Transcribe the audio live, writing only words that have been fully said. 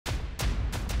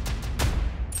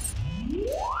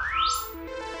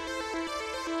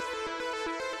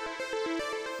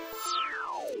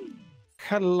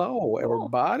Hello,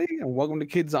 everybody, and welcome to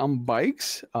Kids on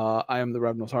Bikes. I am the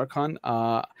Ravnos Archon.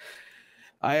 I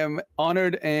am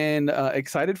honored and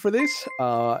excited for this.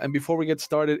 And before we get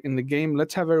started in the game,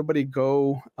 let's have everybody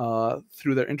go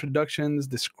through their introductions,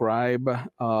 describe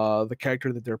the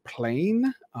character that they're playing,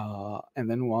 and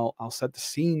then I'll set the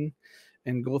scene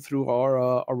and go through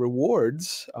our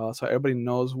rewards so everybody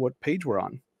knows what page we're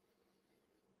on.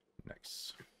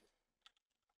 Nice.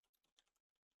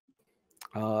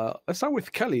 Let's start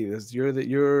with Kelly.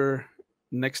 You're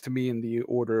next to me in the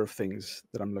order of things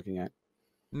that I'm looking at.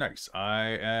 Nice.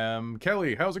 I am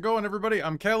Kelly. How's it going, everybody?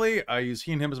 I'm Kelly. I use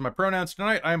he and him as my pronouns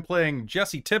tonight. I am playing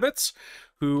Jesse Tibbetts,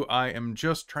 who I am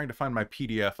just trying to find my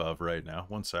PDF of right now.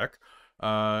 One sec.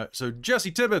 So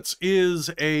Jesse Tibbetts is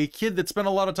a kid that spent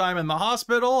a lot of time in the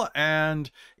hospital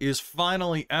and is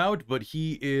finally out, but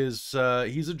he's a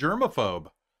germaphobe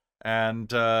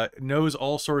and knows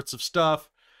all sorts of stuff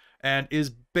and is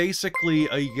basically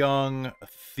a young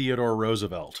Theodore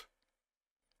Roosevelt.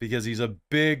 Because he's a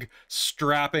big,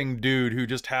 strapping dude who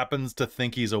just happens to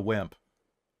think he's a wimp.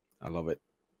 I love it.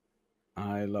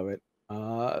 I love it.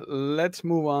 Let's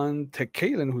move on to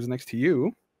Caitlan, who's next to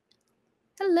you.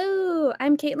 Hello,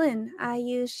 I'm Caitlan. I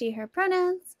use she, her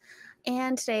pronouns.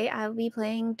 And today I'll be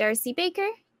playing Darcy Baker.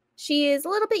 She is a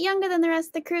little bit younger than the rest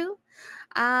of the crew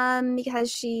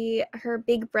because her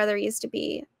big brother used to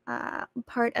be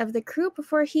part of the crew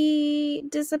before he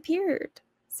disappeared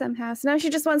somehow. So now she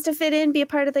just wants to fit in, be a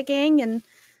part of the gang, and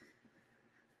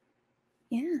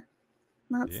yeah,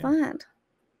 that's that.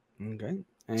 Okay.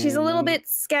 And she's a little bit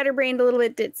scatterbrained, a little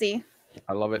bit ditzy.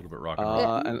 I love it. A little bit rock and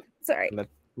roll. And sorry. Let's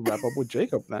wrap up with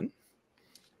Jacob then.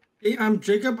 Hey, I'm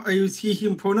Jacob. I use he,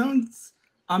 him pronouns.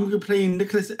 I'm going to play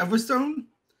Nicholas Everstone.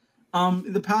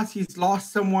 In the past, he's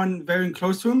lost someone very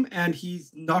close to him, and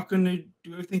he's not going to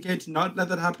do everything he can to not let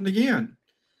that happen again.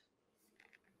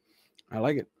 I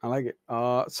like it. I like it.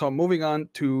 So moving on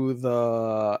to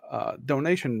the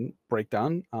donation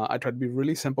breakdown. I tried to be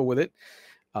really simple with it.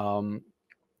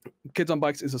 Kids on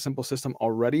Bikes is a simple system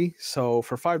already. So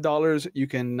for $5, you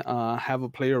can have a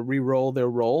player re-roll their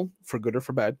roll for good or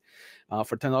for bad.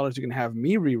 For $10, you can have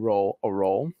me re-roll a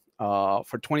roll.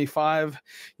 For $25,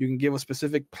 you can give a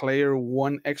specific player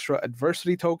one extra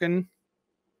adversity token.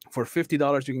 For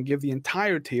 $50, you can give the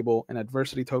entire table an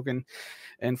adversity token.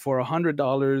 And for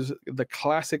 $100, the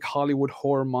classic Hollywood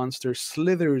horror monster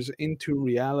slithers into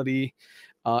reality.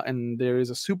 And there is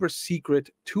a super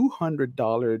secret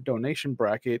 $200 donation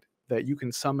bracket that you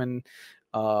can summon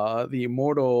the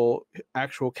immortal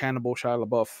actual cannibal Shia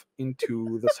LaBeouf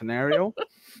into the scenario.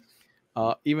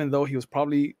 Even though he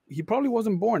probably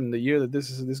wasn't born in the year that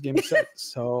this game is set.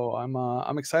 So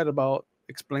I'm excited about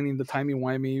explaining the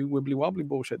timey-wimey, wibbly-wobbly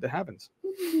bullshit that happens.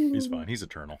 He's fine. He's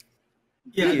eternal.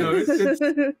 Yeah, no,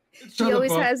 it's he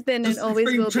always has been and always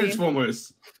will be.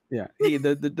 Transformers. Yeah,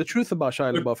 the truth about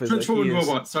Shia LaBeouf is that Transforming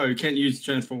robot. Sorry, can't use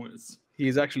Transformers. He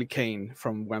is actually Kane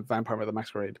from Vampire the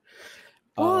Masquerade.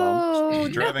 Oh,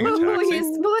 he's driving a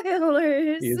taxi.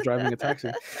 Spoilers! He is driving a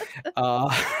taxi.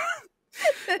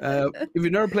 If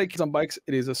you've never played Kids on Bikes,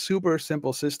 it is a super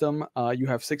simple system. You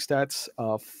have 6 stats: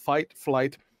 fight,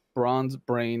 flight, bronze,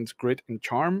 brains, grit, and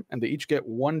charm, and they each get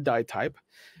 1 die type,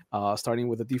 starting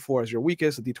with a d4 as your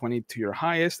weakest, a d20 to your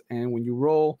highest, and when you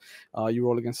roll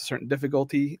against a certain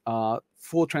difficulty.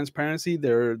 Full transparency,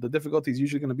 the difficulty is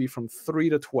usually going to be from 3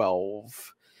 to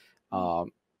 12.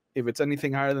 If it's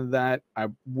anything higher than that, I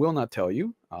will not tell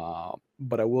you,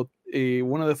 but I will.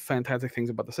 One of the fantastic things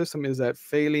about the system is that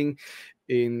failing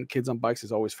in Kids on Bikes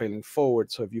is always failing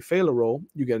forward. So if you fail a roll,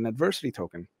 you get an adversity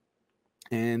token.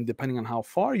 And depending on how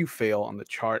far you fail on the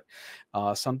chart,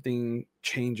 something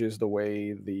changes the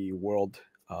way the world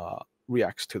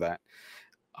reacts to that.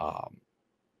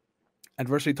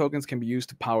 Adversity tokens can be used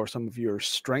to power some of your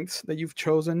strengths that you've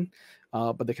chosen,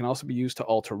 but they can also be used to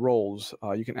alter rolls.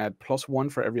 You can add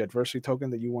 +1 for every adversity token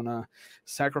that you want to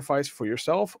sacrifice for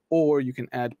yourself, or you can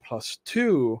add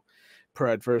 +2 per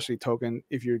adversity token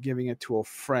if you're giving it to a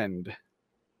friend.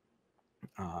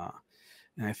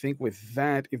 And I think with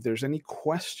that, if there's any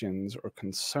questions or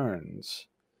concerns,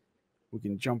 we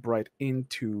can jump right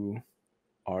into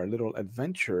our little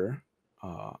adventure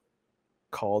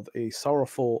called A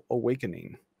Sorrowful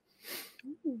Awakening.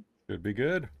 Should be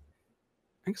good.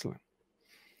 Excellent.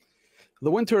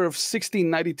 The winter of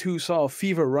 1692 saw a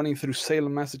fever running through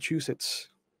Salem, Massachusetts.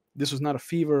 This was not a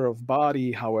fever of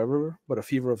body, however, but a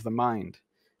fever of the mind.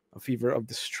 A fever of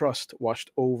distrust washed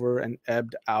over and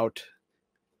ebbed out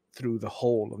through the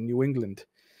whole of New England.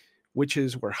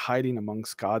 Witches were hiding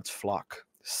amongst God's flock.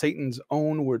 Satan's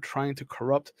own were trying to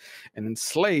corrupt and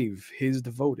enslave his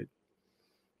devoted.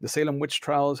 The Salem witch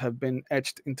trials have been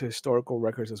etched into historical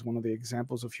records as one of the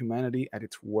examples of humanity at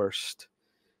its worst.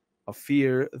 A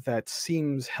fear that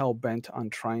seems hell-bent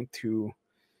on trying to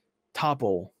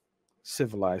topple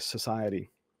civilized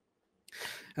society.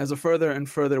 As the further and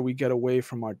further we get away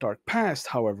from our dark past,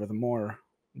 however, the more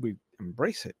we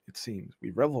embrace it, it seems. We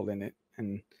revel in it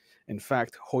and, in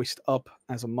fact, hoist up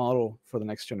as a model for the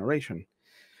next generation.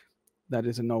 That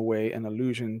is in no way an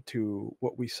allusion to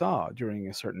what we saw during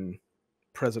a certain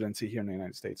presidency here in the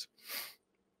United States.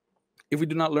 If we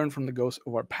do not learn from the ghosts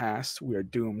of our past, we are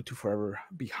doomed to forever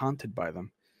be haunted by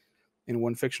them. In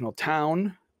one fictional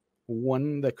town,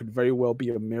 one that could very well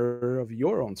be a mirror of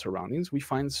your own surroundings, we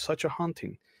find such a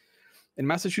haunting. In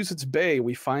Massachusetts Bay,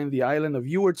 we find the island of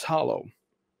Ewart's Hollow.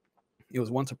 It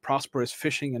was once a prosperous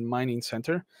fishing and mining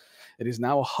center. It is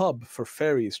now a hub for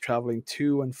ferries traveling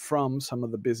to and from some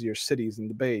of the busier cities in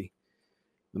the bay.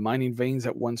 The mining veins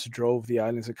that once drove the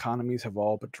island's economies have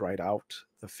all but dried out.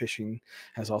 The fishing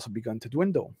has also begun to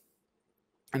dwindle.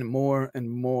 And more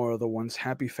the once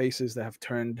happy faces that have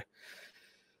turned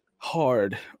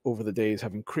hard over the days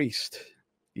have increased,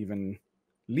 even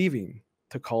leaving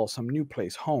to call some new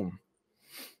place home.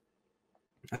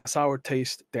 A sour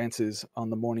taste dances on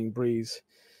the morning breeze.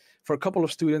 For a couple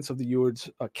of students of the Ewards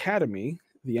Academy,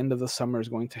 the end of the summer is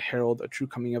going to herald a true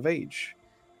coming of age.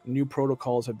 New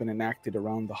protocols have been enacted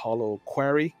around the Hollow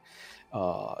Quarry.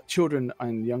 Children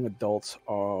and young adults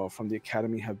from the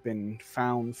Academy have been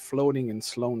found floating in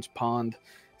Sloan's Pond.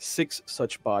 6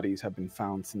 such bodies have been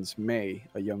found since May.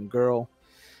 A young girl,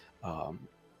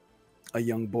 a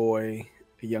young boy,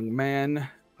 a young man,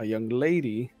 a young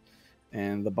lady,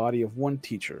 and the body of one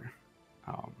teacher.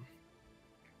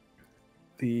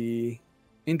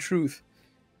 In truth,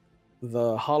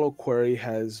 the Hollow Quarry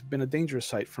has been a dangerous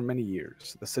site for many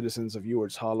years. The citizens of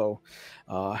Ewards Hollow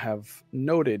have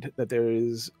noted that there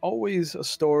is always a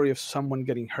story of someone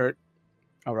getting hurt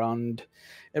around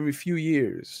every few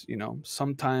years. You know,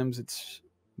 sometimes it's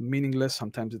meaningless,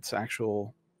 sometimes it's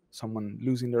actual someone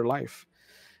losing their life.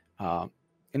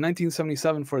 In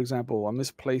 1977, for example, a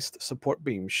misplaced support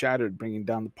beam shattered, bringing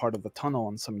down the part of the tunnel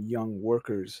on some young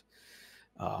workers.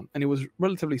 And it was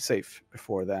relatively safe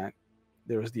before that.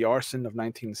 There was the arson of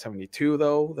 1972,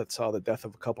 though, that saw the death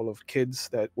of a couple of kids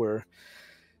that were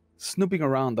snooping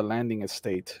around the landing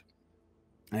estate,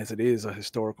 as it is a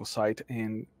historical site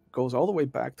and goes all the way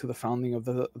back to the founding of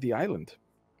the island.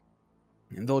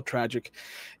 And though tragic,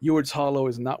 Ewards Hollow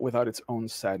is not without its own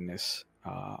sadness.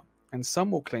 And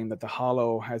some will claim that the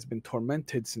Hollow has been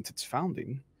tormented since its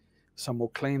founding. Some will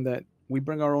claim that we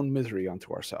bring our own misery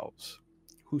onto ourselves.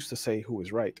 Who's to say who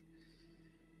is right?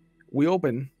 We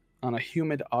open on a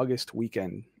humid August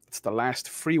weekend. It's the last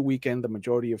free weekend the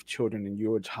majority of children in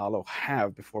Ewards Hollow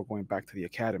have before going back to the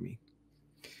academy.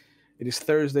 It is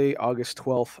Thursday, August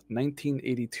 12th,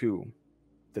 1982.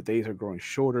 The days are growing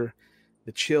shorter.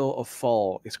 The chill of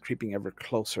fall is creeping ever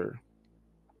closer.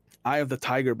 Eye of the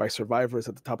Tiger by Survivor is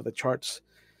at the top of the charts.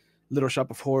 Little Shop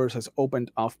of Horrors has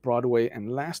opened off Broadway,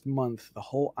 and last month the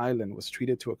whole island was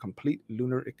treated to a complete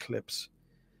lunar eclipse.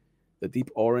 The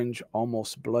deep orange,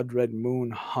 almost blood-red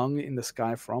moon hung in the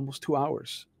sky for almost 2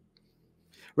 hours.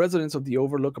 Residents of the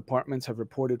Overlook apartments have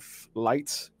reported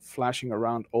lights flashing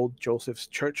around Old Joseph's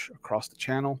Church across the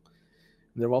channel.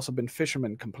 There have also been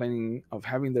fishermen complaining of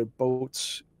having their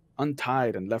boats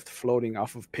untied and left floating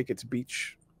off of Pickett's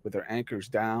Beach with their anchors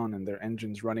down and their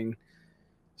engines running.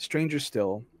 Stranger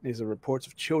still is the reports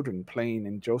of children playing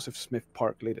in Joseph Smith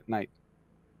Park late at night.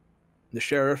 The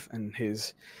sheriff and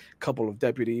his couple of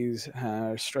deputies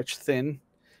are stretched thin,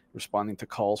 responding to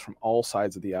calls from all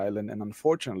sides of the island, and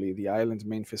unfortunately, the island's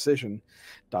main physician,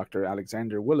 Dr.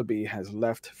 Alexander Willoughby, has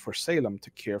left for Salem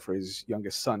to care for his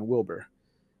youngest son, Wilbur.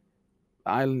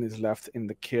 The island is left in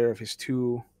the care of his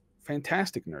 2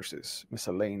 fantastic nurses, Miss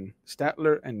Elaine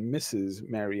Statler and Mrs.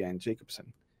 Mary Ann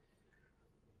Jacobson.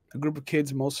 A group of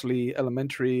kids, mostly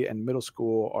elementary and middle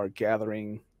school, are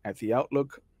gathering at the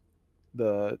Outlook,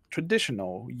 the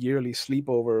traditional yearly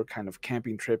sleepover kind of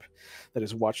camping trip that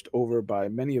is watched over by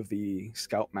many of the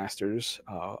scoutmasters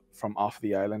from off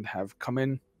the island have come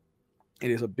in. It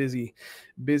is a busy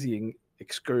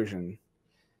excursion.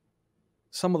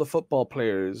 Some of the football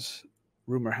players,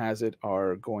 rumor has it,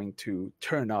 are going to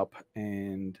turn up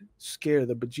and scare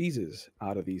the bejesus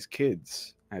out of these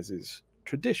kids, as is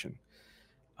tradition.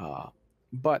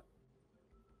 But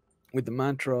with the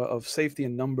mantra of safety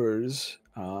in numbers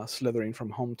slithering from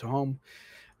home to home,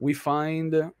 we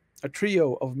find a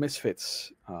trio of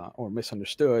misfits, or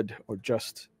misunderstood, or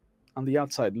just on the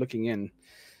outside looking in,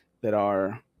 that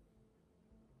are,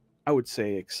 I would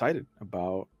say, excited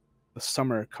about the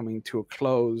summer coming to a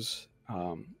close.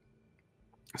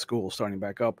 school starting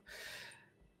back up.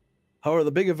 However,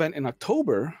 the big event in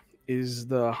October is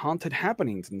the Haunted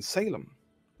Happenings in Salem,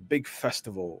 a big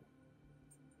festival.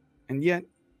 And yet,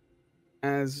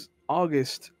 as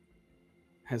August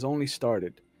has only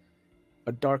started,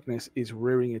 a darkness is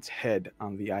rearing its head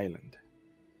on the island.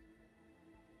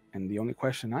 And the only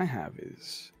question I have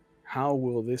is, how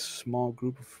will this small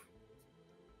group of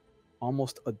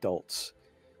almost adults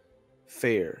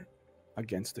fare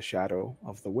against the shadow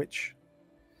of the witch?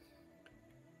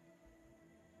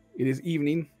 It is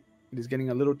evening. It is getting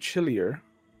a little chillier,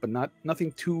 but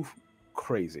nothing too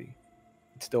crazy.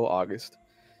 It's still August,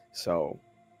 so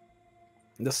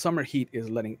the summer heat is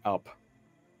letting up.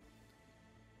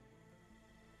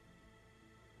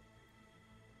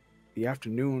 The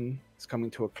afternoon is coming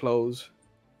to a close,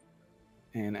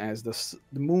 and as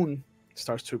the moon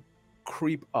starts to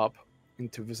creep up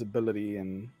into visibility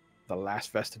and the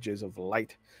last vestiges of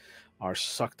light are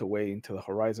sucked away into the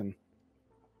horizon,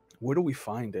 where do we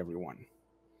find everyone?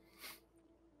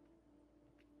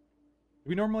 Do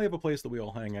we normally have a place that we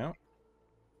all hang out?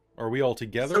 Or are we all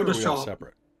together, Soda or are we all shop.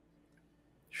 separate?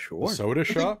 Sure. The soda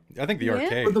shop? I think the Yeah.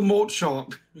 arcade. Or the malt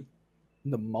shop.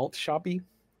 The malt shoppy?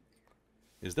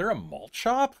 Is there a malt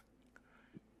shop?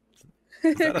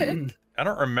 Is that a, I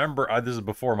don't remember. This is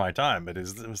before my time, but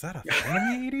was that a thing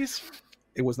in the 80s?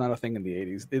 It was not a thing in the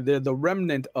 80s. The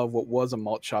remnant of what was a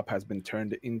malt shop has been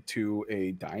turned into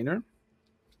a diner,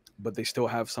 but they still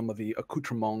have some of the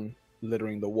accoutrement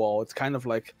littering the wall. It's kind of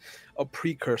like a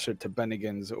precursor to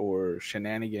Bennigan's or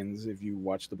Shenanigans if you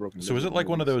watch the Broken So is Lizard it like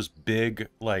one of movies. those big,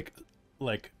 like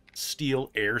steel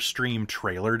Airstream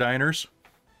trailer diners?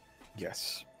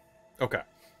 Yes. Okay.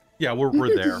 Yeah,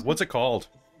 we're there. What's it called?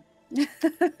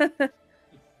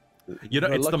 You know,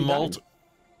 The it's the Lucky malt. Dime.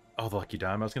 Oh, the Lucky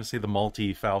Dime. I was going to say the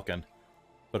Malty Falcon.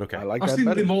 But okay. I like I've that seen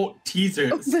better. the malt Oh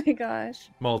teasers. my gosh.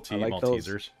 Malty, I like those.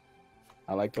 Maltesers.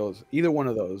 I like those. Either one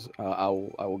of those, I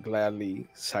will gladly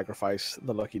sacrifice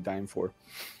the Lucky Dime for.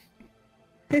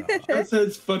 That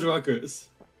says Fuddruckers.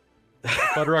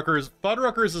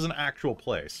 Fuddruckers is an actual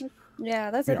place.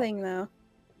 Yeah, that's a Yeah. thing though.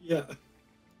 Yeah.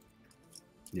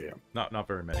 Yeah. Not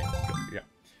very many. But yeah.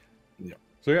 Yeah.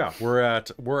 So yeah, we're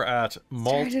at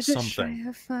Malt Started to try something.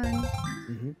 have fun.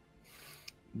 Mm-hmm.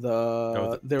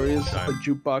 the There is a Dime.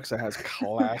 jukebox that has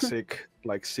classic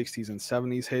like 60s and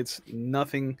 70s hits.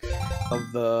 Nothing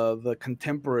of the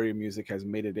contemporary music has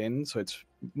made it in, so it's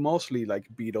mostly like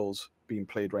Beatles being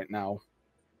played right now.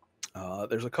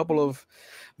 There's a couple of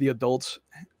the adults,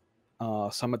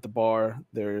 some at the bar.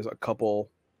 There's a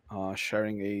couple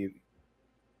sharing a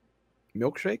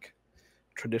milkshake,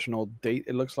 traditional date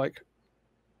it looks like.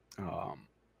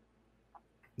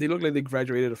 They look like they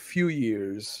graduated a few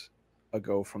years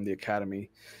ago from the academy,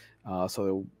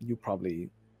 so you probably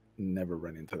never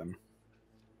run into them.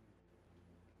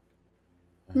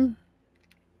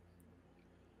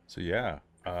 So yeah,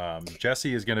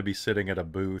 Jesse is going to be sitting at a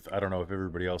booth. I don't know if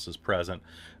everybody else is present,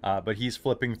 but he's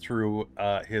flipping through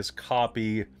his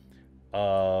copy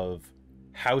of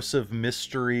House of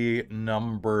Mystery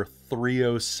number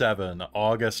 307,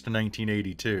 August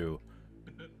 1982,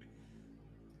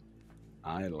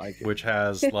 I like it. which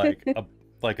has like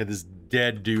this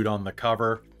dead dude on the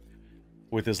cover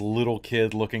with his little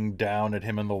kid looking down at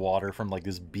him in the water from like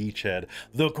this beachhead.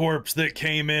 The corpse that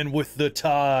came in with the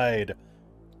tide.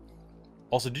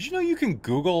 Also, did you know you can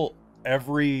Google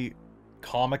every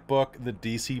comic book that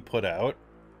DC put out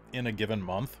in a given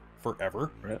month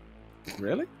forever?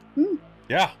 Really?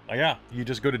 Yeah. You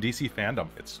just go to DC fandom.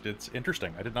 It's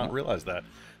interesting. I did not realize that.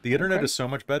 The internet Okay. is so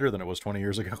much better than it was 20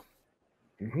 years ago.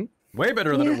 Mm-hmm. Way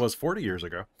better than Yeah. it was 40 years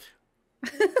ago.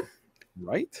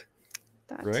 Right?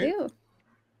 That Right? too.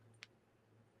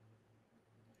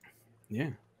 Yeah.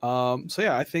 So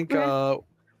yeah, I think Okay.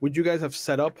 would you guys have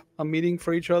set up a meeting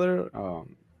for each other?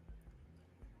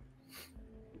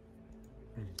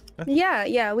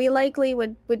 Yeah, we likely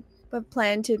would have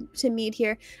planned to meet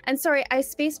here. And sorry, I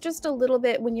spaced just a little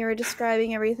bit when you were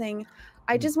describing everything.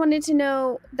 I just wanted to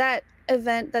know that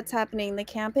event that's happening, the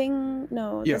camping,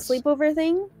 Yes. the sleepover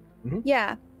thing. Mhm.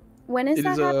 Yeah. When is It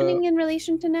that is, happening in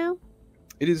relation to now?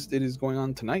 It is going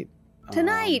on tonight.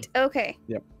 Tonight. Okay.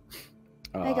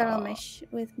 I got all my uh,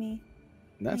 with me.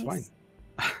 That's fine.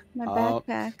 Nice. My Uh,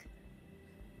 backpack.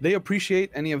 They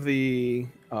appreciate any of the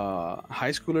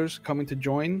high schoolers coming to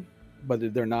join,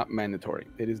 but they're not mandatory.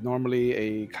 It is normally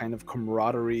a kind of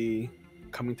camaraderie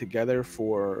coming together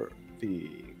for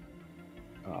the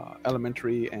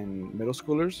elementary and middle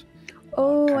schoolers.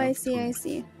 Oh, kind I of see. to- I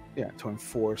see. Yeah, to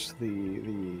enforce the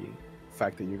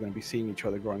fact that you're going to be seeing each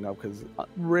other growing up, because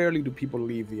rarely do people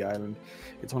leave the island.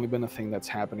 It's only been a thing that's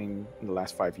happening in the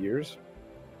last 5 years.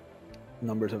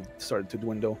 numbers have started to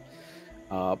dwindle.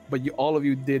 But all of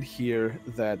you did hear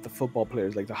that the football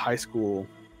players, like the high school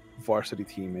varsity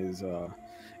team,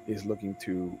 is looking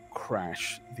to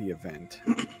crash the event.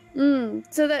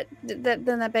 So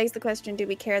that begs the question: do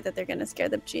we care that they're going to scare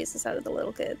the Jesus out of the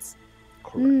little kids?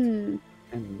 Correct.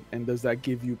 And does that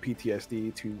give you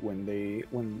PTSD to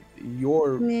when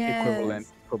your equivalent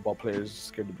football players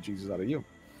scared the Jesus out of you?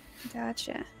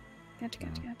 Gotcha.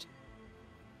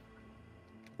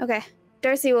 Okay,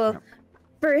 Darcy will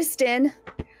burst in.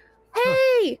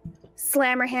 Hey!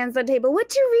 Slam her hands on the table.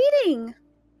 What you reading?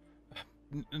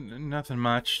 Nothing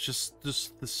much. Just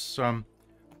this. Are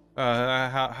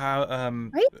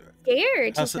you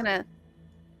scared? She's gonna.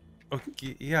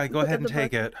 Okay, yeah, go ahead and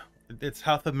take it. It's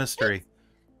House of Mystery.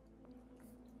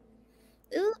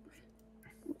 Ooh.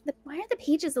 Why are the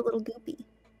pages a little goopy?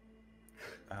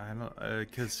 I don't,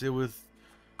 because it was.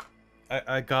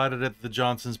 I got it at the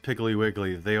Johnson's Piggly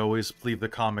Wiggly. They always leave the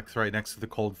comics right next to the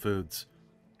cold foods.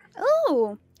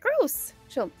 Oh, gross!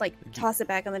 She'll like toss it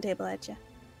back on the table at you.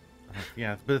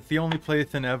 Yeah, but it's the only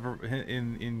place in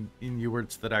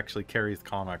Ewards that actually carries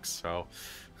comics. So.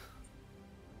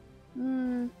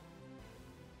 I'm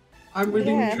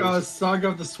reading Saga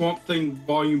of the Swamp Thing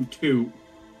Volume 2,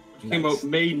 which came out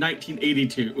May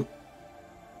 1982.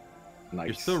 Nice.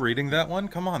 You're still reading that one?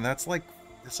 Come on, it's like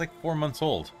 4 months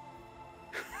old.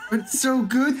 It's so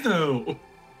good though.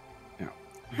 Yeah.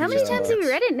 How many times have you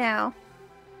read it now?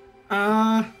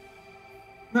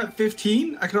 Not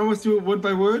 15. I can almost do it word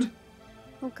by word.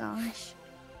 Oh gosh.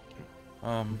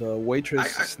 The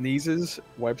waitress sneezes,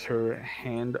 wipes her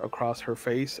hand across her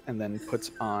face, and then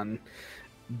puts on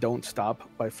 "Don't Stop"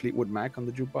 by Fleetwood Mac on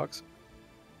the jukebox.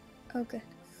 Oh good.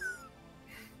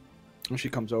 When she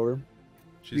comes over,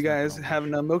 you guys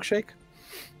having a milkshake?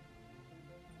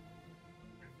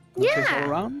 Yeah. All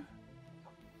around?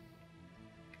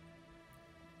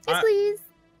 Yes, please.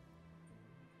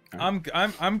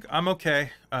 I'm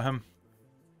okay.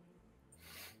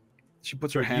 She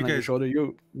puts her hand on your shoulder.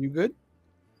 You good?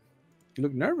 You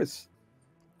look nervous.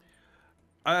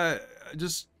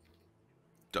 Just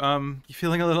you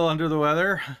feeling a little under the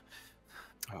weather?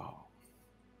 Oh,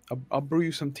 I'll brew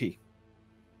you some tea.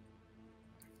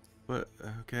 But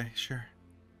okay, sure.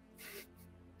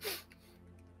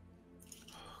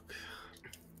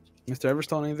 Mr.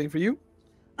 Everstone, anything for you?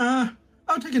 I'll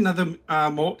take another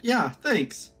malt. Yeah,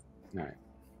 thanks. All right.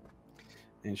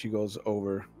 And she goes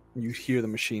over. You hear the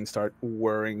machine start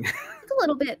whirring. A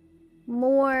little bit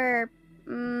more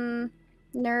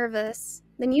nervous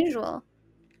than usual.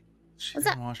 She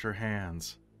didn't wash her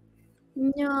hands.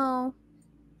 No.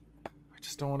 I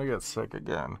just don't want to get sick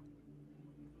again.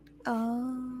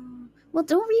 Oh. Well,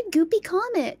 don't read goopy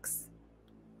comics.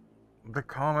 The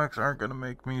comics aren't going to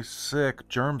make me sick.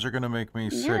 Germs are going to make me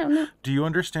sick. I don't know. Do you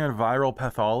understand viral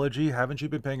pathology? Haven't you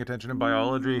been paying attention in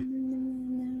biology?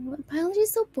 No. Biology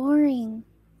is so boring.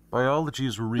 Biology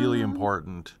is really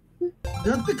important.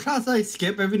 That's the class I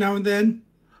skip every now and then.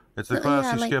 It's the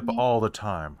class you skip all the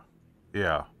time.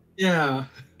 Yeah. Yeah.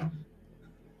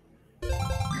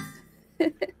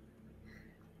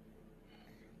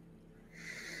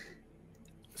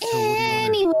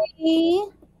 Anyway.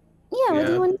 Yeah, what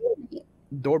do you want to do?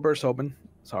 Door bursts open.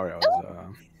 Sorry, I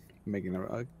was making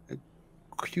a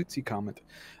cutesy comment.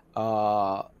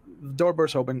 Door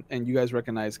bursts open, and you guys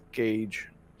recognize Gage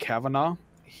Kavanaugh.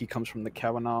 He comes from the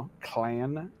Kavanaugh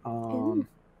clan.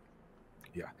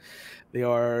 Yeah, they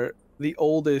are the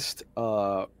oldest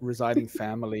residing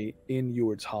family in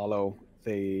Ewards Hollow.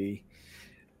 They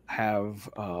have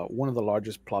one of the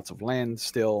largest plots of land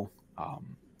still,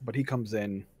 but he comes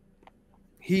in.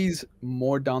 He's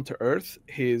more down to earth.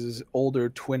 His older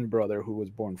twin brother, who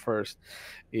was born first,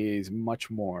 is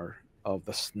much more of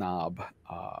the snob.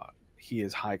 He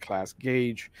is high class.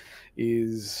 Gage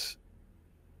is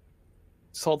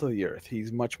salt of the earth.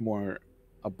 He's much more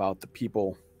about the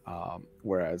people,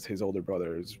 whereas his older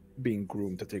brother is being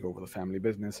groomed to take over the family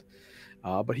business.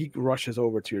 But he rushes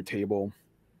over to your table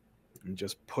and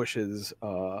just pushes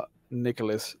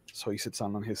Nicholas, so he sits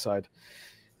on his side.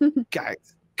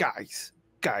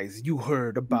 Guys, you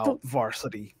heard about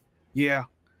varsity, yeah?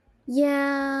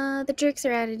 Yeah, the jerks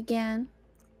are at it again.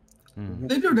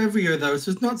 They do it every year, though,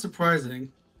 so it's not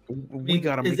surprising. We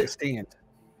gotta make a stand.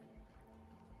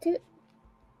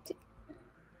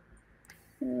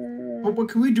 What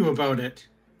can we do about it?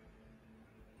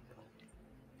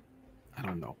 I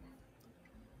don't know.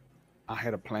 I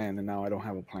had a plan, and now I don't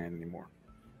have a plan anymore.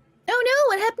 Oh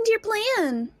no! What happened to your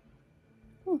plan?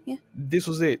 Oh yeah. This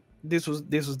was it. This was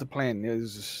the plan. It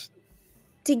was just...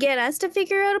 To get us to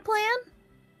figure out a plan?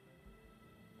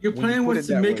 Your plan was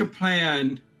to make a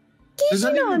plan. Does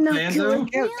that you even know plan, good though?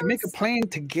 Yeah, to make a plan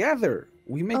together.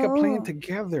 We make a plan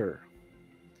together.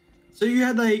 So you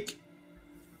had like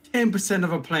 10%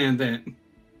 of a plan then.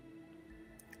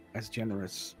 That's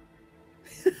generous.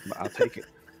 But I'll take it.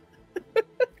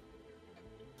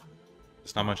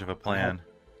 It's not much of a plan.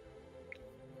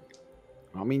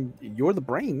 I mean, you're the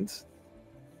brains.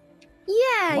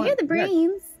 Yeah, Come on, you're the yeah.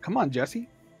 brains. Come on, Jesse.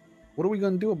 What are we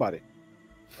gonna do about it?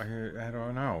 I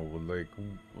don't know. Like,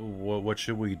 what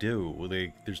should we do?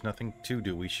 Like, there's nothing to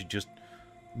do. We should just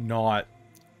not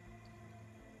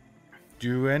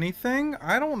do anything?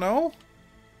 I don't know.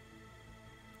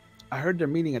 I heard they're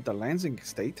meeting at the Lansing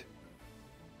estate.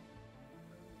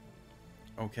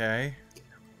 Okay.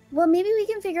 Well, maybe we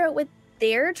can figure out what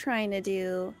they're trying to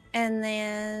do, and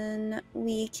then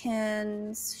we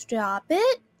can stop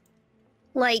it.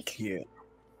 Like, Yeah.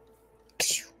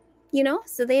 you know,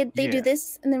 so they Yeah. do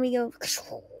this, and then we go.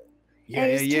 Yeah,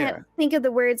 I just can't think of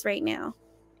the words right now.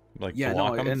 Like, Yeah,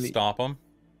 block no, them, and the- stop them,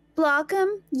 Block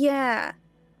them, yeah.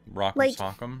 rock them, Like,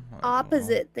 sock them.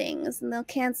 Opposite things, and they'll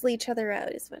cancel each other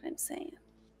out. Is what I'm saying.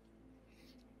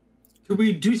 Could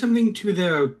we do something to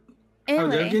their how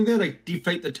they're Anyway, getting there, like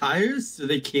deflate the tires so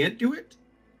they can't do it?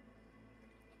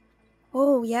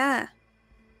 oh yeah,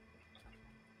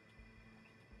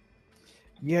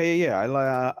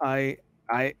 Yeah.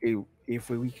 If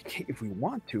we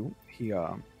want to, he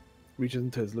reaches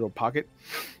into his little pocket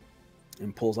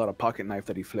and pulls out a pocket knife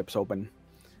that he flips open.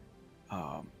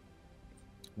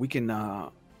 We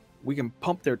can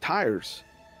pump their tires.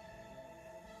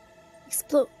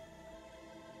 explode.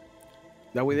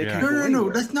 That way they Yeah. can't. go No.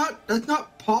 anywhere. Let's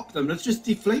not pop them. Let's just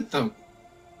deflate them.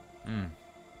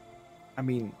 I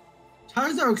mean,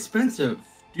 Tires are expensive.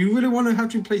 Do you really want to have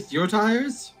to replace your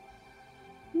tires?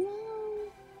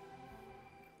 No.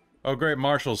 Oh, great,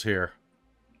 Marshall's here.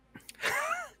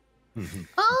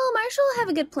 Oh, Marshall will have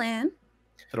a good plan.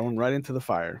 throw him right into the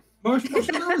fire. Marshall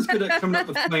is good at coming up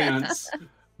with plans.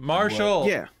 Marshall.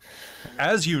 Yeah.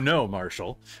 As you know,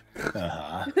 Marshall.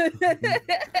 Yes.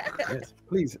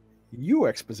 Please, you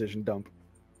exposition dump.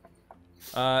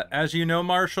 As you know,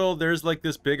 Marshall, there's like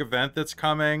this big event that's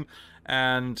coming,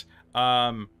 and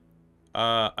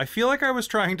I feel like I was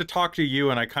trying to talk to you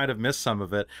and I kind of missed some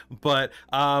of it, but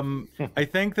I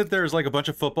think that there's like a bunch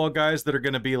of football guys that are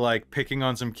going to be like picking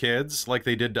on some kids like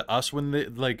they did to us when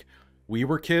we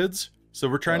were kids. So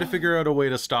we're trying to figure out a way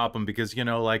to stop them because, you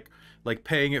know, like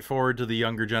paying it forward to the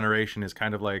younger generation is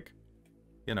kind of like,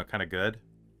 you know, kind of good.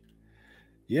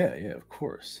 Yeah, of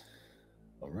course.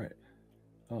 All right.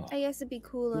 Oh, I guess it'd be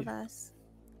cool of us.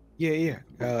 Yeah.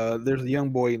 There's a young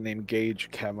boy named Gage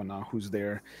Kavanaugh who's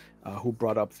there, who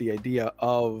brought up the idea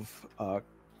of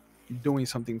doing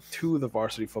something to the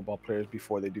varsity football players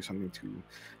before they do something to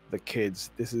the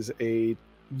kids. This is a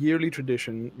yearly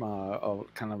tradition of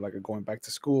kind of like a going back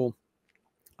to school,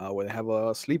 where they have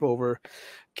a sleepover,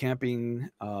 camping,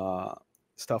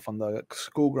 stuff on the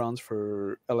school grounds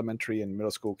for elementary and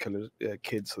middle school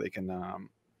kids, so they can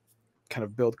kind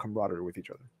of build camaraderie with each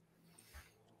other.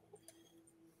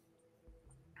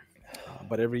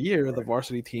 But every year, the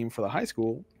varsity team for the high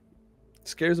school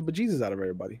scares the bejesus out of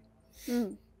everybody,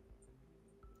 Mm.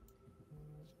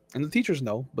 and the teachers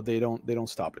know, but they don't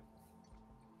stop it.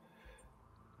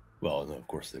 well, no, of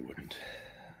course they wouldn't.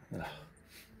 Ugh.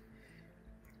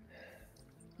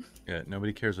 Yeah,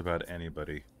 nobody cares about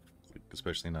anybody,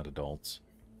 especially not adults.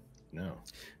 No.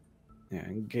 Yeah,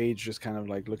 and Gage just kind of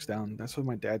like looks down. That's what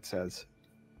my dad says.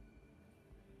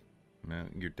 Man,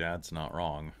 your dad's not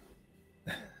wrong.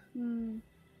 Mm.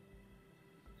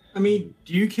 I mean,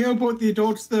 do you care about the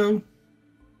adults though?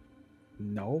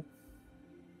 No.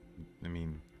 I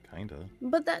mean, kinda.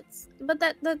 But that's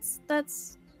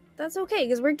okay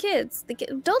because we're kids.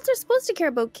 Adults are supposed to care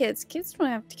about kids. Kids don't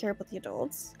have to care about the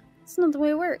adults. It's not the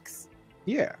way it works.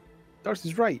 Yeah,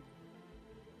 Darcy's right.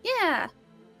 Yeah.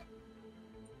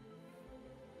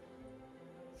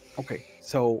 Okay,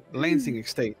 so Lansing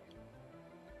Estate.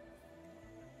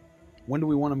 When do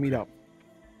we want to meet up?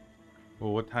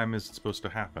 Well, what time is it supposed to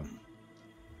happen?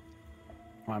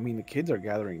 Well, I mean, the kids are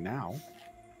gathering now.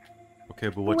 Okay,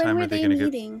 but what when time were are they they going to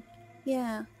get? meeting?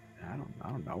 Yeah. I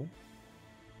don't know.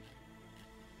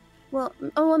 Well,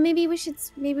 maybe we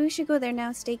should go there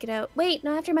now. Stake it out. Wait,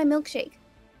 no, after my milkshake.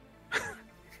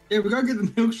 Yeah, we gotta get the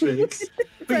milkshakes.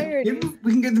 Wait, Priorities. maybe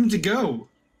we can get them to go.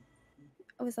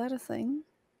 Oh, is that a thing?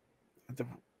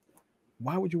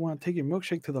 Why would you want to take your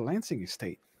milkshake to the Lansing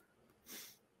Estate?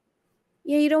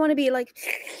 Yeah, you don't want to be like,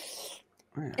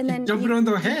 Yeah, and then Dump it you on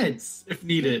their heads if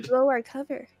needed. blow our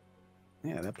cover.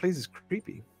 yeah, that place is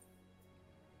creepy.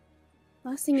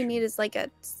 Last thing you need is like a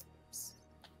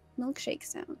milkshake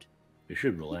sound. You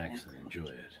should relax and enjoy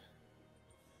it.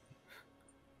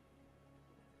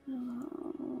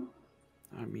 Oh.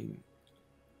 I mean,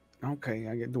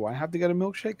 okay. Do I have to get a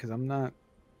milkshake? Because I'm not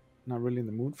really in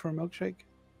the mood for a milkshake.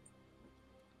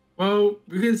 Well,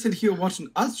 we're gonna sit here watching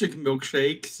us drink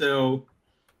milkshake, so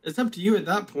it's up to you at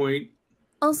that point.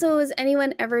 Also, is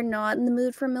anyone ever not in the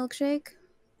mood for milkshake?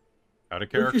 Out of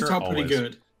Milkshake's character, all pretty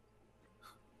always.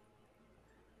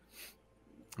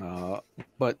 good.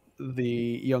 But the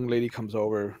young lady comes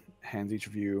over, hands each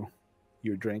of you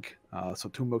your drink. So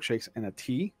 2 milkshakes and a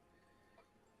tea.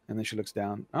 And then she looks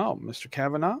down. Oh, Mr.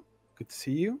 Kavanaugh, good to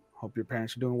see you. Hope your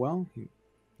parents are doing well. He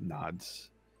nods.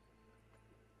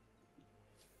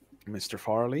 Mr.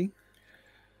 Farley,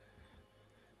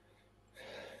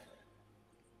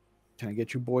 can I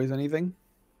get you boys anything?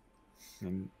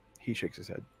 And he shakes his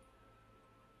head.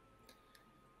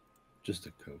 Just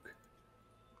a Coke.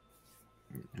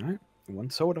 All right, 1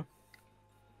 soda.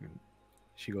 And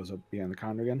she goes up behind the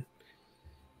counter again.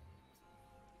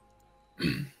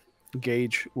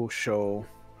 Gage will show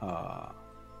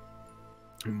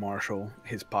Marshall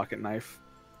his pocket knife.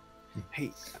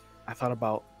 Hey, I thought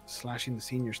about slashing the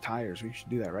seniors' tires. We should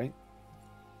do that, right?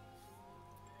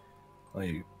 Well,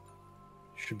 you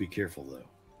should be careful, though.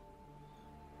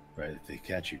 Right? If they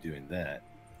catch you doing that,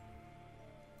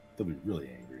 they'll be really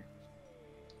angry.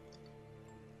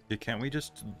 Yeah, can't we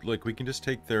just like we can just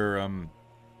take their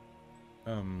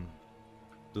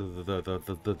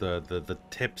the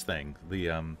tips thing,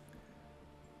 the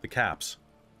caps.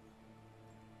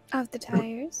 Of the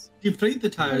tires. Deflate the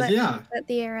tires, Let, yeah. let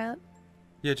the air out.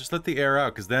 Yeah, just let the air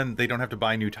out, because then they don't have to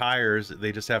buy new tires.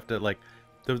 They just have to like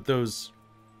those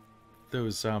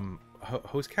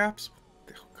hose caps.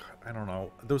 Oh, God, I don't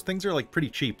know. Those things are like pretty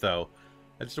cheap though.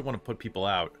 I just don't want to put people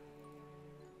out.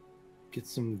 Get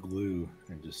some glue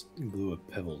and just glue a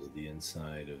pebble to the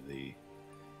inside of the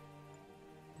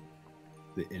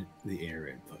air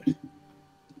input.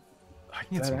 I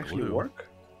Does need that some actually glue. work?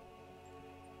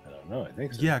 I don't know. I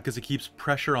think so. Yeah, because it keeps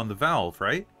pressure on the valve,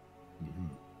 right? Mm-hmm.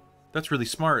 That's really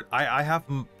smart. I have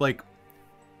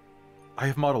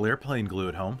model airplane glue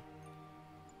at home.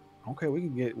 Okay, we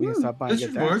can stop by and That get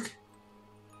should that. work.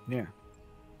 Yeah.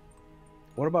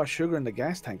 What about sugar in the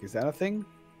gas tank? Is that a thing?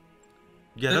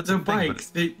 Yeah, that's the a thing. bikes.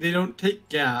 They don't take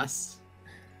gas.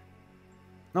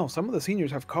 No, some of the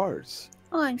seniors have cars.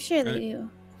 Oh, I'm sure they do.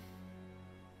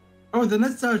 Oh, then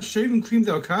let's shaving cream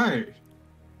their car.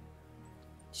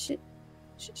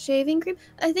 Shaving cream.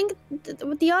 I think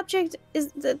the object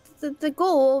is the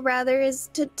goal rather is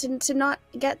to not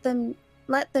let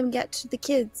them get to the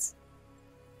kids.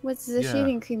 What's the Yeah.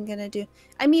 shaving cream gonna do?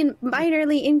 I mean,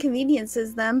 minorly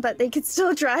inconveniences them, but they could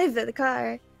still drive the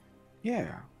car.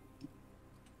 Yeah.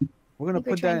 We're gonna think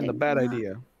we're put that trying in to the bad not-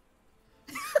 idea.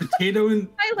 Potato and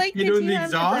I like that potato in you the have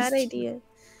a bad exhaust. idea.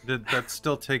 That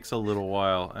still takes a little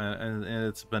while, and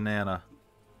it's banana.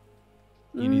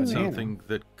 You need Banana. something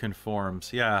that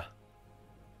conforms. Yeah.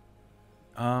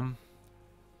 I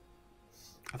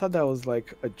thought that was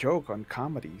like a joke on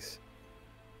comedies.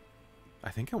 I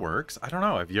think it works. I don't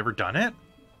know. Have you ever done it?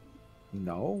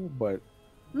 No, but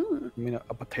Hmm. I mean,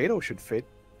 a potato should fit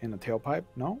in a tailpipe.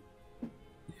 No?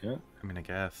 Yeah. I mean, I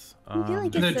guess. I feel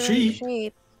like They're it's the right cheap.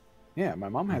 shape. Yeah, my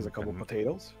mom has a couple Okay.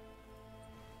 potatoes.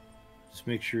 Just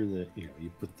make sure that you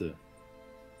put the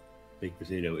baked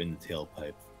potato in the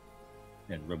tailpipe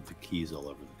and rub the keys all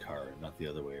over the car, and not the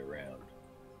other way around.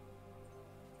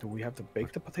 Do we have to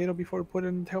bake the potato before we put it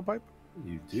in the tailpipe?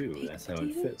 You do. Baked That's how it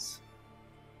potatoes? fits.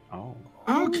 Oh.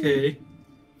 Okay.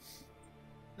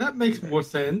 That makes more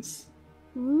sense.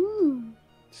 Ooh.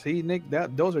 See, Nick,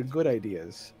 those are good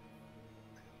ideas.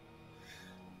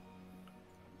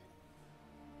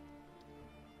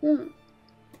 Hmm.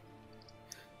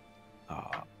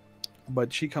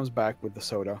 But she comes back with the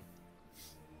soda.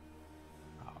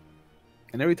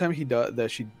 And every time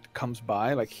she comes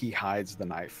by, like, he hides the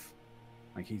knife.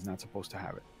 Like, he's not supposed to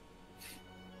have it.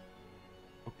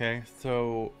 Okay,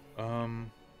 so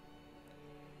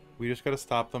we just got to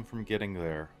stop them from getting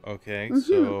there. Okay, Mhm.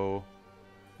 so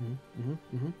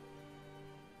Mm-hmm.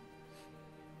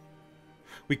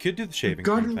 we could do the shaving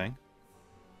Got cream it. thing.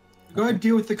 You gotta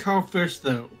deal with the car first,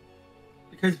 though.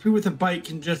 Because people with a bike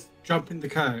can just jump in the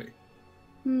car.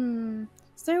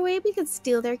 Is there a way we could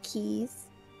steal their keys?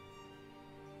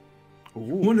 You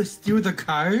Ooh. want to steal the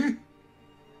car?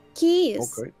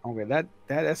 Keys. Okay. That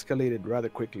escalated rather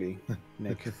quickly,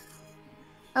 Nick.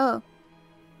 Oh.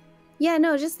 Yeah,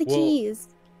 no, just the Well- keys.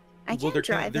 I well, can't there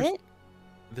can't- drive it.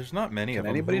 There's not many Can of them.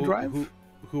 anybody Who- drive?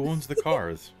 Who owns the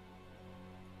cars?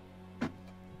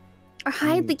 Or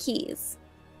hide Mm. the keys.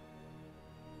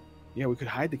 Yeah, we could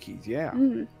hide the keys. Yeah.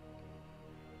 Mm.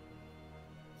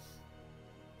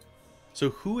 So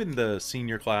who in the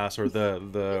senior class or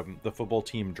the football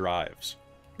team drives?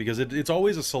 Because it's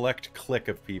always a select clique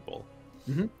of people.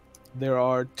 Mm-hmm. There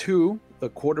are two. The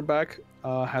quarterback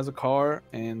has a car,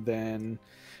 and then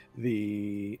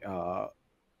the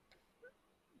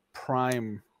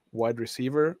prime wide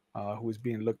receiver who is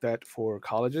being looked at for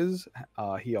colleges,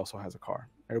 he also has a car.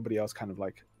 Everybody else kind of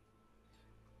like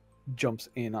jumps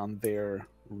in on their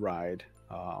ride.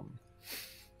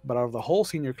 But out of the whole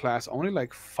senior class, only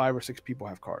like 5 or 6 people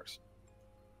have cars.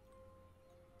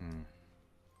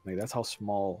 Like that's how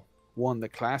small the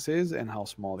class is and how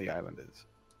small the island is.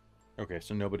 Okay,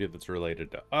 so nobody that's related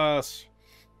to us.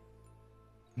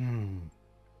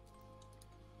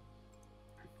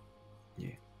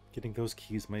 Yeah. Getting those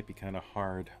keys might be kind of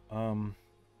hard. Okay.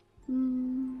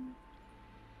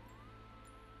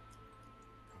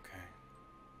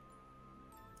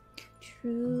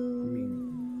 True. I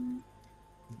mean,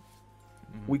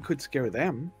 we could scare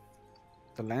them.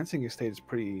 The Lansing estate is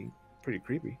pretty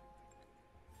creepy.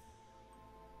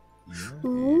 Yeah.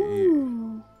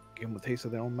 Ooh. Give them a taste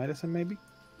of their own medicine, maybe.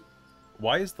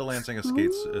 Why is the Lansing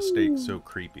estate so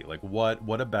creepy? Like,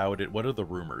 what about it? What are the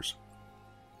rumors?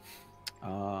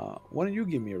 Why don't you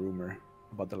give me a rumor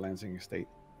about the Lansing estate?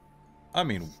 I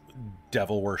mean,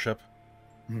 devil worship.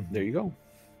 There you go.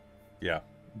 Yeah.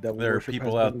 Devil There are worship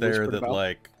people has out been there whispered that about.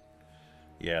 like,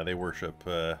 yeah, they worship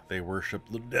the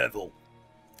devil,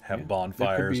 have Yeah.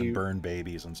 bonfires be- and burn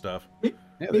babies and stuff. Yeah,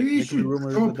 Maybe you there could be should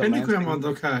rumors throw a that the pentagram on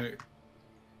Lansing- the car.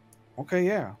 Okay,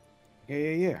 yeah.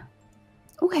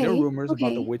 Okay. There are rumors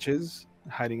about the okay. witches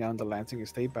hiding out in the Lansing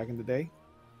estate back in the day.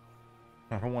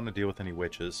 I don't want to deal with any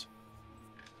witches.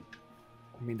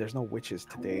 I mean, there's no witches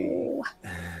today. Oh.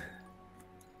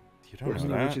 You don't How know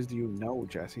many that. witches do you know,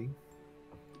 Jesse?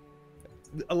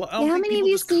 I don't Yeah, how think many have people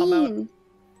you just come out- seen?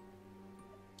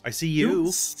 I see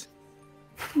you.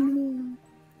 Hmm.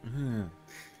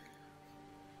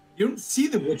 You don't see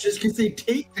the witches because they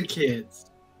take the kids.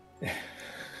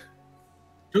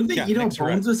 Don't they Yeah, eat our mix her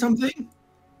bones or something?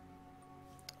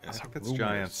 I think that's rumors.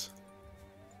 giants.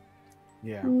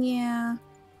 Yeah. Yeah.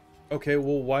 Okay,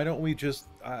 well, why don't we just...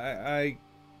 I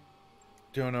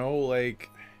don't know, like...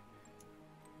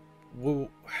 Well,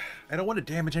 I don't want to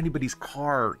damage anybody's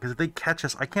car, because if they catch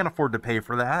us, I can't afford to pay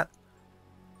for that.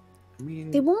 I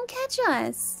mean, They won't catch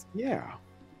us. yeah.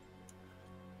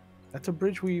 That's a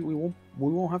bridge we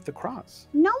won't have to cross.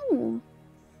 No.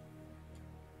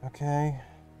 Okay.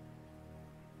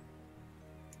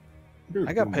 There are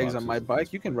I got boom pegs on boxes my at bike.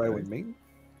 this You can point, ride right? with me.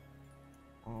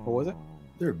 What was it?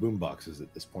 There are boom boxes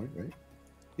at this point, right?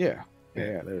 Yeah. Yeah.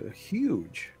 Yeah, they're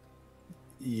huge.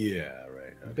 Yeah,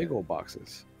 right. Okay. Big old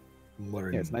boxes.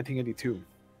 Modern, Yeah, it's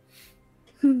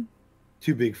 1982.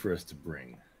 too big for us to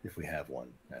bring if we have one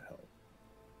at home.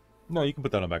 No, you can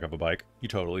put that on the back of a bike. You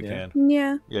totally Yeah. can.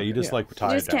 Yeah. Yeah, you just Yeah. like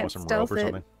tie it just down can't with some rope stealth or it.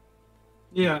 something.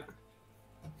 Yeah.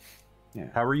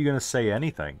 How are you going to say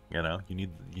anything? You know, you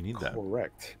need that.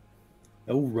 Correct.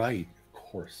 Oh, right. Of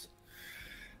course.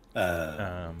 All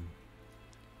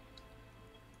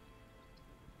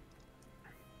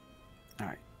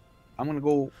right. I'm going to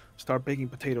go start baking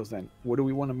potatoes then. Where do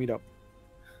we want to meet up?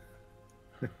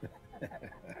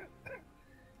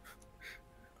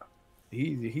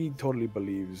 He totally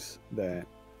believes that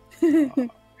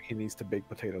he needs to bake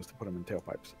potatoes to put them in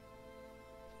tailpipes.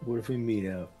 What if we meet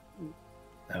out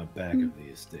back of the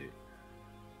estate?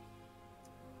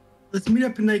 Let's meet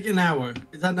up in like an hour.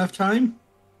 Is that enough time?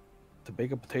 To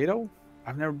bake a potato?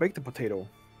 I've never baked a potato.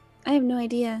 I have no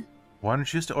idea. Why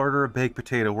don't you just order a baked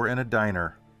potato? We're in a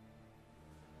diner.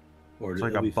 Or It's like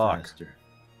it'll a be buck. faster.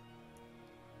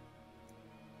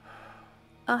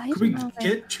 I Could we don't know if I-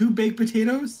 get 2 baked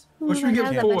potatoes? Or should we I get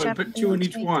have that 4 much and put 2 in each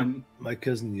appetite. one? My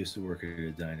cousin used to work at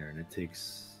a diner, and it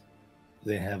takes.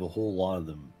 They have a whole lot of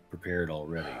them prepared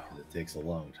already because it takes a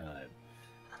long time.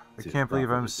 I to can't believe I'm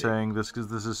properly bake. saying this because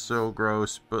this is so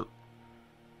gross, but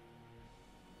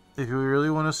if you really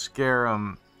want to scare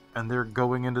them and they're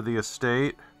going into the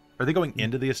estate, are they going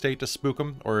into the estate to spook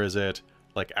them, or is it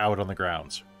like out on the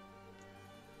grounds?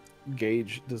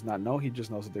 Gage does not know. He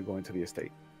just knows that they're going to the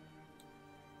estate.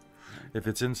 If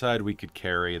it's inside, we could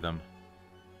carry them.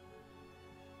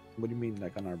 What do you mean,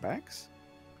 like on our backs?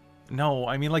 No,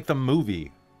 I mean like the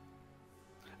movie.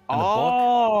 In the book,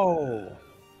 Oh!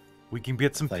 we can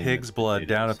get some Playing pig's with blood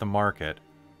down potatoes. at the market.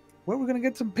 Where are we going to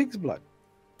get some pig's blood?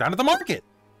 Down at the market!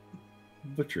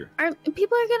 Butcher.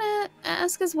 People are gonna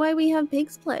ask us why we have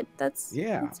pig's blood. That's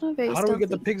Yeah. That's not very How do we get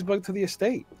the stealthy. pig's blood to the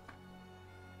estate?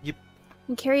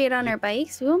 We carry it on our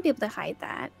bikes. We won't be able to hide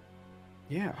that.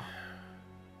 Yeah.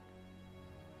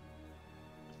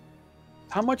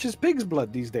 How much is pig's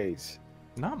blood these days?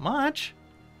 Not much.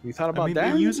 You thought about I mean,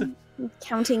 that? they use it.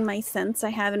 Counting my cents I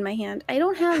have in my hand. I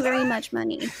don't have very much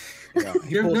money. Yeah,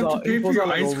 he You have pulls enough to out, pay he for pulls your out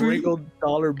like ice a cream? wrinkled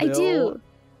dollar bill. I do.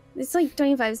 It's like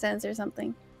 25 cents or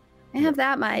something. I have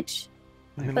that much.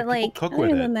 I mean, But people like, cook other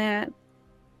with than it. that,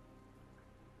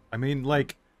 I mean,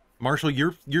 like, Marshall,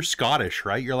 you're Scottish,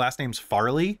 right? Your last name's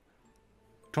Farley.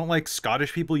 Don't like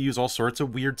Scottish people use all sorts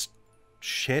of weird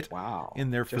shit Wow.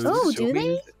 in their Just food? Oh, do assuming-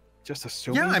 they? Just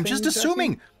assuming. Yeah, I'm just things, Jesse?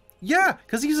 assuming. Yeah,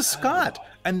 because he's a Scot,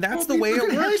 and that's the Oh, way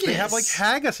look it at works. They have like haggis.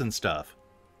 haggis and stuff,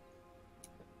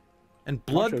 and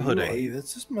blood Marshall, you pudding. Hey,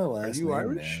 that's just my last you name,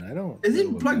 Irish? man. I don't.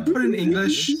 Isn't know blood about put in this.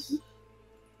 English?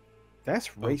 That's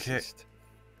Okay. racist.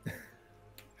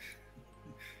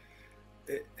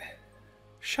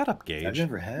 Shut up, I've Gage.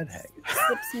 never had haggis.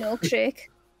 Sips milkshake.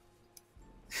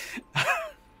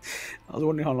 I was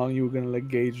wondering how long you were gonna let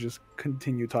Gage just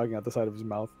continue talking out the side of his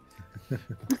mouth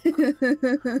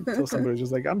until somebody was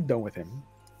just like, "I'm done with him."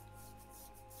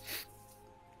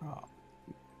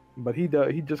 But he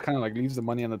just kind of like leaves the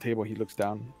money on the table. He looks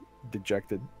down,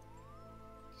 dejected,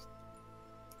 just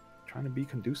trying to be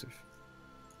conducive.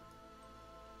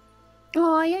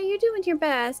 Oh, yeah, you're doing your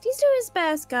best. He's doing his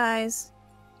best, guys.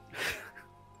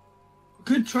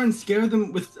 Could try and scare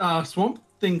them with Swamp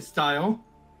Thing style,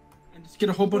 and just get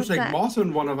a whole bunch What's like that? moss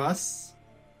on one of us.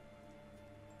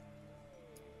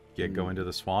 Yeah, go into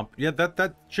the swamp. Yeah,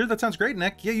 that sounds great,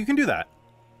 Nick. Yeah, you can do that.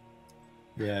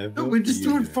 Yeah, No, we just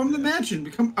do it from the mansion.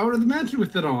 We come out of the mansion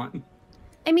with it on.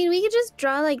 I mean, we could just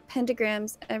draw like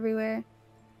pentagrams everywhere.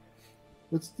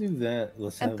 Let's do that.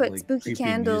 Let's And have put like spooky creepy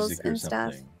candles music or and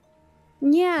stuff.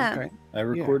 something. Yeah. Okay. I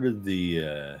recorded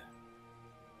the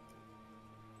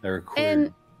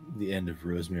the end of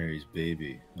Rosemary's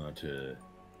Baby onto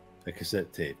a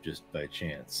cassette tape just by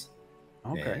chance.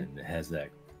 Okay. And it has that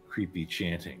creepy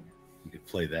chanting. You could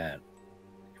play that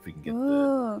if we can get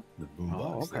Ooh. the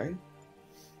boombox. Oh, okay.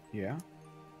 Yeah.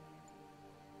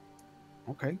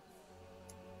 Okay.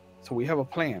 So we have a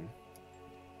plan.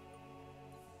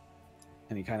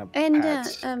 And he kind of And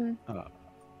pats. Go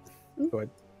ahead.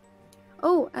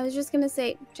 oh, I was just gonna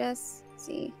say,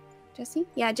 Jesse?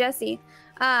 Yeah, Jesse.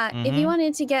 If Mhm. you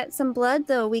wanted to get some blood,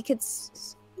 though, we could,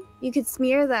 you could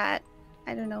smear that.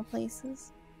 I don't know,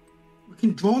 places. We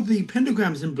can draw the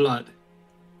pentagrams in blood.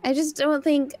 I just don't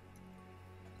think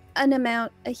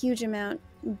a huge amount,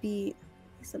 would be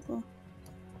feasible.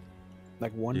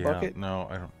 Like one Yeah, bucket? no,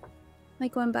 I don't.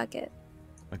 Like one bucket.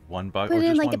 Like one bucket. Put Or it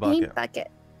in just like a one paint bucket.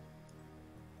 bucket.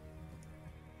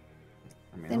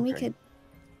 I mean, Then we okay. could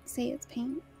say it's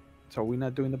paint. So are we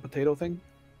not doing the potato thing?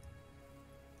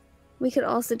 We could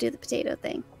also do the potato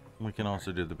thing. We can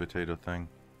also do the potato thing.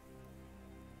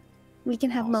 We can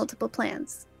have Awesome. multiple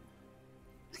plans.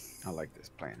 I like this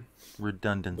plan. With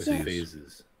Redundancies.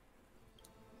 phases.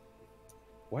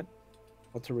 What?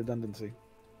 What's a redundancy?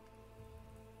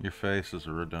 Your face is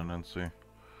a redundancy.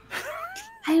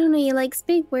 I don't know, you like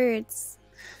big words.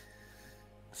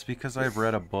 It's because I've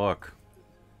read a book.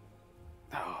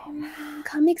 Oh,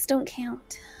 Comics don't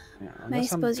count. yeah. I Unless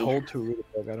I'm suppose you told have. to read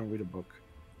a book, I don't read a book.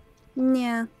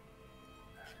 Yeah.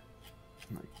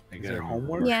 I Is gotta there remember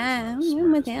homework? Marshall's Yeah, not I'm as with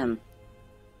smart as him.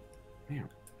 me. Yeah.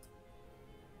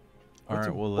 All What's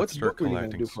right, a- well, let's what's start book reading gonna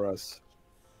collecting. do for us?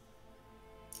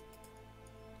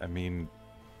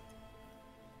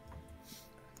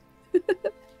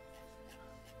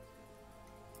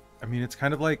 I mean, it's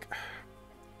kind of like,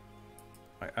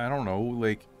 I don't know,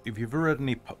 like, if you've ever read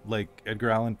any, like, Edgar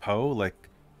Allan Poe, like,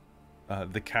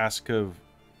 The Cask of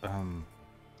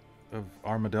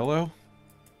Armadillo?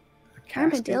 A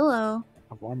casket Armadillo.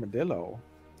 of armadillo.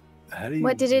 How do you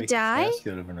What, did it make die? a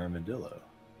casket out of an armadillo?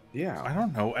 Yeah. I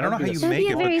don't know. I don't know how That'd you be That'd make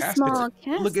be a it. very casket. small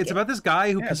casket. Look, it's about this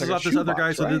guy who Yeah, it's pisses like a off this other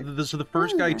guy. shoebox, So the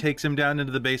first guy Yeah. takes him down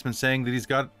into the basement, saying that he's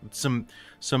got some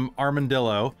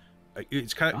armadillo.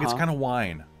 It's kind of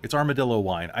wine. It's armadillo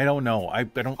wine. I don't know. I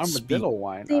don't Armadillo speak.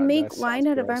 wine. They make that wine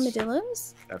sounds out of gross.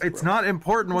 armadillos? That's It's gross. not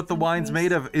important what the That wine's sounds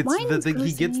made of. It's Wine is he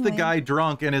gross gets the anyway. guy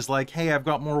drunk and is like, "Hey, I've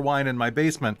got more wine in my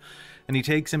basement," and he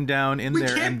takes him down in We there,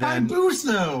 can't and buy then booze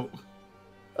though.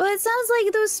 Well, it sounds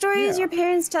like those stories Yeah. your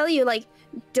parents tell you, like,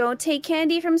 don't take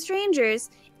candy from strangers.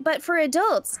 But for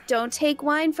adults, don't take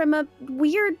wine from a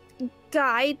weird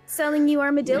guy selling you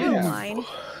armadillo Yeah. wine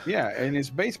Yeah, in his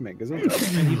basement, because in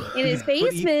his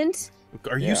basement.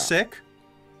 are you Yeah. sick?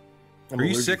 I'm Are you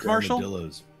allergic sick, to Marshall?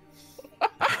 armadillos.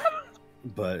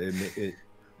 But it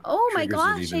Oh my triggers it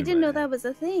gosh, even I in didn't my know that head. was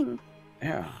a thing.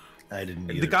 yeah. I didn't.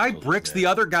 The guy bricks the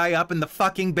other guy up in the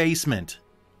fucking basement.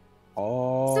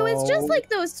 Oh. So it's just like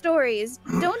those stories.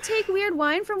 Don't take weird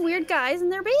wine from weird guys in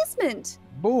their basement.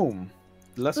 boom.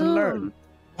 Lesson learned. Boom.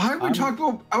 Why are we I'm- talking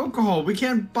about alcohol? We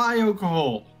can't buy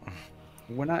alcohol.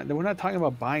 We're not talking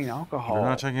about buying alcohol. We're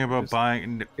not talking about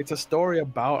buying. It's a story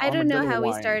about. I don't know armadillo how we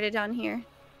wine. started on here.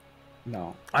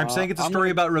 No, I'm saying it's a story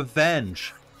about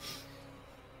revenge.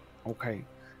 Okay.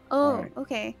 Oh, Alright.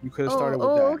 okay. You could have started with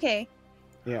oh, that. okay.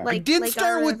 Yeah. Like, did like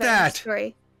start our with revenge that.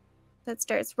 story. That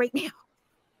starts right now.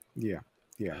 Yeah.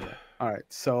 All right.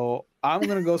 So I'm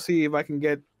gonna go see if I can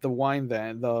get the wine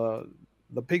then, the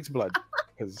pig's blood,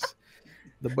 because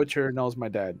the butcher knows my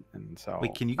dad, and so.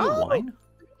 Wait, can you get Oh. wine?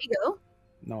 There you go.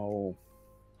 No.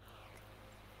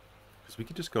 Because we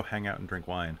could just go hang out and drink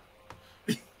wine.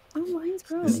 Oh, wine's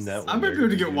gross. Isn't that what I'm they're able to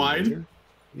gonna get do wine. later?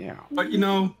 Yeah. But you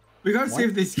know, we gotta What?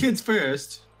 save these kids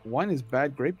first. Wine is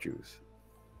bad grape juice.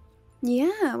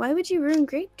 Yeah, why would you ruin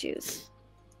grape juice?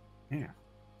 Yeah.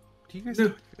 Do you guys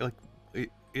No. like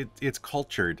it's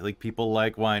cultured? Like people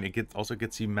like wine. It also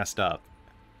gets you messed up.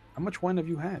 How much wine have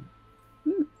you had?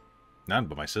 None,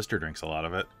 but my sister drinks a lot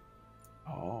of it.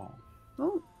 Oh.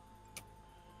 Oh,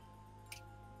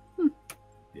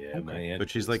 Yeah, my aunt. But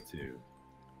she's does like- too.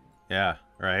 Yeah,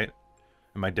 right.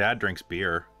 And my dad drinks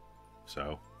beer,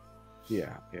 so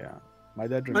Yeah. My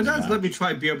dad My drinks. dad's wine. let me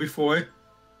try beer before.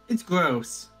 It's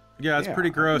gross. yeah, it's Yeah. pretty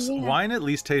gross. Yeah. Wine at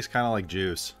least tastes kind of like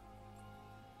juice.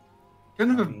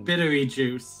 Kind of I a mean- bittery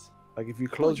juice. Like if you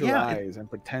close your yeah, eyes and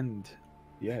pretend.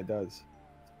 Yeah, it does.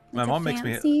 My Like a mom makes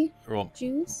me. fancy Well,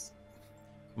 juice.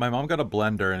 my mom got a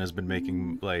blender and has been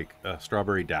making like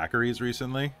strawberry daiquiris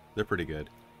recently. They're pretty good.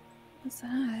 What's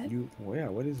that? Yeah.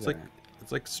 What is It's that? like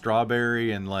it's like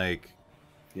strawberry and like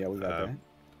Yeah, we got that.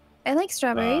 I like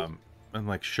strawberry. and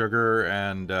like sugar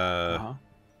and Uh-huh.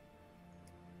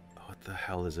 what the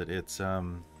hell is it? It's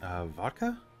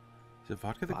vodka. Is it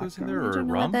vodka that goes in Vodka? there I or don't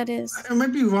know rum? what that is. It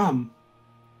might be rum.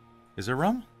 Is it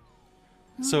rum?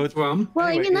 So it's Rum. Well,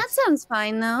 Anyway, I mean, that it's- sounds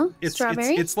fine though.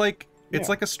 Strawberry. it's like it's Yeah.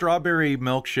 like a strawberry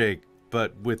milkshake,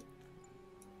 but with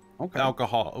Okay.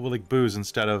 alcohol, with like booze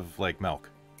instead of like milk.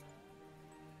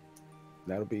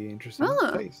 That'll be interesting.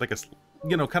 Oh. to taste. It's like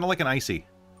a, kind of like an icy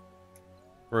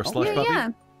or a Oh, slush yeah, puppy. yeah.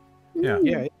 Yeah. Mm,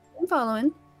 Yeah. I'm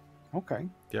following. Okay.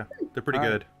 Yeah, they're pretty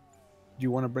Alright. good. Do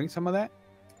you want to bring some of that?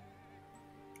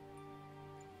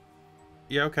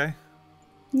 Yeah, okay.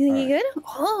 You think you good?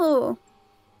 Oh,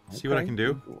 See what I can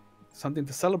do? Something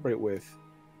to celebrate with.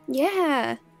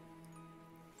 yeah.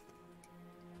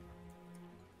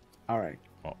 All right.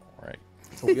 All right.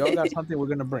 So we all got something we're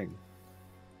gonna bring.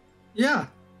 Yeah.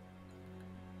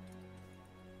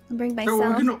 I'll bring So we're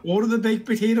myself. gonna order the baked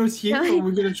potatoes here, or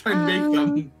we're gonna try and make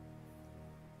them.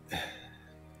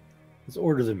 Let's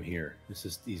order them here. It's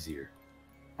just easier.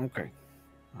 Okay.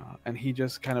 And he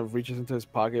just kind of reaches into his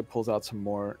pocket, pulls out some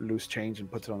more loose change, and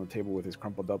puts it on the table with his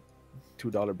crumpled up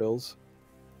 $2 bills.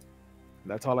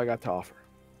 That's all I got to offer.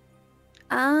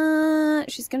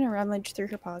 She's gonna rummage through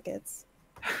her pockets,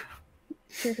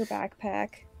 through her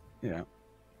backpack. Yeah.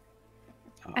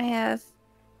 I have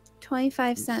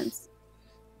 25 cents.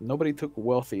 Nobody took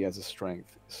wealthy as a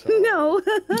strength. So No.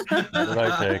 What did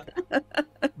I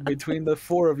take? between the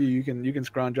four of you, you can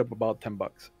scrounge up about $10.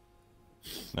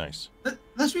 Nice.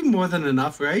 That should be more than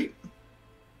enough, right?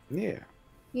 Yeah.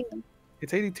 Yeah.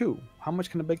 It's 82. How much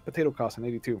can a baked potato cost in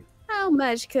 82? How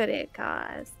much could it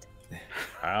cost?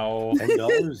 How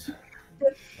 $10.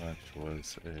 much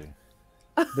was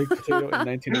a Baked potato in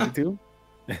 1982?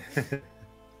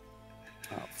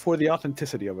 For the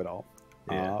authenticity of it all.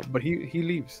 Yeah. But he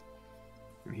leaves.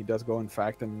 And he does go, in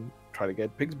fact, and try to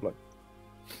get pig's blood.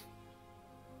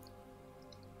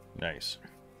 nice?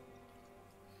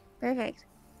 Perfect.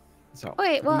 So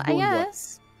Wait, well, who's I doing what?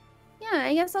 guess. Yeah,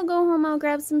 I guess I'll go home. I'll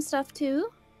grab some stuff too.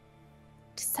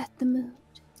 To set the mood.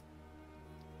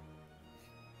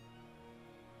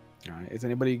 All right. Is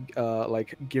anybody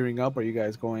like gearing up? Are you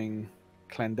guys going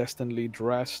clandestinely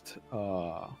dressed,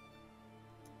 all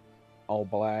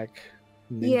black,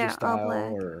 ninja Yeah, all style,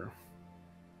 black. or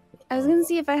I was gonna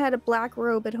see if I had a black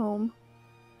robe at home.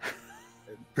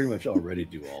 Pretty much already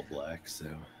do all black, so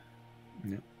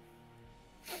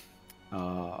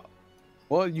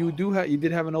well, you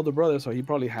did have an older brother, so he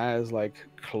probably has like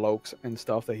cloaks and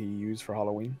stuff that he used for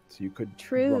Halloween. So you could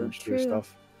True, rummage through true.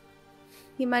 stuff.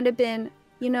 He might have been,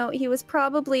 he was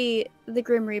probably the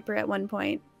Grim Reaper at one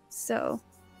point. So,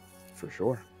 For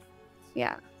sure.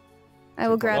 yeah. I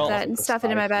will grab Well, that and the stuff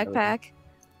it in my spice and everything. backpack.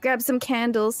 Grab some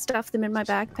candles, stuff them in my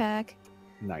backpack.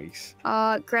 Nice.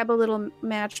 Grab a little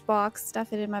matchbox,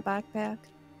 stuff it in my backpack.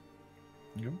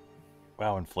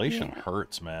 Wow, inflation Yeah.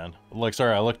 hurts, man. Like,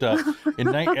 sorry, I looked up.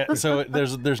 So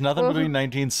there's nothing between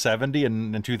 1970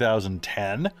 and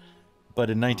 2010, but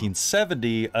in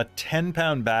 1970, a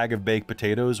 10-pound bag of baked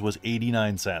potatoes was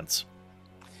 89 cents.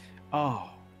 Oh.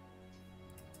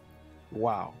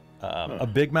 Wow. A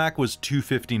Big Mac was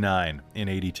 $2.59 in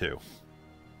 '82.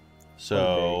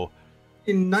 So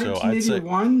in so I'd say-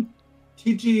 1981,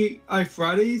 TGI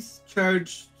Fridays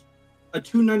charged a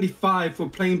 $2.95 for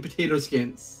plain potato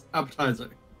skins appetizer.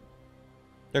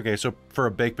 okay, so for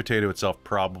a baked potato itself,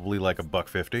 probably like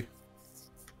 $1.50,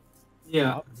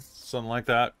 Yeah. something like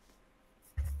that.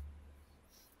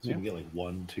 So you can get like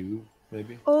 1, 2,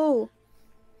 maybe. Oh,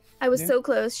 I was Yeah. so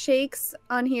close. Shakes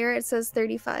on here, it says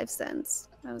 35 cents.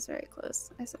 I was very close.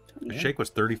 I said 20. Shake was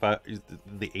 35.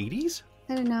 The '80s.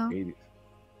 I don't know. 80.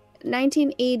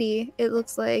 1980, it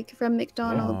looks like, from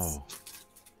McDonald's. Oh,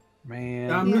 Man,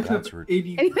 Yeah, I'm Yeah. looking up That's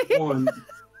 81.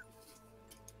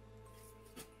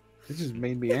 this just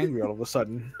made me angry all of a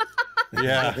sudden.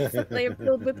 yeah. They are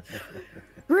filled with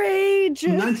rage.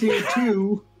 In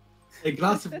 1982, a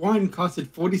glass of wine costed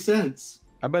 40 cents.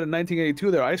 I bet in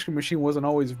 1982 their ice cream machine wasn't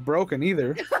always broken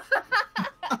either.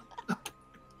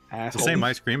 It's the same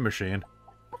ice cream machine.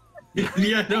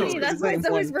 Yeah, no. Hey, that's why it's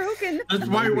always broken. That's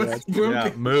why it was Yeah,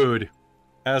 broken. mood.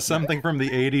 As something from the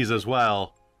 '80s as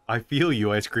well. I feel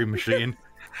you, ice cream machine.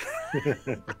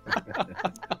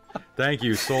 Thank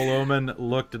you. Soul Omen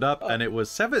looked it up, and it was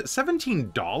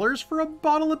 $17 for a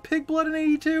bottle of pig blood in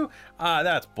 '82.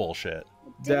 That's bullshit.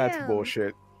 That's Damn.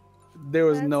 bullshit. There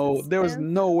was That's no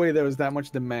expensive. way there was that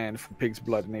much demand for pig's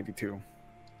blood in '82.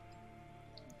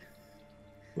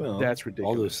 Well, That's all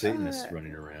ridiculous. those Satanists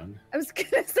running around. I was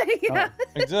gonna say, yeah.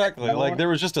 Exactly. No. Like there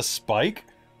was just a spike.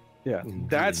 Yeah, Indeed,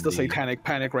 that's the indeed. satanic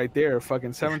panic right there.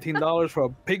 Fucking $17 for a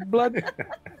pig blood.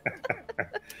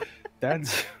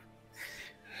 That's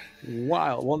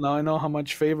wild. Well, now I know how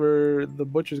much favor the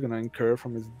butcher's gonna incur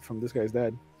from this guy's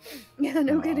dad. Yeah,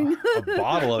 no kidding. A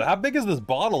bottle of how big is this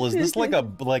bottle? Is this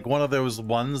like one of those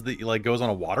ones that like goes on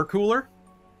a water cooler?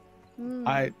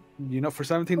 Mm, For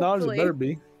 $17, it Hopefully. better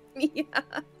be. yeah.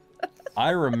 I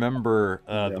remember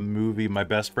Yeah. the movie My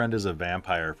Best Friend is a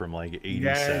Vampire from like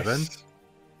 '87.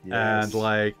 Yes. And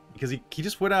like because he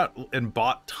just went out and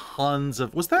bought tons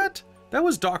of that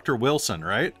was Dr. Wilson,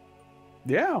 right?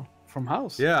 Yeah, from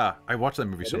House. Yeah, I watched that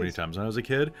movie so It many is. times when I was a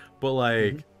kid, but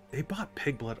like they bought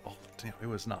pig blood it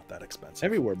was not that expensive.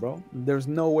 Everywhere, bro. There's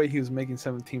no way he was making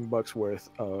 $17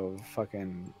 worth of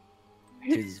fucking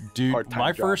his Dude, part-time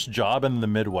my job. first job in the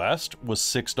Midwest was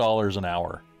 $6 an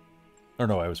hour. Or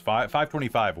no, it was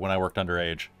 $5.25 when I worked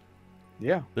underage.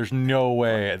 Yeah. There's no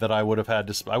way that I would have had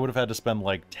to spend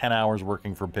like 10 hours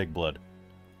working for pig blood.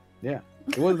 Yeah.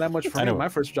 It wasn't that much for I me. know. My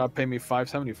first job paid me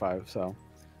 $5.75, so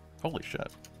Holy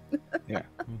shit. yeah.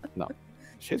 No.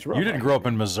 Shit's rough. You didn't right? grow up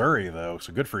in Missouri though,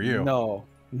 so good for you. No.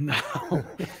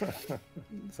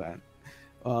 Sad.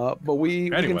 But we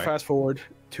can Anyway. fast forward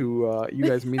to you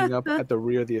guys meeting up at the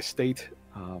rear of the estate.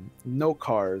 No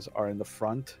cars are in the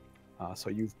front, so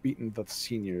you've beaten the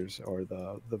seniors or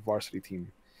the varsity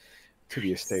team to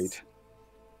the estate.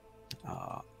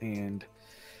 And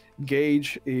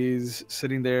Gage is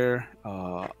sitting there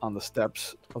on the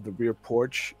steps of the rear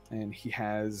porch, and he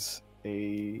has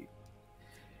a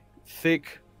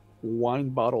thick wine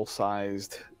bottle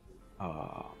sized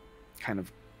kind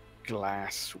of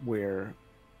glassware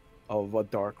of a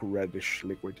dark reddish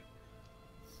liquid.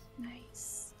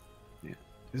 Nice.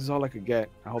 This is all I could get.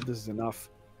 I hope this is enough.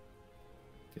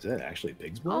 Is that actually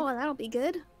pig's blood? Oh, that'll be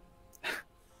good.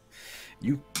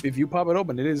 If you pop it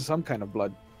open, it is some kind of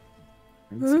blood.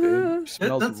 It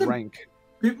smells That's a- rank.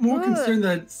 Bit more What? concerned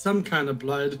that some kind of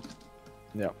blood.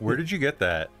 Yeah. Where did you get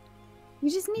that? You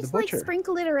just need The to like butcher.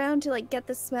 sprinkle it around to like get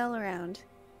the smell around.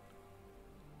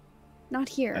 Not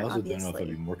here, I also don't know if I'd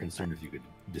obviously. be more concerned if you could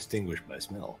distinguish by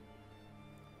smell.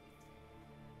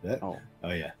 That? Oh.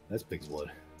 Oh yeah, that's pig's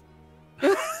blood.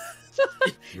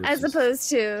 As Versus- opposed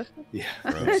to Yeah.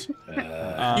 Gross.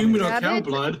 Human or rabbit cow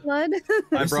blood. blood,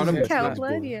 I brought This him is cow not blood.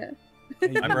 blood. Yeah. I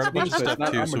brought a bunch of It's stuff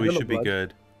not too, so we armadillo should be blood.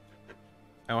 good.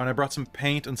 Oh, and I brought some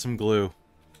paint and some glue.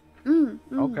 Okay.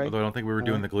 Although I don't think we were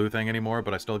doing the glue thing anymore,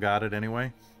 but I still got it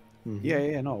anyway. Mhm.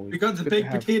 Yeah, no. We got the good to baked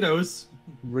have potatoes.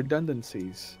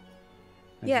 redundancies.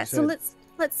 as Yeah. you So said.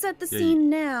 let's set the Yeah, scene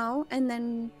now, and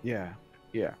then Yeah.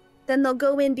 then they'll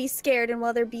go in, be scared, and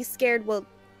while they're be scared, we'll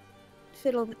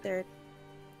fiddle with their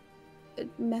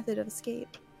method of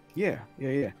escape. Yeah.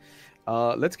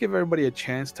 Let's give everybody a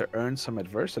chance to earn some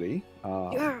adversity.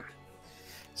 Yeah.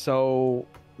 So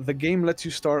the game lets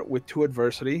you start with 2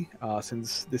 adversity.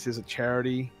 Since this is a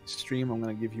charity stream, I'm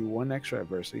going to give you 1 extra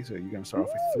adversity. So you're going to start off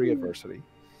with 3 adversity.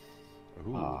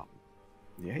 Ooh.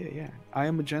 Yeah. I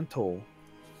am a gentle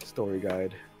story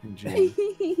guide in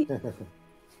GM.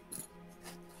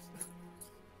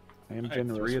 I am I have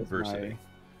generous 3 with adversity.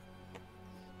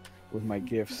 my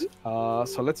gifts.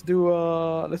 So let's do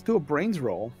a brains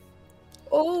roll.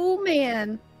 Oh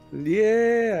man.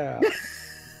 Yeah.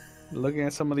 Looking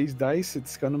at some of these dice,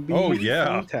 it's gonna be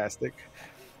fantastic.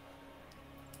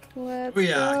 Let's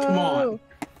yeah, come on.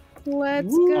 Let's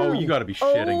Woo. go. Oh, you gotta be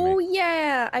shitting Oh me.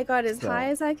 yeah, I got as high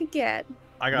as I could get.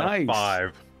 I got a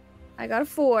 5. I got a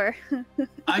 4.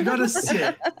 I got a 6.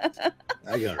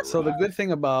 I got it. So the good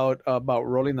thing about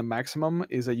rolling the maximum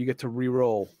is that you get to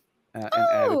re-roll and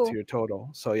add it to your total.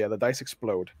 So yeah, the dice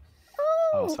explode.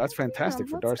 So that's fantastic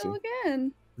for Darcy. Let's go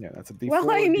again. Yeah, that's a D4.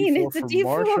 Well, I mean, D4 it's a for D4,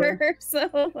 Marshall. so.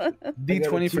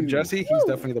 D20 for Jesse. He's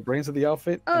definitely the brains of the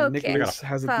outfit. And Okay. Nicholas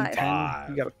has a D10.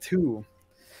 He got a 2.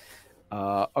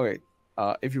 Okay.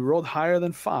 If you rolled higher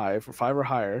than 5, or 5 or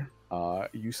higher,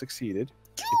 you succeeded.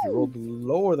 If you rolled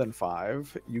lower than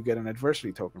 5, you get an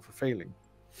adversity token for failing.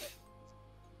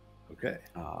 Okay.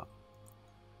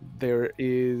 There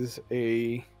is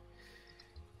the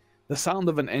sound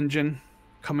of an engine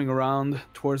coming around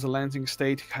towards the landing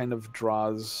state kind of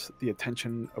draws the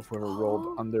attention of whoever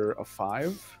rolled under a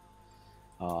 5.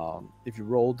 If you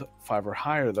rolled 5 or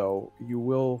higher, though, you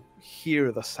will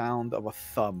hear the sound of a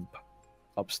thump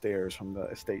upstairs from the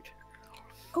estate.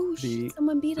 Oh, shit,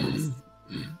 someone beat us.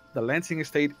 The Lansing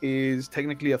estate is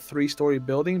technically a 3-story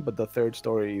building, but the 3rd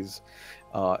story is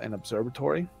an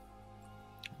observatory.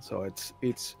 So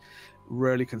it's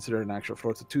rarely considered an actual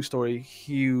floor. It's a 2-story,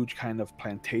 huge kind of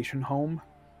plantation home.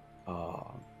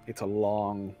 It's a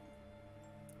long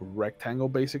rectangle,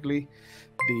 basically.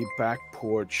 The back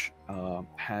porch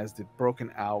has the broken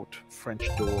out French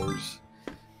doors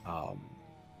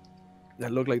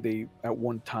that look like they at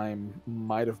one time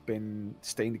might have been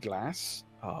stained glass.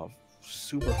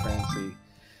 Super fancy.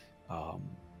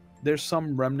 There's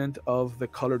some remnant of the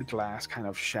colored glass kind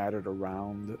of shattered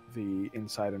around the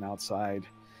inside and outside.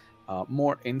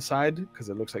 More inside, because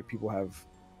it looks like people have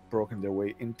forced their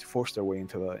way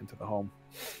into the home.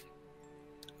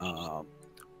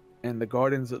 And the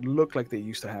gardens look like they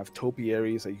used to have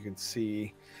topiaries that you can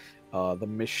see the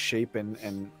misshapen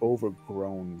and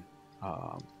overgrown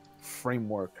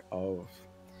framework of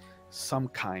some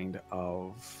kind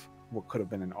of what could have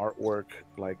been an artwork,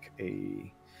 like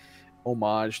a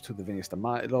homage to the Venus de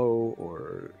Milo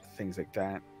or things like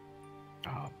that.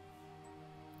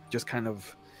 Just kind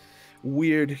of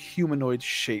weird humanoid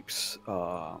shapes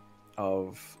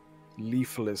of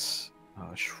leafless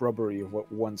shrubbery of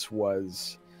what once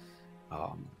was.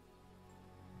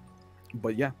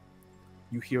 But yeah,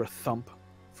 you hear a thump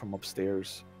from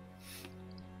upstairs.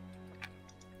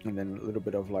 And then a little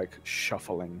bit of like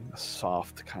shuffling, a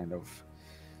soft kind of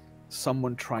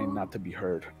someone trying not to be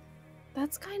heard.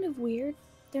 That's kind of weird.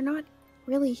 They're not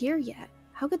really here yet.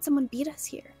 How could someone beat us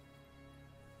here?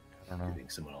 I don't know. You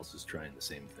think someone else is trying the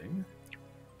same thing?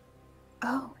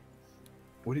 Oh.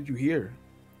 What did you hear?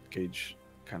 Gage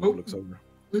kind of looks over.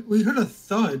 We heard a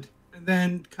thud and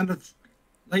then kind of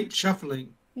light shuffling.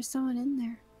 There's someone in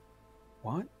there.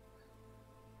 What?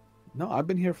 No, I've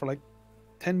been here for like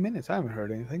 10 minutes. I haven't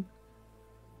heard anything.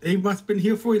 They must have been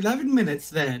here for 11 minutes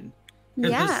then.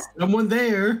 Yeah. There's someone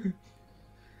there.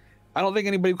 I don't think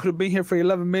anybody could have been here for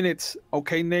 11 minutes.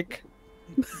 Okay, Nick?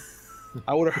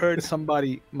 I would have heard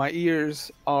somebody. My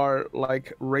ears are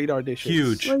like radar dishes.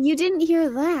 Huge. Well, you didn't hear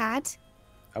that.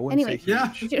 I wouldn't say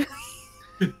Yeah. huge.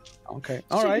 Okay.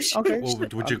 All right. Okay. Well,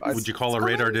 would you call a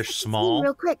radar dish small?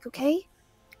 Real quick, okay?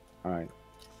 All right.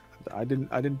 I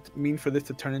didn't mean for this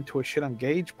to turn into a shit on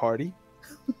Gage party.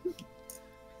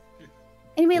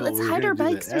 Anyway, Well, let's we're hide gonna our do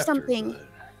that bikes or after, something. but-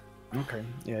 Okay.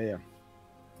 Yeah.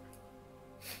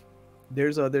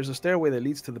 There's a stairway that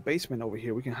leads to the basement over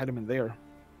here. We can hide them in there.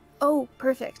 Oh,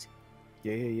 perfect.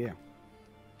 Yeah.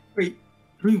 Wait,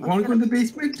 do we want to go in the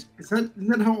basement? Isn't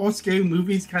that how all scary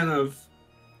movies kind of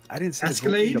I didn't say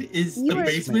escalade? Is You the were-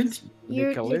 basement? You're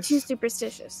Nicholas. too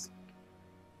superstitious.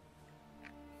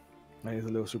 That is a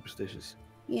little superstitious.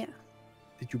 Yeah.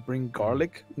 Did you bring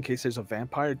garlic in case there's a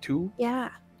vampire too? Yeah.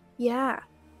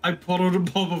 I pulled out a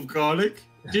bulb of garlic.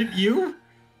 Didn't you?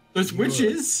 Those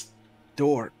witches.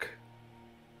 Dork.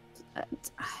 I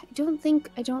don't think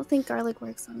garlic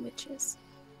works on witches.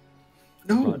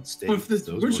 No, Rod but steaks, if there's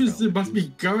those witches, work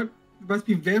there out. must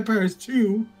be vampires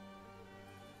too.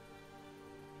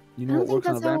 You I know don't what think works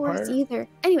on a that's how it vampire? works either.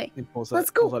 Anyway, He pulls let's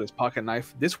pulls go. out his pocket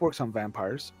knife. This works on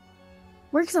vampires.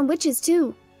 works on witches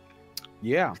too.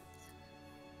 Yeah.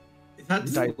 Is that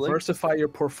Diversify your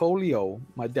portfolio.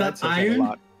 My dad that says that a iron?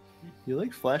 lot. You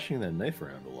like flashing that knife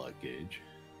around a lot, Gage.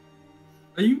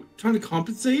 Are you trying to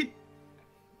compensate?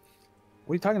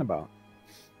 What are you talking about? Well,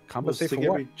 Compensate it's for like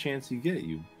what? every chance you get,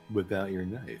 you whip out your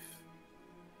knife.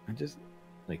 I just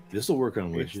Like, this will work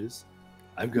on witches.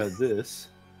 I've got this.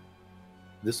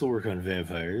 This will work on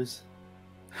vampires.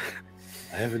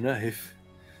 I have a knife.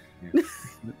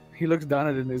 he looks down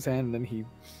at it in his hand, and then he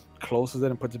closes it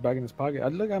and puts it back in his pocket. I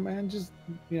look at man, just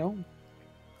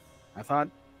I thought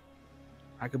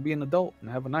I could be an adult and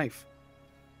have a knife.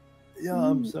 Yeah,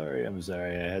 I'm sorry. I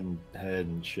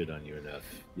hadn't shit on you enough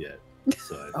yet,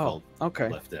 so I felt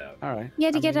left out. All right. He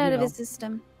had to get out of his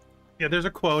system. Yeah, there's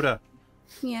a quota.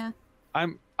 Yeah.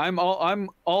 I'm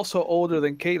also older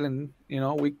than Caitlan.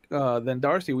 Than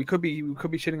Darcy. We could be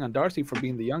shitting on Darcy for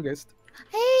being the youngest.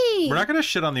 Hey. We're not gonna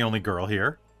shit on the only girl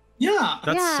here. Yeah.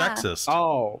 That's sexist.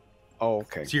 Oh,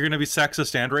 okay. So you're gonna be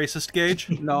sexist and racist, Gage?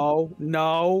 No,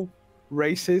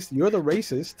 racist. You're the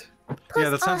racist. Plus, Yeah,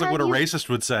 that sounds like what a racist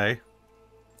would say.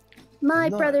 My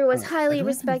brother was highly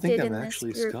respected I in am this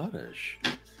actually group. Scottish.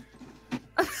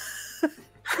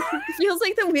 Feels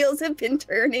like the wheels have been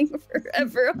turning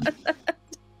forever on that.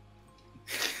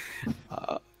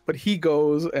 But he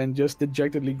goes and just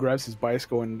dejectedly grabs his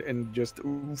bicycle and just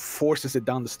forces it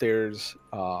down the stairs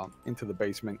into the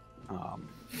basement.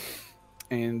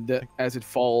 And as it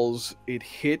falls, it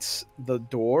hits the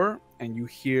door, and you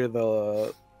hear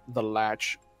the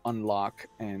latch unlock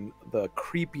and the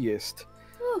creepiest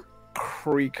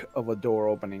creak of a door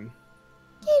opening.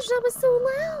 Gage, that was so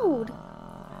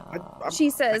loud. She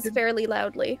says fairly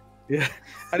loudly. Yeah,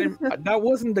 I didn't. That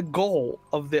wasn't the goal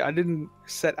of the. I didn't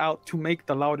set out to make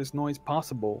the loudest noise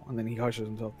possible. And then he hushes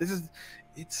himself. This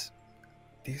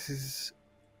is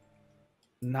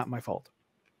not my fault.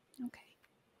 Okay.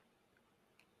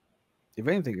 If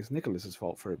anything, it's Nicholas's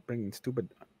fault for bringing stupid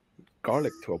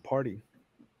garlic to a party.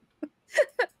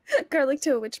 Garlic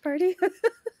to a witch party?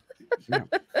 Yeah.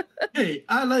 Hey,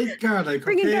 I like garlic.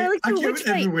 Bringing Okay? garlic to I a get witch it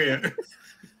fight. everywhere.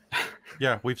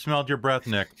 Yeah, we've smelled your breath,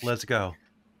 Nick. Let's go.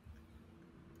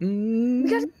 We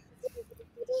gotta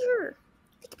here.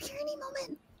 They could be here any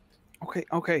moment.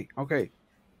 Okay.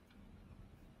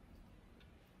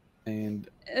 And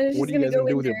She's what are you gonna guys go gonna do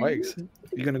in with your there. bikes?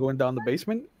 You're gonna go in down the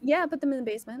basement? Yeah, put them in the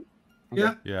basement. Okay.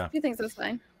 Yeah. Yeah. She thinks that's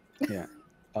fine. Yeah.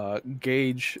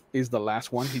 Gage is the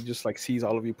last one. He just like sees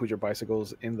all of you put your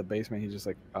bicycles in the basement. He's just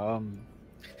like,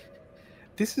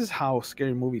 this is how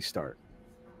scary movies start.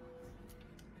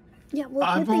 Yeah, well,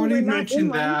 I've good thing we're already not in mentioned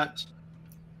one. that.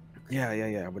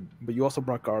 Yeah. But you also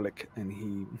brought garlic, and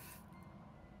he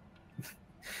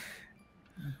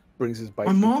brings his bike.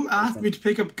 My mom asked me to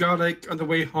pick up garlic on the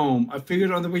way home. I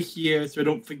figured on the way here so I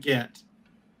don't forget.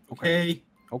 Okay?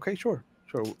 Okay, sure.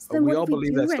 So then We what all if we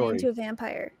believe do that run story. into a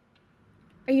vampire?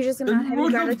 Are you just gonna Then not have we'll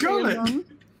any have garlic to your garlic. home?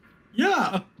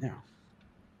 Yeah.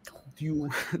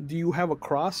 Do you have a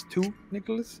cross too,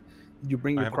 Nicholas? Did you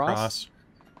bring I your have a cross? cross.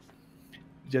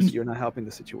 Jesse, you're not helping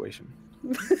the situation.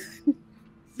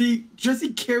 See,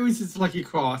 Jesse carries his lucky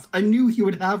cross. I knew he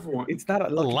would have one. It's not a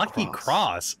A lucky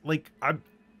cross? Like, I'm...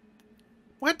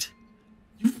 What?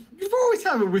 You've always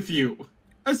had it with you.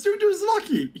 I assumed it was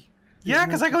lucky. Yeah,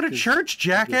 because I go to church,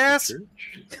 jackass.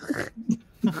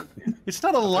 It's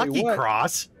not a lucky what?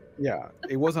 cross. Yeah,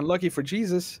 it wasn't lucky for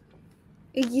Jesus.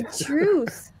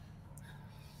 Truth.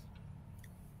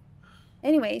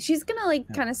 Anyway, she's gonna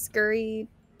kind of scurry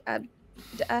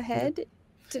ahead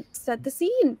to set the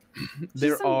scene.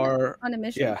 There She's are on a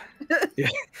mission. yeah.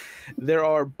 There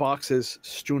are boxes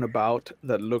strewn about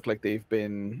that look like they've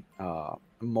been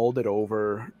molded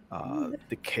over,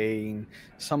 decaying.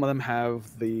 Some of them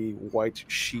have the white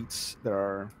sheets that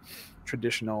are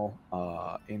traditional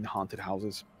in haunted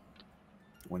houses.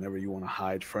 Whenever you want to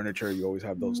hide furniture, you always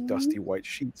have those dusty white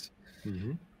sheets.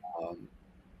 Mm-hmm.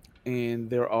 And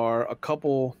there are a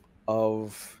couple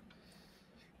of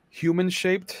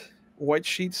human-shaped white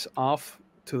sheets off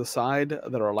to the side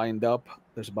that are lined up.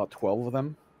 There's about 12 of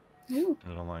them. Ooh.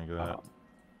 I don't like that.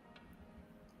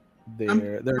 They're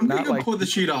I'm not gonna like pull the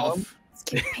sheet off.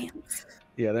 Skate pants.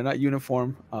 Yeah, they're not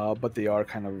uniform, but they are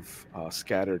kind of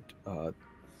scattered,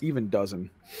 even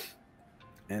dozen.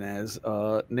 And as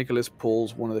Nicholas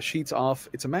pulls one of the sheets off,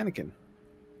 it's a mannequin.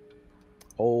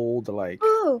 Old, like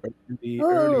Oh,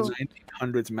 early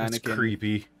 1900s mannequin. It's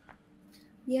creepy.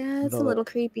 yeah, it's a The- little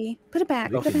creepy. Put it back.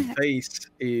 The Put it back. face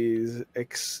is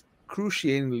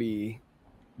excruciatingly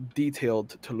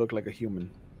detailed to look like a human.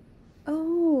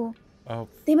 Oh, Oh,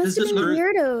 they must Does have this been look-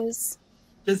 weirdos.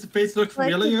 Does the face look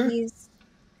Collected familiar? these.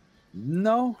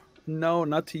 No,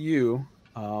 not to you.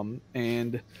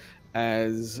 And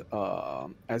as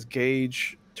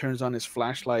Gage turns on his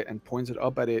flashlight and points it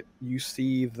up at it, you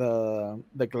see the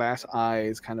glass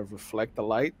eyes kind of reflect the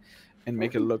light and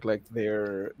make it look like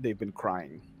they've been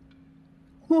crying.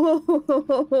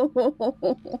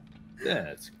 Oh,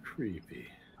 That's creepy.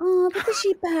 put the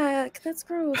sheet back. That's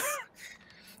gross.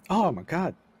 Oh my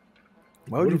god!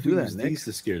 Why What would you if we do that, use Nick? these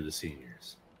to scare the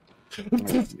seniors?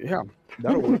 Yeah,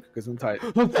 that'll work because I'm tight.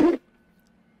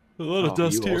 A lot of Oh,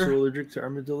 dust Are you also here. allergic to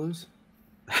armadillos?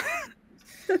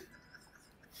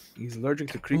 He's allergic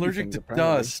to creepy Allergic things, to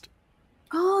apparently. dust.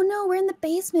 Oh no, we're in the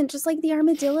basement, just like the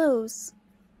armadillos.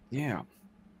 Yeah.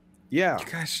 Yeah. You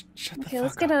guys, shut the Okay, fuck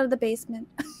let's get up. out of the basement.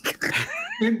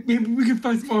 Maybe we can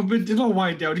find some armadillo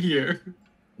wine down here.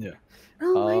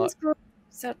 Oh, mine's gross.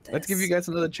 Let's give you guys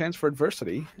another chance for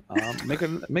adversity.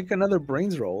 Make another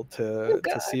brains roll Oh, to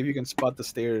God. see if you can spot the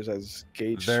stairs as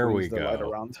Gage There we swings the light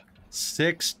go. around.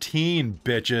 16,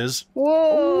 bitches.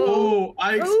 Whoa! Oh,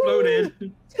 I exploded.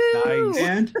 Two! Nice.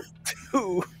 And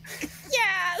Ooh.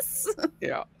 Yes!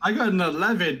 Yeah. I got an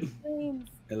 11. I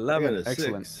got 11. a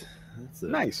Excellent. 6. That's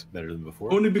Nice. better than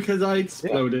before. Only because I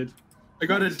exploded. I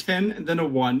got a 10 and then a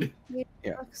 1. Yeah.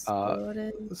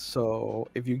 Exploded. So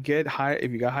if you got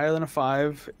higher than a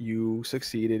 5, you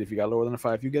succeeded. If you got lower than a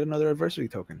 5, you get another adversity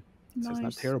token. So it's not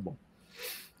Nice. terrible.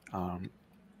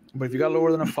 But if you got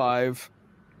lower than a 5,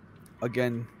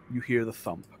 again, you hear the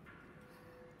thump.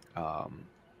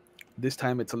 This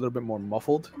time it's a little bit more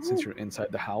muffled since you're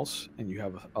inside the house and you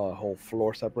have a whole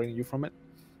floor separating you from it.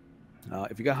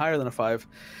 If you got higher than a 5,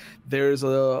 there's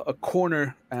a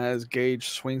corner as Gage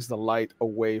swings the light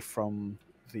away from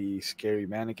the scary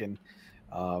mannequin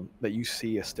that you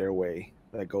see a stairway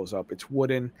that goes up. It's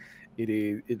wooden.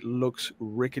 It looks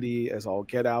rickety as all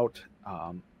get out.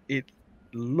 It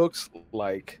looks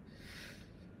like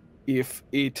if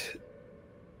it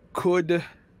could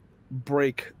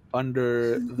break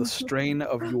under the strain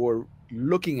of your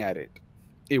looking at it,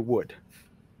 it would.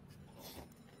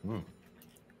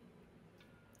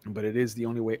 But it is the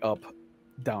only way up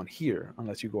down here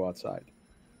unless you go outside.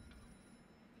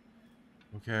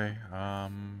 Okay,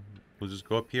 we'll just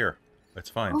go up here. That's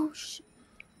fine. Oh, shit.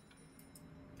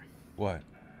 What?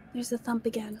 There's the thump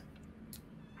again.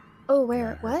 Oh,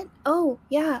 where? What? Oh,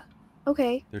 yeah.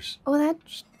 Okay. There's Oh, that...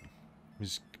 just,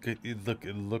 it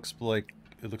looks like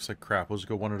crap. We'll just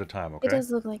go one at a time, okay? It does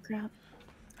look like crap.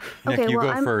 Nick, Okay, you well,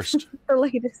 go I'm- first. The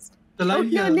latest. The Oh, light,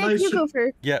 no, the Nick, light you should- go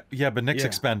first. Yeah, but Nick's Yeah.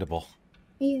 expendable.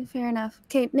 Yeah, fair enough.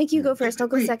 Okay, Nick, you go first. I'll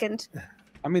go Wait. second.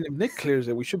 I mean, if Nick clears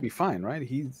it, we should be fine, right?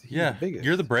 He's Yeah, the biggest.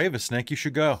 you're the bravest, Nick. You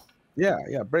should go. Yeah,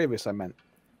 bravest, I meant.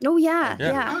 Oh, yeah,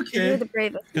 Yeah. yeah. Okay. You're the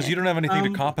bravest. Because you Nick. don't have anything to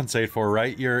Um, compensate for,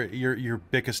 right? You're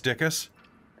bickus dickus.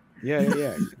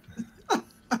 Yeah.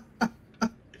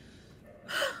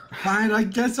 Fine, I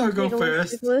guess I'll go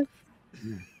Nicholas, first. Nicholas.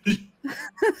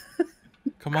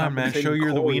 Come on, man. Compensating Show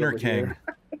you're the Corey wiener over king.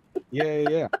 here.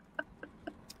 Yeah.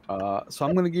 So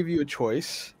I'm going to give you a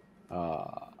choice.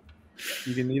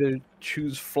 You can either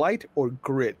choose flight or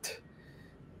grit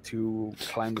to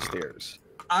climb the stairs.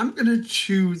 I'm gonna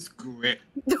choose grit.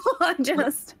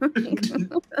 Just.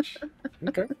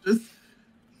 Okay. Just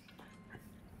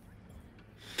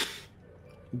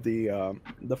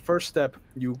The first step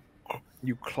you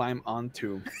climb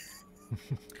onto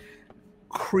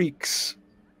creaks,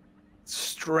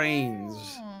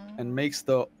 strains, and makes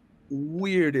the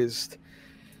weirdest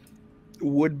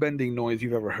wood bending noise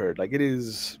you've ever heard. Like, it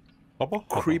is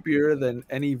creepier than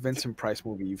any Vincent Price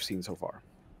movie you've seen so far.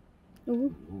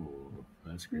 Ooh. Ooh,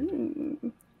 that's great.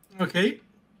 Mm. okay.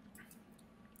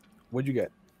 What'd you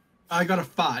get? I got a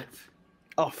 5.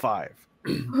 Oh, 5.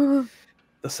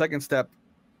 The second step,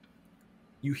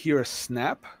 you hear a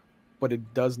snap, but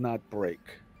it does not break.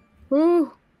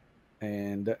 Ooh.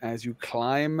 And as you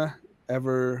climb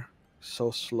ever so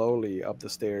slowly up the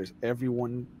stairs,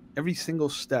 every single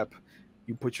step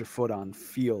you put your foot on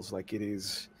feels like it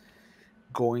is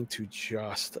going to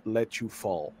just let you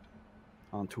fall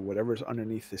onto whatever's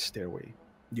underneath this stairway.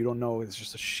 You don't know, it's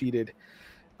just a sheeted,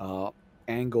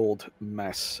 angled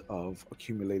mess of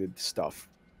accumulated stuff.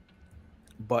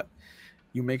 But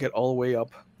you make it all the way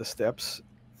up the steps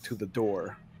to the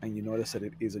door, and you notice that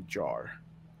it is ajar.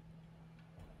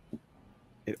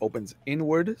 It opens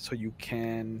inward, so you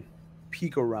can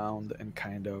peek around and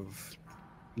kind of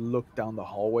look down the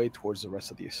hallway towards the rest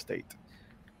of the estate.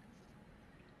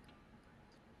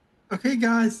 Okay,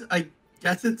 guys, I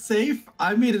guess it's safe.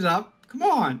 I made it up. Come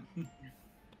on.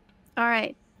 All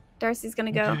right. Darcy's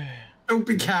going to go. Don't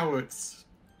be cowards.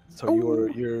 So Oh.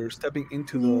 you're stepping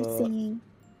into Singing.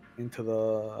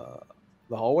 the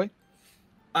hallway.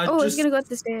 Oh, he's going to go up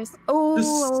the stairs.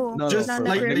 Oh. No, Just for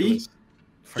slightly. Nicholas.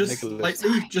 For Just Nicholas.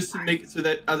 slightly, just to make it so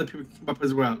that other people can come up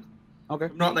as well. Okay.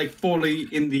 I'm not like fully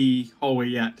in the hallway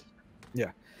yet.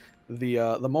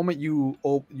 The moment you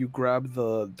grab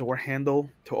the door handle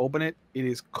to open it, it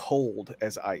is cold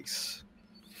as ice.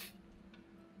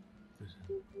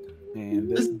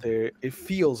 and it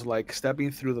feels like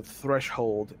stepping through the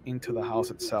threshold into the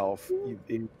house itself.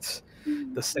 It's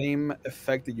the same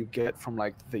effect that you get from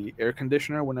like the air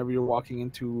conditioner whenever you're walking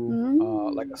into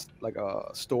like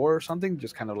a store or something.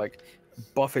 Just kind of like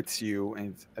buffets you,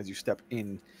 and as you step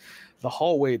in, the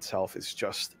hallway itself is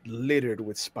just littered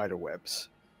with spider webs.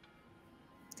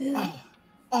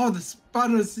 Oh, the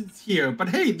spiders is here, but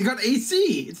hey, they got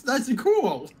AC. It's nice and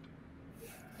cool.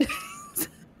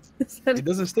 It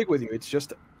doesn't stick with you. It's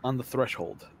just on the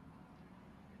threshold.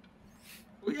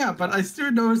 Well, yeah, but I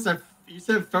still noticed that you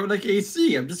said it felt like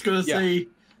AC. I'm just gonna say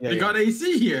they got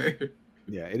AC here.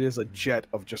 Yeah, it is a jet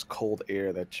of just cold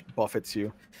air that buffets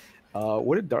you.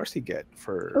 What did Darcy get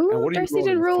for? Ooh, and what Darcy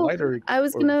did roll. I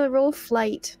was gonna roll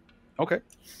flight. Okay.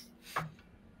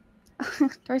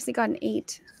 Darcy got an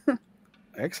 8.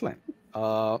 Excellent.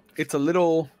 It's a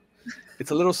little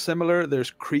similar.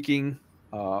 There's creaking,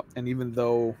 and even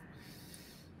though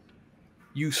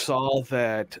you saw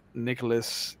that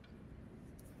Nicholas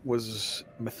was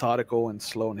methodical and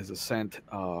slow in his ascent,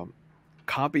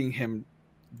 copying him,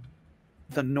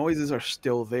 the noises are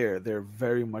still there. They're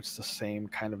very much the same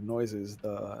kind of noises.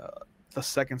 The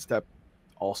second step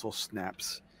also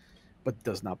snaps, but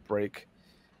does not break.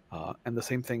 And the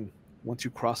same thing, once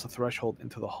you cross the threshold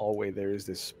into the hallway, there is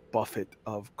this buffet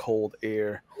of cold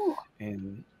air,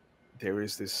 and there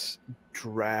is this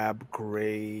drab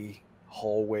gray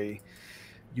hallway.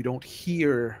 You don't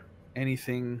hear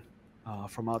anything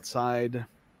from outside.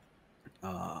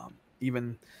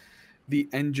 Even the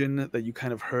engine that you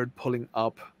kind of heard pulling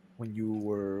up when you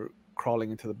were crawling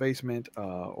into the basement,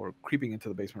 or creeping into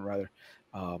the basement rather,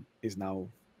 is now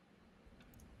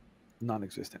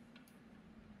non-existent.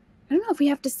 I don't know if we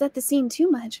have to set the scene too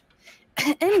much.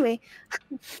 Anyway,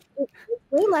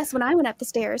 way less when I went up the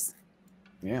stairs.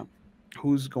 Yeah.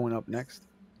 Who's going up next?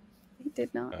 I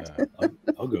did not.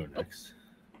 I'll go next.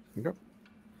 Okay.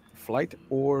 Flight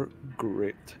or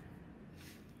grit?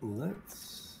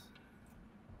 Let's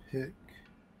pick.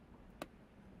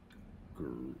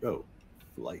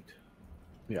 Flight.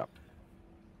 Yeah.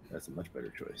 That's a much better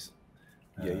choice.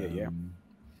 Yeah.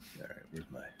 All right, where's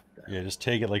my? Yeah, just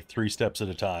take it like 3 steps at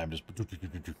a time. Just.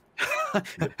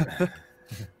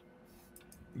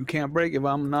 You can't break if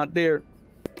I'm not there.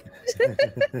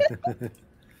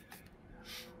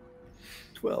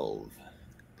 12.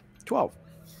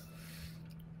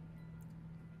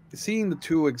 Seeing the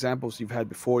 2 examples you've had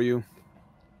before you,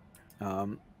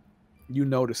 you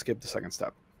know to skip the second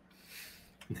step.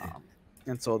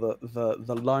 And so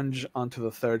the lunge onto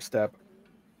the 3rd step,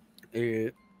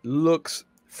 it looks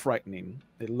frightening.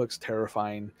 It looks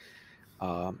terrifying,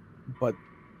 but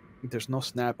there's no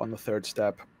snap on the 3rd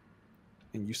step,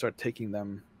 and you start taking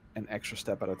them an extra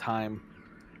step at a time,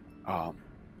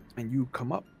 and you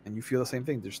come up and you feel the same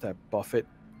thing. There's that buffet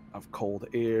of cold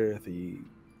air, the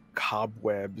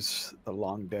cobwebs, the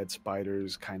long dead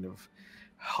spiders kind of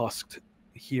husked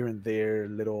here and there,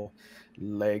 little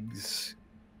legs,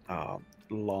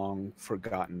 long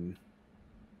forgotten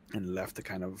and left to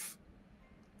kind of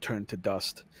turn to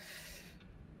dust.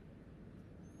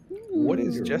 What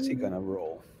is Jesse gonna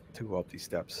roll to go up these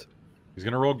steps? He's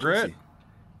gonna roll grit.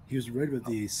 He was right about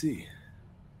the AC.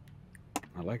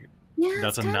 I like it. Yeah,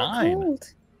 That's it's a kinda 9.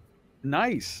 cold.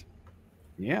 Nice.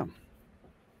 Yeah.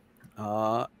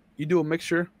 You do a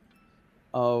mixture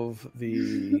of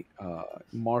the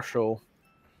martial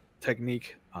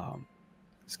technique,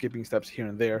 skipping steps here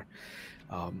and there.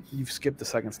 You've skipped the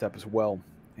 2nd step as well,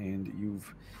 and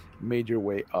you've made your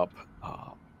way up,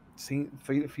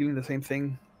 feeling the same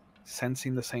thing,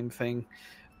 sensing the same thing,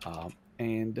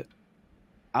 and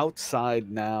outside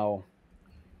now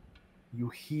you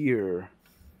hear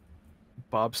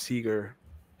Bob Seger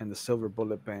and the Silver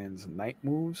Bullet Band's Night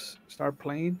Moves start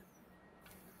playing.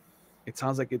 It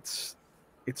sounds like it's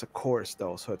a chorus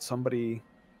though, so it's somebody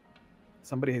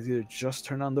has either just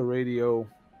turned on the radio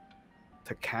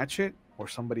to catch it, or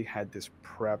somebody had this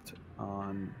prepped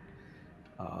on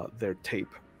their tape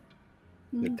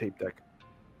deck.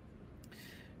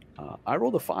 I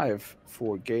rolled a 5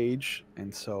 for Gage,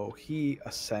 and so he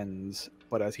ascends,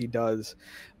 but as he does,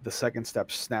 the 2nd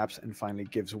step snaps and finally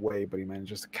gives way, but he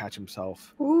manages to catch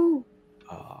himself. Ooh.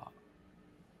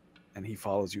 And he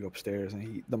follows you upstairs,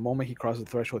 and the moment he crosses the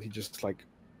threshold, he just like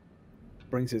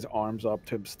brings his arms up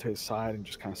to his side and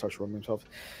just kind of starts rubbing himself.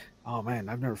 Oh man,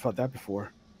 I've never felt that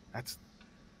before. That's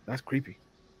creepy.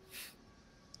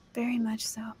 Very much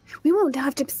so. We won't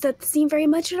have to set the scene very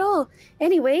much at all.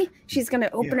 Anyway, she's gonna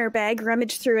open her bag,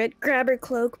 rummage through it, grab her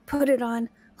cloak, put it on.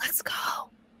 Let's go.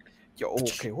 Yo,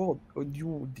 okay, well, did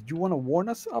you want to warn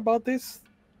us about this?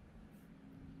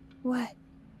 What?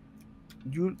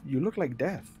 you look like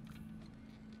death.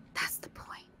 That's the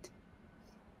point.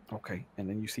 Okay, and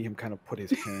then you see him kind of put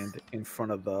his hand in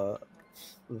front of the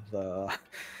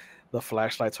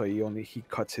flashlight, so he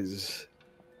cuts his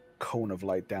cone of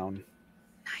light down.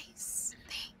 Nice.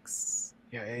 Thanks.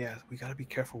 Yeah. We gotta be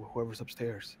careful with whoever's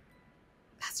upstairs.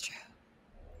 That's true.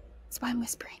 That's why I'm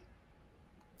whispering.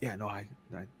 Yeah, no, I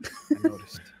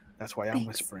noticed. That's why I'm Thanks.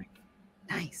 whispering.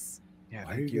 Nice. Yeah,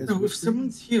 Why are thank you you. guys So if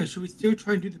someone's here, should we still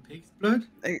try and do the pig's blood?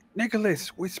 Hey, Nicholas,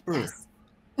 whisper. Yes.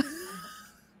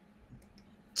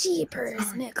 Jeepers,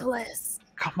 Sorry. Nicholas.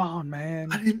 Come on,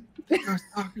 man. I didn't think I was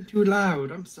talking too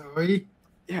loud. I'm sorry.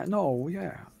 Yeah, no,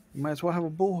 yeah. You might as well have a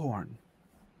bullhorn.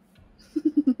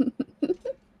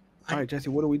 All right, Jesse,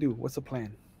 what do we do? What's the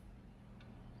plan?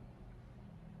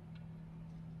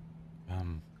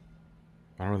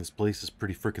 I don't know. This place is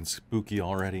pretty freaking spooky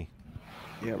already.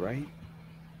 Yeah, right?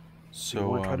 So you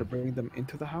want to try to bring them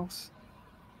into the house?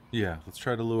 yeah, let's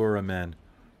try to lure them in.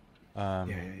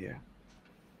 Yeah.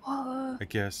 Whoa. I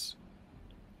guess.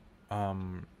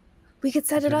 We could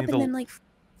set Do it any up of and the- then like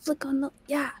flick on the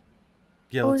yeah.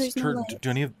 Yeah, Oh, let's there's no turn. lights. Do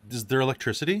any of? Is there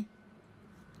electricity?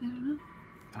 I don't know.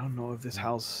 I don't know if this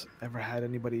house ever had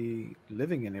anybody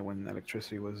living in it when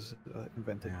electricity was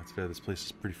invented. Yeah, it's fair. This place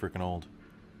is pretty freaking old.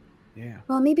 Yeah.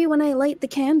 Well, maybe when I light the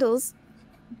candles,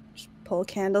 just pull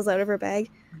candles out of her bag.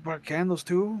 You brought candles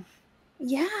too?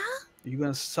 Yeah. You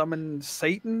gonna summon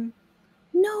Satan?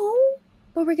 No.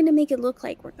 But we're gonna make it look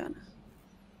like we're gonna.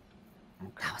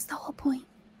 Okay. That was the whole point.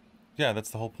 Yeah, that's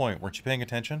the whole point. Weren't you paying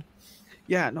attention?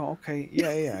 Yeah, no, okay.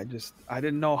 Yeah. I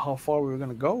didn't know how far we were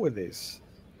gonna go with this.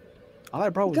 All I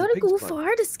brought was the Gotta pig's go blood.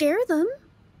 far to scare them.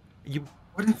 You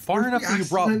What if, Far what if enough we that you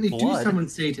brought accidentally blood. do summon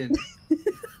Satan?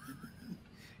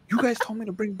 You guys told me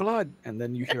to bring blood, and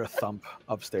then you hear a thump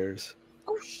upstairs.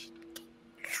 Oh,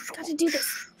 gotta do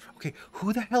this. okay?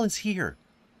 Who the hell is here?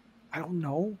 I don't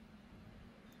know.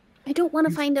 I don't want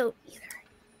to find out either.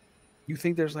 You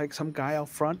think there's like some guy out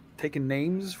front taking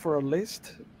names for a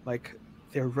list, like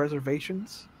their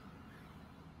reservations?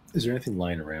 Is there anything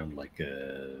lying around like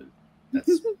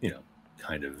that's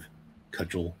kind of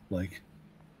cudgel like?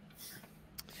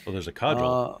 Well, there's a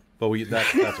cudgel, but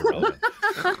that's irrelevant.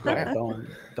 Yeah,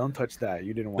 don't touch that.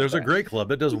 You didn't want. There's a that. great club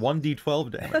that does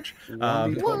 1d12 damage. 1d12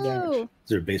 damage. Whoa. Is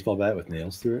there a baseball bat with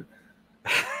nails through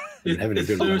it? Is having a is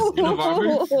good there a one. skin of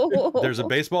armor? There's a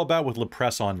baseball bat with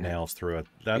press-on nails through it.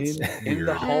 That's in weird.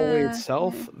 the hallway Uh,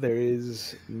 itself, there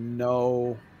is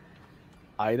no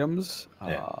items,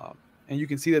 Yeah. and you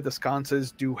can see that the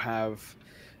sconces do have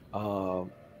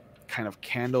kind of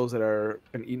candles that are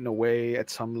been eaten away at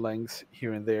some length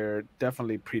here and there.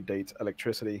 Definitely predates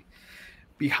electricity.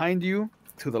 Behind you,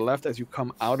 to the left, as you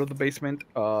come out of the basement,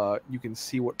 you can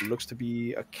see what looks to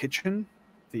be a kitchen.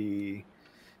 The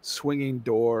swinging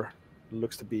door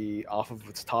looks to be off of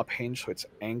its top hinge, so it's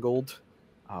angled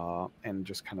and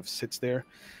just kind of sits there.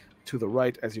 To the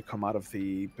right, as you come out of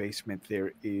the basement,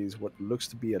 there is what looks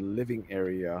to be a living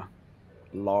area,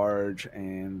 large,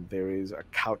 and there is a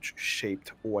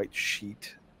couch-shaped white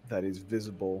sheet that is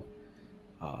visible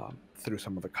through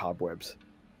some of the cobwebs.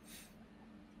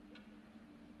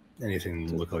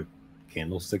 Anything look like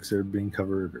candlesticks are being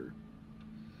covered,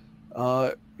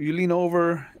 or You lean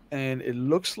over, and it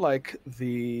looks like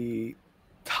the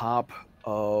top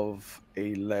of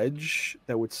a ledge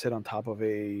that would sit on top of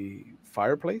a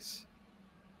fireplace.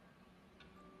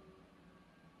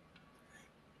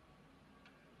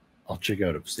 I'll check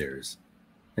out upstairs,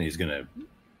 and he's gonna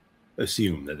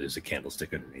assume that there's a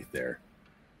candlestick underneath there,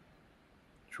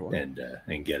 Sure. and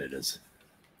get it as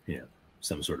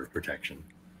some sort of protection.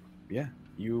 Yeah,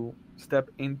 you step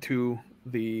into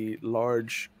the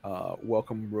large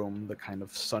welcome room, the kind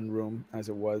of sunroom as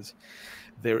it was.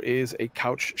 There is a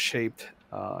couch-shaped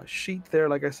sheet there,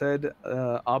 like I said.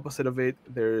 Opposite of it,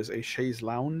 there's a chaise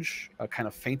lounge, a kind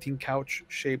of fainting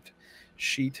couch-shaped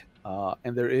sheet,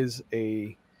 and there is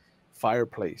a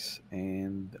fireplace.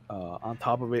 And on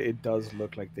top of it, it does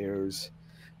look like there's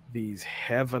these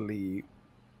heavily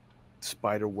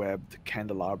spider-webbed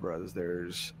candelabras.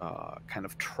 There's kind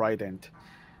of trident,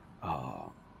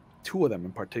 two of them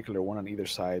in particular, one on either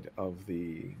side of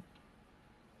the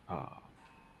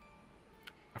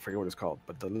I forget what it's called,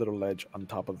 but the little ledge on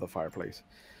top of the fireplace.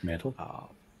 Mantle.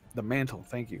 The mantle,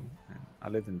 thank you. I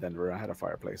lived in Denver. I had a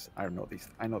fireplace. I know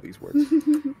these words.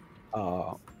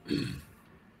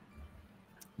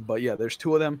 But yeah, there's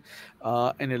two of them,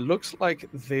 and it looks like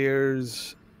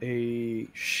there's a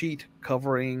sheet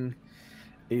covering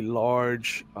a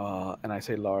large, and I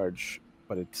say large,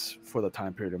 but it's for the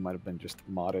time period. It might have been just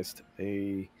modest.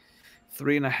 A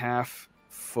 3.5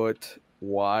 foot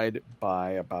wide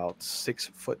by about 6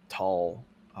 foot tall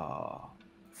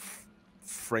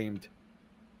framed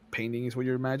painting is what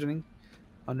you're imagining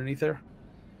underneath there,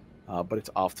 but it's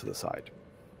off to the side.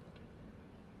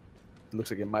 It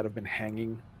looks like it might have been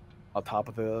hanging on top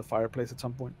of the fireplace at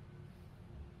some point.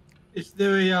 Is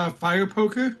there a fire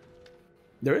poker?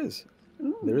 There is.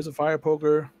 Ooh. There is a fire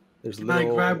poker. There's a Can I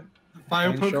little grab the fire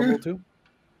hand poker? shovel too.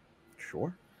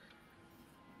 Sure.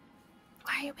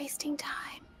 Why are you wasting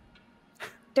time?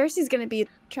 Darcy's gonna be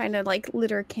trying to like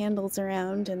litter candles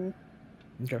around and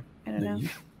Okay. I don't know.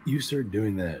 You start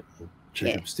doing that. We'll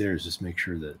check Yeah. upstairs. Just make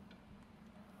sure that,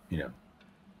 you know,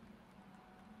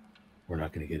 we're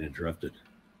not going to get interrupted.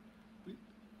 We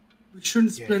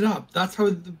shouldn't split up. That's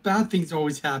how the bad things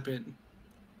always happen.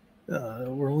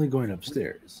 We're only going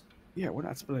upstairs. Yeah, we're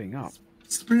not splitting up.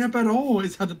 Splitting up at all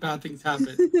is how the bad things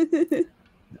happen. It's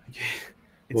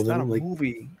Well, not then, a like-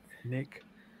 movie, Nick.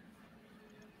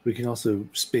 We can also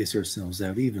space ourselves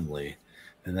out evenly,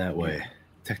 and that way,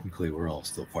 technically, we're all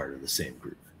still part of the same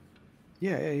group.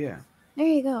 Yeah. There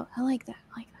you go. I like that.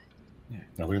 I like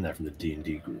that. I learned that from the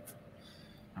D&D group.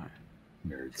 Alright.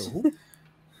 Nerds. So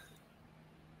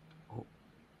who,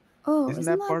 Oh, isn't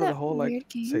that part of the whole like weird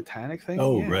game? satanic thing?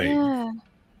 Oh, Yeah. right. Yeah.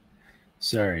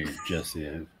 Sorry, Jesse,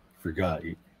 I forgot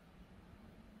you.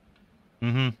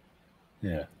 Mm-hmm.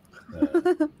 Yeah.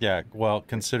 Yeah, well,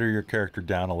 consider your character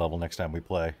down a level next time we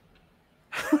play.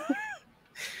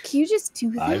 Can you just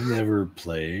do that? I've never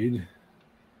played.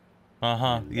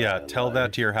 Uh-huh. Yeah, tell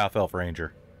that to your half-elf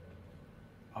ranger.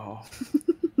 Oh.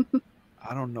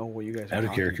 I don't know what you guys are Out of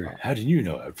talking character. about. How did you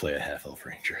know I would play a half-elf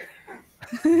ranger?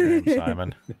 Your name's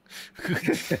Simon.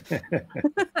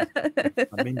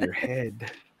 I'm in your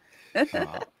head.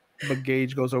 But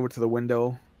Gage goes over to the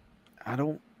window. I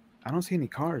don't see any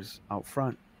cars out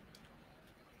front.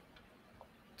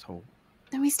 So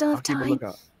Then we still I'll have keep a time.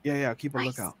 lookout. Yeah, I'll keep a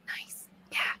Nice. lookout. Nice.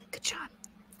 Yeah. Good job.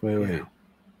 Wait. Yeah.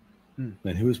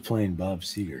 Then who was playing Bob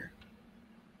Seger?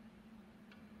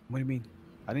 What do you mean?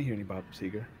 I didn't hear any Bob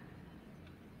Seger.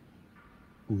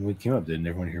 When we came up, didn't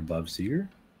everyone hear Bob Seger?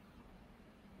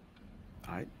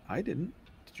 I didn't.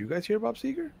 Did you guys hear Bob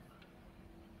Seger?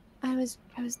 I was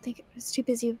thinking. I was too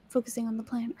busy focusing on the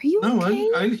plan. Are you No, okay?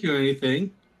 I didn't hear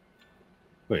anything.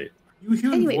 Wait, You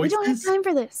hearing Anyway, we voices? don't have time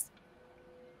for this.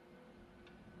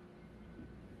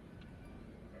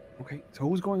 Okay, so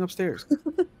who's going upstairs?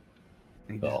 And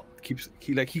he just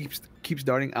Well. keeps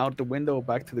darting out the window,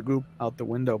 back to the group, out the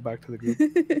window, back to the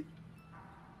group.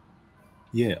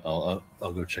 yeah, I'll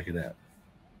go check it out.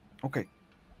 Okay.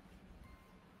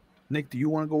 Nick, do you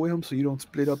want to go with him so you don't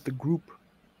split up the group?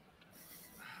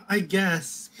 I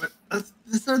guess, but that's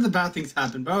how the bad things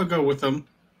happen. But I'll go with them.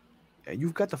 Yeah,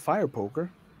 you've got the fire poker.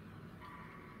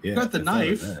 Yeah, You got the I thought of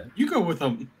knife. that. You go with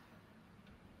them.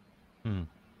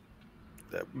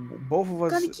 Both of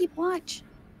us. Gotta keep watch.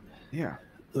 Yeah.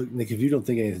 Look, Nick, if you don't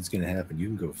think anything's going to happen, you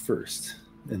can go first,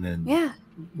 and then Yeah.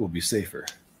 we'll be safer.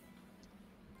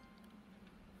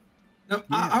 No, Yeah.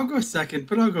 I'll go second,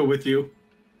 but I'll go with you.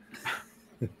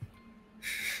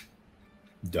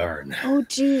 Darn. Oh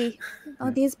gee.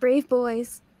 Oh, these brave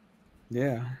boys.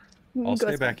 Yeah. I'll stay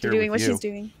Goes back to here doing with what you. she's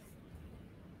doing.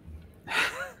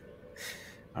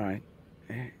 All right.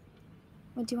 Eh,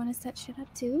 What do you want to set shit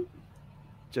up too?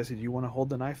 Jesse, do you want to hold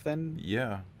the knife then?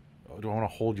 Yeah. Oh, do I want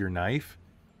to hold your knife?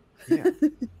 Yeah.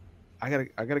 I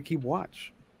gotta keep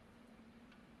watch.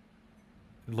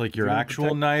 Like your You don't actual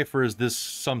protect- knife, or is this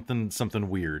something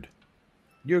weird?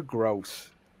 You're gross.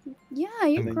 Yeah,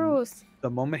 you're And then- gross. The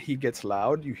moment he gets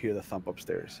loud, you hear the thump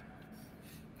upstairs.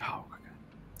 Oh,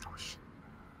 okay.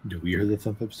 Do we hear the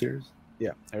thump upstairs?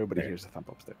 Yeah, everybody There. hears the thump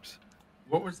upstairs.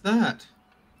 What was that?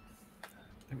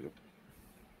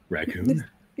 Raccoon?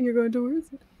 You're going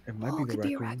towards it. It might Oh, be it the could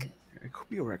be a raccoon. raccoon. It could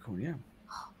be a raccoon,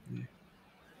 yeah.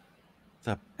 It's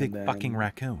a big then- fucking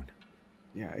raccoon.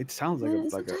 Yeah, it sounds like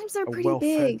Sometimes they're a pretty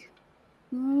well-fed- big.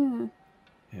 Mm.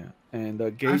 Yeah, and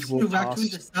I've Gage seen a will raccoon the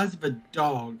toss. size of a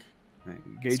dog.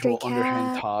 Gage Stray will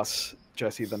underhand cat. toss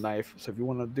Jesse the knife. So if you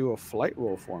want to do a flight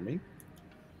roll for me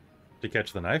To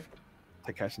catch the knife?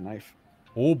 to catch the knife.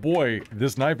 Oh boy,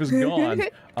 this knife is gone.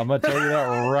 I'm gonna tell you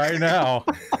that right now.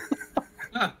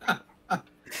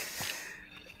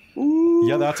 Ooh,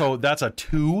 Yeah, that's a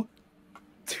 2.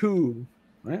 2.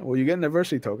 Right. Well, you get an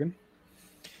adversity token.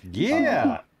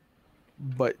 Yeah.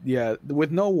 But yeah,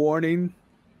 with no warning,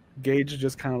 Gage is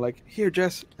just kind of like, "Here,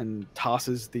 Jess," and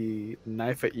tosses the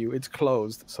knife at you. It's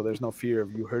closed, so there's no fear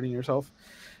of you hurting yourself.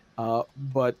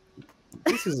 But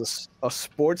this is a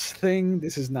sports thing.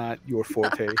 This is not your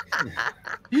forte.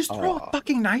 You just throw a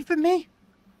fucking knife at me?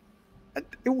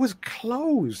 It was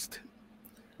closed.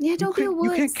 Yeah, don't be a wuss.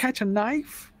 You can't catch a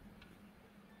knife.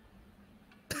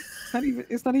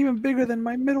 It's not even bigger than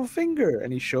my middle finger.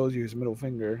 And he shows you his middle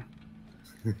finger.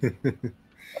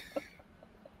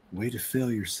 Way to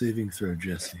fail your saving throw,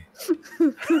 Jesse.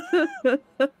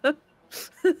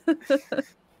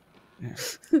 Yeah.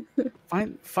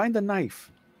 Find the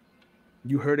knife.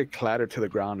 You heard it clatter to the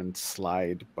ground and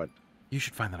slide, but You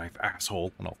should find the knife,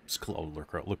 asshole. And I'll just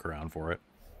look around for it.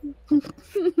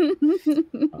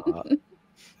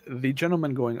 The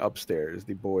gentleman going upstairs,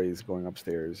 the boys going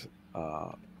upstairs,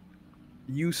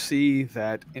 you see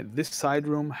that this side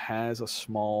room has a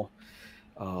small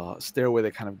stairway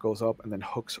that kind of goes up and then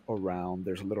hooks around.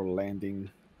 There's a little landing.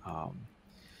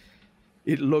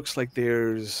 It looks like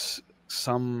there's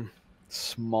some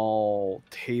small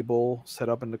table set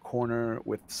up in the corner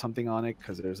with something on it,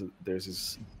 because there's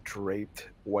this draped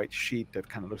white sheet that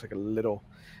kind of looks like a little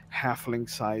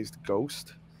halfling-sized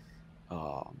ghost.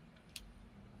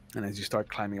 And as you start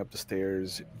climbing up the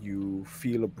stairs, you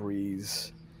feel a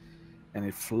breeze, and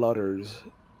it flutters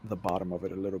the bottom of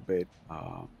it a little bit.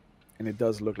 And it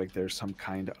does look like there's some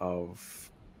kind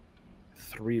of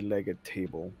three-legged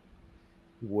table,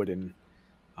 wooden,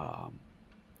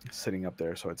 sitting up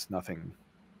there, so it's nothing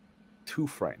too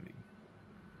frightening.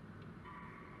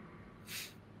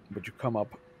 But you come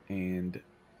up, and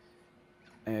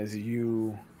as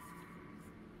you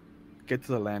get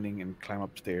to the landing and climb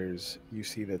upstairs, you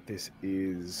see that this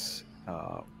is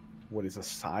what is a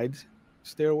side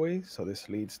stairway. So this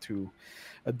leads to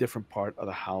a different part of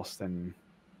the house than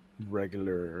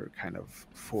regular kind of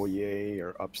foyer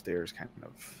or upstairs kind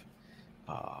of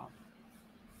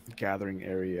gathering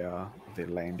area, the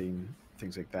landing,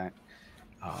 things like that.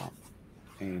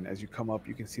 And as you come up,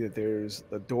 you can see that there's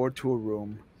the door to a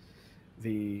room,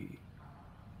 the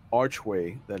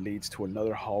archway that leads to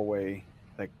another hallway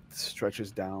that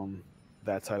stretches down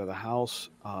that side of the house,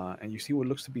 and you see what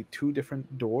looks to be two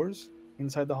different doors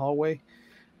inside the hallway,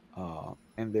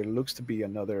 and there looks to be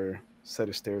another set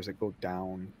of stairs that go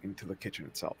down into the kitchen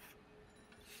itself.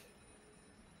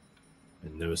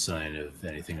 And no sign of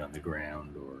anything on the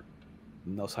ground or...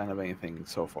 No sign of anything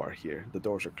so far here. The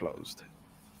doors are closed.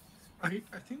 I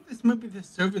think this might be the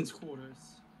servants'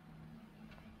 quarters.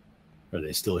 Are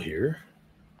they still here?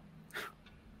 I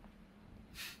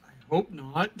hope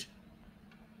not.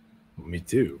 Well, me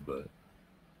too, but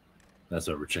that's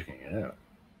why we're checking it out.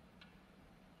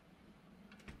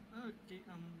 Okay,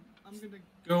 I'm gonna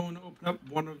go and open up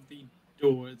one of the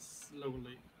doors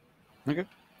slowly. Okay.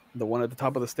 The one at the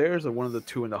top of the stairs, or one of the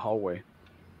two in the hallway?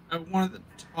 One at the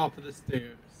top of the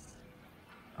stairs.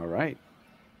 All right.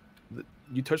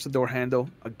 You touch the door handle,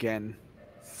 again,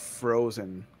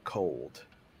 frozen cold.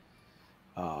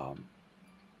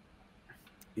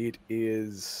 It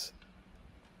is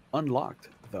unlocked,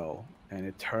 though, and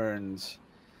it turns,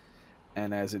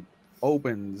 and as it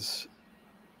opens,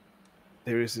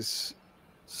 there is this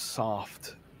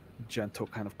soft, gentle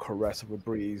kind of caress of a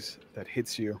breeze that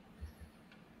hits you.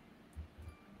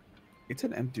 It's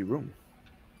an empty room.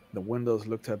 The windows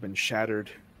look to have been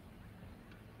shattered.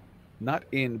 Not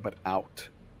in, but out.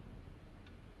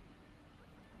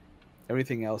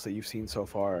 Everything else that you've seen so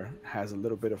far has a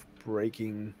little bit of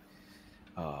brokenness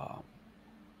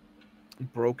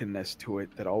to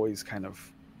it that always kind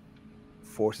of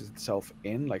forces itself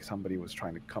in, like somebody was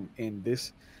trying to come in.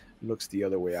 This looks the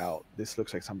other way out. This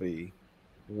looks like somebody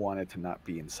wanted to not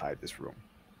be inside this room.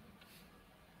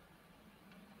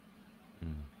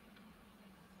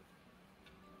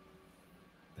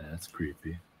 That's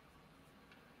creepy.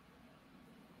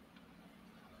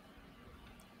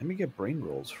 Let me get brain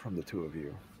rolls from the two of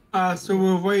you. So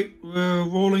we're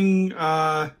rolling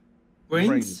brains?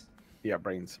 Brains. Yeah,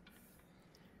 brains.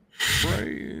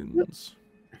 Brains.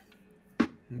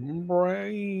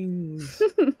 Brains.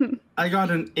 I got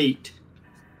an 8.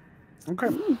 Okay.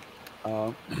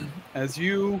 As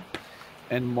you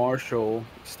and Marshall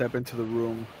step into the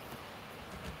room,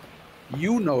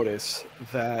 you notice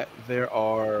that there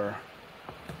are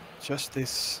just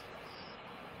this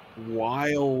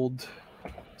wild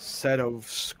set of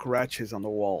scratches on the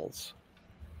walls.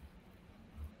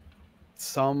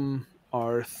 Some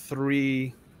are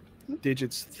 3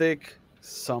 digits thick,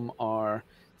 some are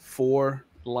 4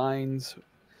 lines.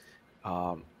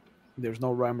 There's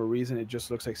no rhyme or reason. It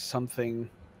just looks like something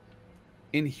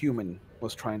inhuman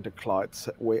was trying to claw its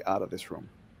way out of this room.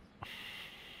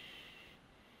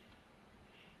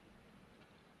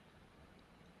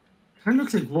 Kind of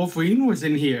looks like Wolverine was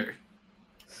in here.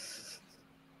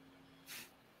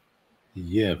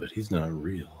 Yeah, but he's not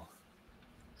real.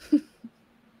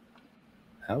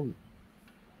 How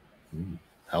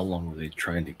long were they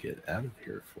trying to get out of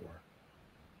here for?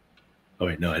 Oh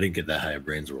wait, no, I didn't get that high a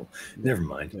brains roll. Never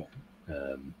mind.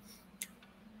 Yeah.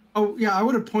 Oh yeah, I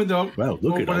would have pointed out. Wow,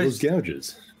 look at all what those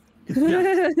gouges.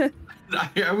 Yeah,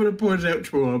 I would have pointed out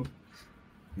to him.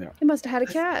 It must have had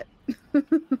a cat.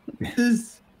 This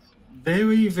is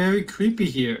very, very creepy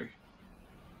here.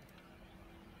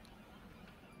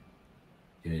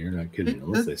 Yeah, you're not kidding.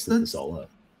 Unless they set this all up.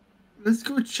 Let's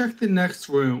go check the next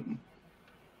room.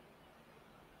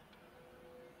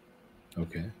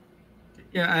 Okay.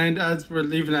 Yeah, and as we're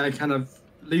leaving, I kind of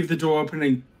leave the door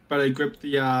open, but I grip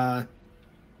the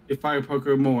fire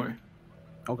poker more.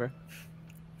 Okay.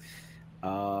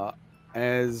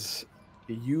 As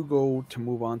you go to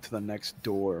move on to the next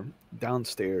door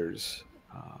downstairs,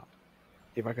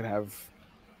 if I could have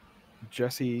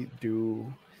Jesse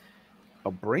do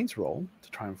a brains roll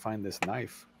to try and find this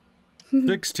knife.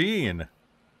 16.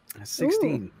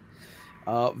 16.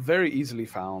 Very easily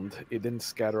found. It didn't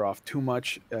scatter off too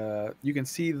much. You can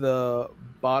see the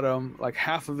bottom, like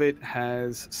half of it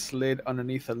has slid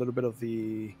underneath a little bit of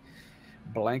the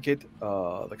blanket,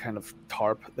 the kind of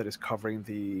tarp that is covering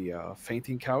the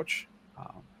fainting couch.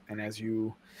 And as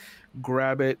you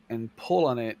grab it and pull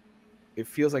on it, it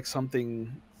feels like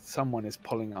someone is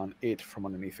pulling on it from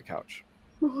underneath the couch.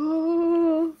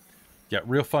 Whoa. Yeah,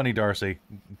 real funny, Darcy.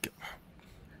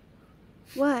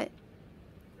 What?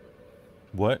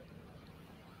 What?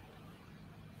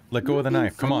 Let go of the I'm being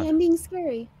knife. Come funny, on. I'm being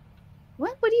scary.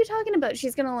 What? What are you talking about?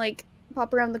 She's gonna like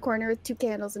pop around the corner with 2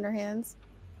 candles in her hands.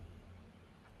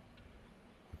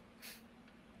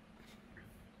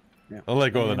 Yeah. I'll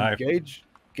let go of the And knife.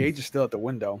 Gage is still at the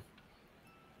window.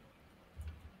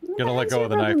 Gonna let go of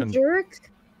the knife and- jerk.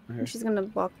 Okay. And she's gonna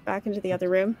walk back into the other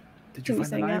room. Did you Can we find the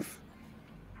setting up? knife?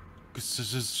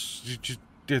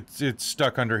 It's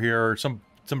stuck under here, or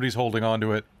somebody's holding on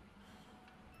to it.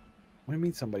 What do you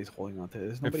mean somebody's holding on to it?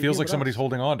 There's It nobody feels here like but somebody's us.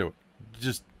 holding on to it.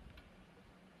 Just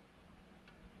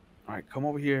All right, come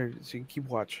over here so you can keep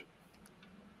watch.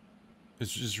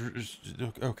 it's just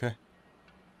okay.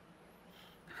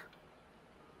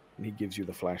 And he gives you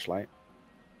the flashlight.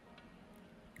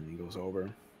 And he goes over.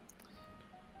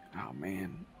 Oh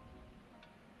man.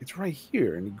 It's right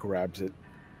here. And he grabs it.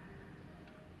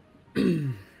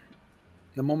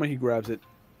 The moment he grabs it,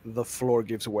 the floor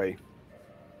gives way.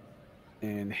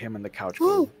 And him and the couch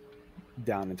go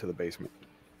down into the basement.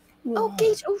 Oh,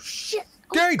 Gage! Oh shit!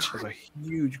 Oh, Gage! There's a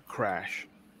huge crash.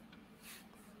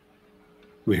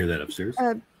 We hear that upstairs.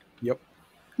 Yep.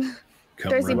 Come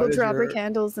Darcy right will as drop her you're-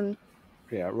 candles and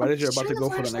Yeah, right as you're about to shine the go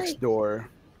for the flashlight. next door,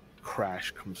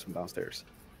 crash comes from downstairs.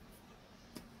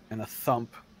 And a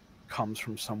thump comes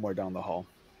from somewhere down the hall.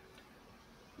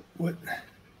 What?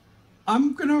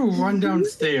 I'm gonna run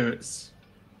downstairs.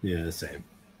 Yeah, the same.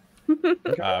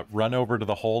 Run over to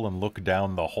the hole and look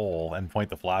down the hole and point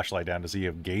the flashlight down to see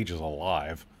if Gage is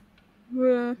alive.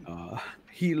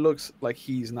 He looks like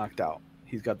he's knocked out.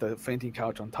 He's got the fainting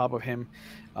couch on top of him,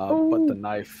 but Oh. the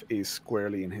knife is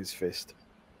squarely in his fist.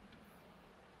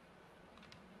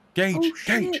 Gage! Oh, Gage!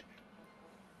 shit.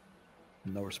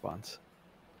 No response.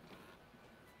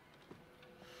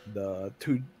 The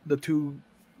two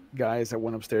guys that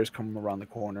went upstairs come around the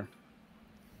corner.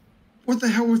 What the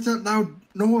hell was that loud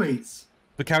noise?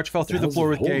 The couch fell through the hell's floor a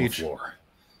with hole in the Gage. floor?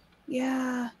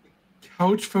 yeah.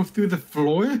 Couch fell through the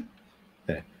floor?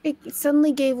 It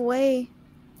suddenly gave way.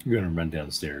 I'm gonna run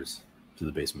downstairs to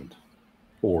the basement,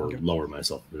 or lower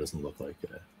myself if it doesn't look like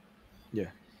Yeah.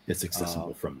 it's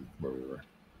accessible from where we were.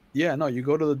 Yeah, no, you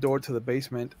go to the door to the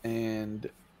basement, and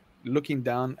looking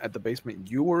down at the basement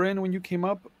you were in when you came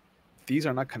up, these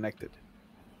are not connected.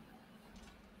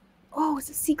 Oh, it's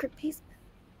a secret basement.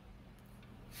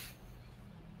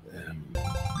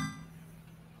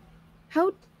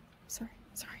 How? Sorry.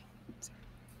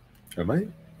 Am I?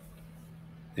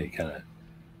 It kind of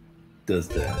does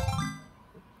that.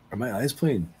 Are my eyes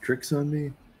playing tricks on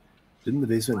me? Didn't the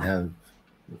basement have?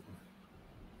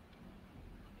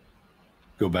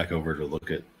 Go back over to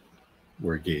look at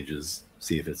where Gage is.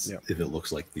 See if it's if it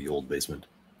looks like the old basement.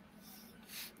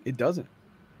 It doesn't.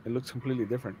 It looks completely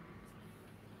different.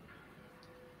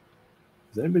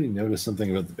 Does anybody notice something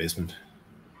about the basement?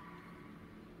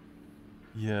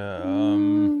 Yeah,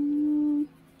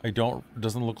 I don't,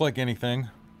 doesn't look like anything.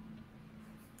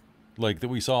 Like that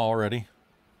we saw already.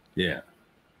 Yeah.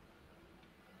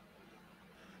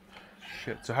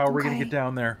 Shit, so how are we gonna Okay. get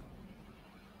down there?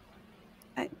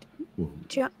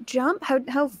 Jump?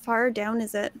 How far down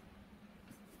is it?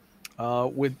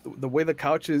 With the way the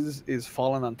couch is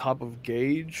falling on top of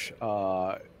Gage,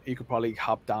 you could probably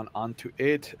hop down onto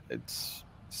it. It's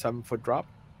 7-foot drop,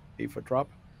 8-foot drop.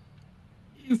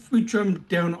 If we jump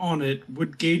down on it,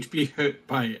 would Gage be hurt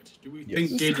by it? Do we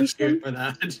think Yes. Gage is hurt by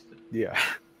that? Yeah.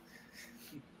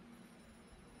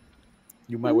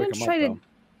 You might I'm wake gonna him try up to though.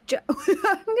 I'm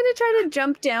gonna try to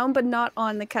jump down, but not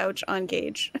on the couch on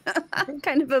Gage. I'm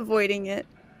kind of avoiding it.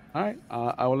 All right.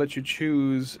 I will let you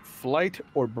choose flight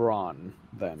or brawn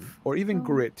then, or even Oh.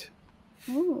 grit.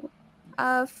 Ooh.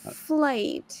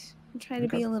 Flight. I'm trying to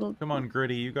Okay. be a little Come on,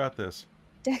 Gritty, you got this.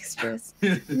 dexterous.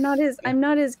 I'm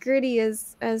not as gritty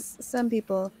as some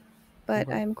people, but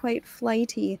Okay. I'm quite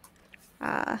flighty.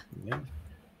 Yeah.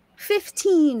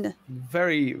 15.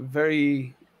 Very,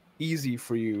 very easy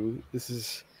for you. This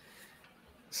is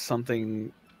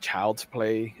something child's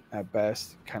play at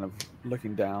best, kind of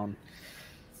looking down.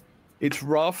 It's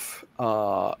rough.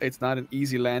 It's not an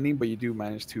easy landing, but you do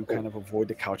manage to kind of avoid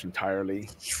the couch entirely.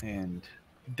 And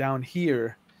down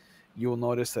here, you'll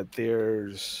notice that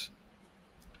there's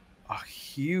a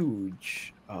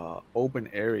huge open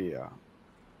area.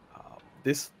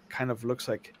 This kind of looks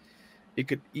like it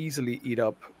could easily eat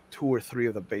up 2 or 3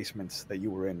 of the basements that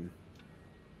you were in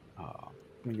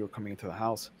when you were coming into the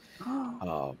house.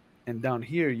 And down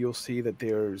here, you'll see that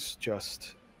there's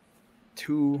just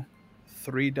 2,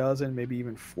 3 dozen, maybe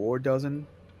even 4 dozen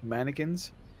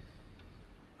mannequins.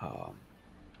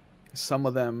 Some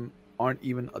of them aren't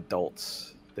even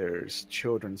adults. There's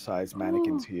children-sized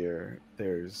mannequins here.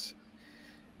 There's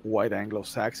white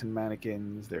Anglo-Saxon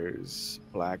mannequins. There's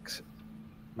black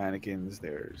mannequins.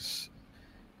 There's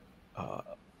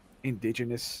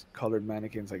indigenous colored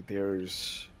mannequins. Like,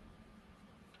 there's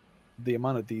the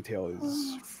amount of detail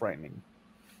is frightening.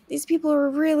 These people are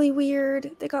really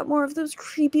weird. They got more of those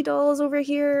creepy dolls over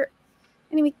here.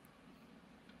 Anyway,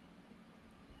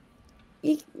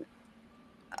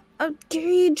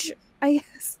 Gage. I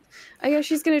guess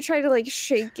she's gonna try to like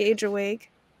shake Gage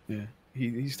awake. Yeah,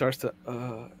 he starts to.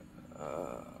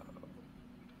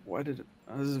 Why does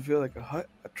it feel like a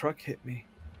truck hit me?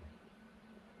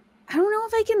 I don't know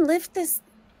if I can lift this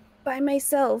by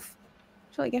myself.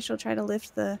 So I guess she'll try to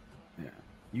lift the. Yeah,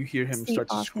 you hear him seat start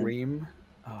to off him. scream,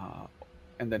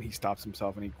 and then he stops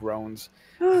himself and he groans.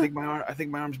 I think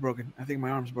my arm's broken. I think my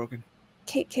arm's broken.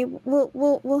 Okay,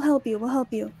 we'll help you. We'll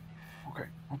help you.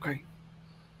 Okay.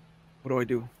 What do I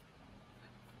do?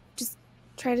 Just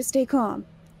try to stay calm.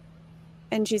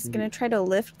 And she's gonna try to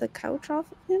lift the couch off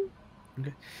of him.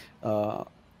 Okay.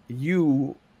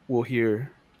 You will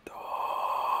hear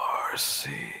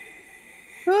Darcy.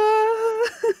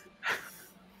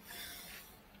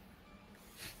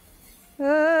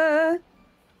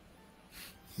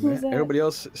 Who's that? Everybody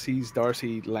else sees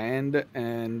Darcy land,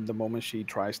 and the moment she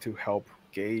tries to help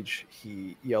Gage,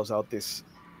 he yells out this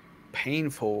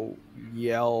painful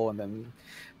yell and then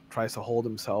tries to hold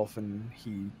himself, and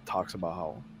he talks about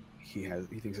how he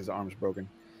thinks his arm's broken.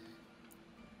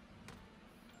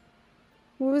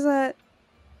 What was that?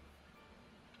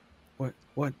 What?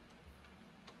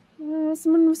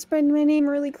 Someone was spreading my name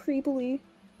really creepily.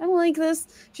 I don't like this.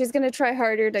 She's gonna try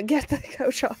harder to get the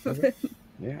couch off of him.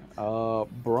 Yeah.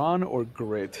 Brawn or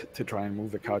grit to try and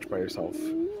move the couch by yourself?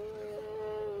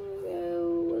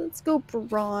 Let's go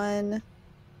brawn.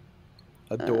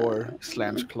 A door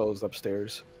slams closed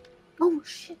upstairs. Oh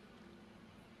shit.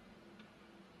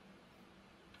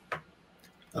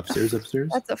 Upstairs.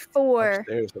 That's a 4.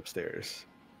 Upstairs.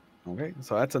 Okay,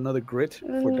 so that's another grit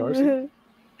for Darcy.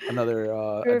 Another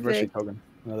adversity token.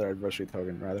 Another adversity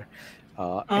token, rather.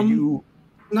 And you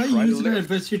Not try to using an lift.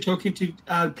 adversity token to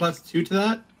add +2 to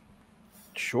that.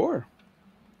 Sure.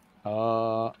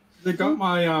 They got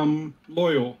my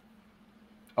loyal.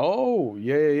 Oh,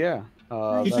 yeah.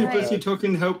 Each Right. adversity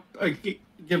token help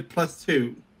give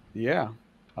 +2. Yeah.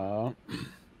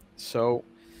 So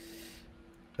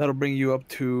that'll bring you up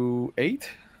to 8?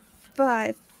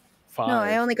 5. 5. No,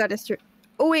 I only got a 3.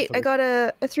 Oh wait, I got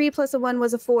a 3 plus a 1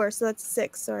 was a 4, so that's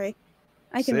 6. Sorry,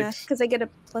 I can math 6? because I get a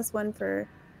 +1 for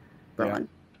brawn.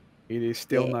 It is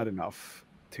still Yeah. not enough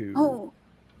to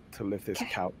lift this Okay.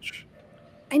 couch.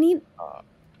 I need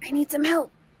some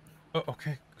help. Oh,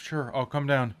 okay, sure, I'll come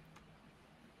down.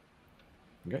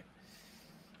 Okay.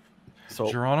 So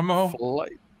Geronimo?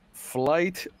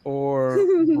 flight or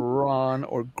brawn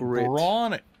or grit?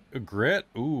 Brawn, grit?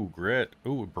 Ooh, grit.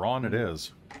 Ooh, brawn it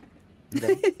is.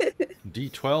 Okay.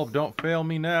 D12, don't fail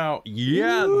me now.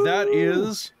 Yeah, that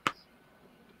is...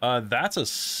 that's a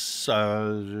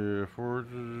 4,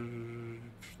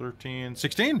 13,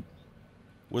 16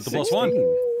 with the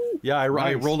 +1. Yeah, I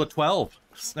Nice. rolled a 12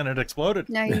 and it exploded.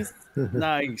 Nice.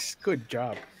 Nice, good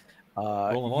job.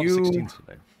 Rolling a lot of 16s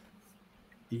today.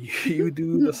 You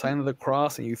do the sign of the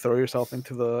cross and you throw yourself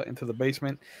into the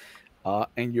basement,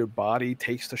 and your body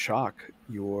takes the shock.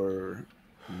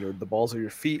 The balls of your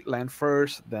feet land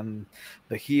first, then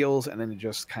the heels, and then you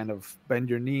just kind of bend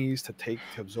your knees to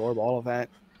absorb all of that.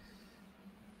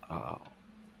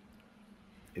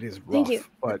 It is rough, Thank you.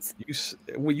 but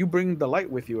you bring the light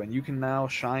with you, and you can now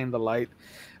shine the light.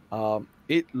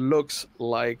 It looks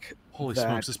like Holy that,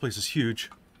 smokes, this place is huge.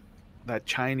 that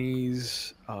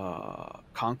Chinese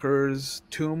conqueror's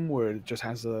tomb where it just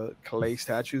has the clay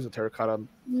statues, a terracotta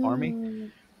army,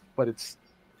 Mm. but it's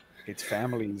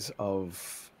families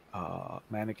of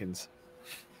mannequins.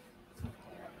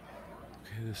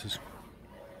 Okay, this is...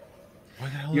 Why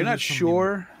the hell You're are there not so many-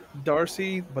 sure,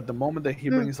 Darcy, but the moment that he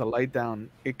Hmm. brings the light down,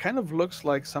 it kind of looks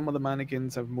like some of the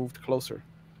mannequins have moved closer.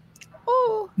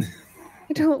 Oh,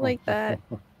 I don't like that.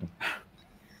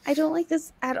 I don't like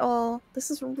this at all.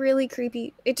 This is really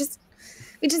creepy. We just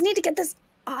need to get this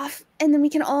off, and then we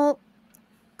can all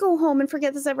go home and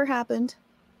forget this ever happened.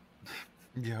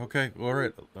 Yeah, okay, all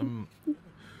right.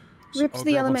 Rip to I'll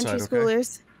the grab one elementary side, okay?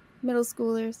 schoolers, middle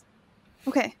schoolers.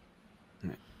 Okay.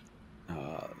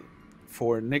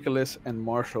 For Nicholas and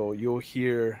Marshall, you'll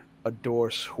hear a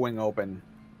door swing open.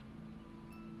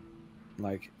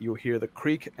 Like you'll hear the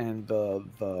creak and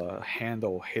the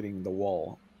handle hitting the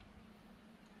wall.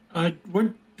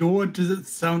 What door does it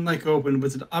sound like open?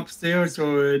 Was it upstairs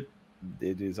or?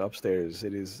 It is upstairs.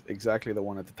 It is exactly the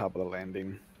one at the top of the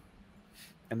landing.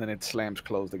 And then it slams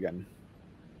closed again.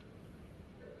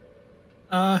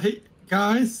 Hey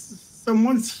guys,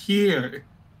 someone's here.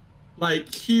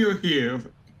 Like here.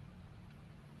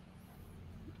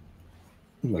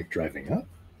 Like driving up?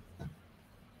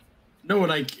 No,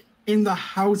 like in the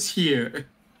house here.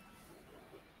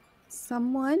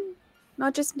 Someone?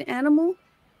 Not just an animal?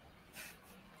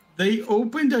 They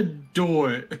opened a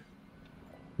door.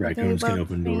 Raccoons can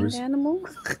open doors. Animal?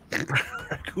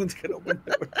 Raccoons can open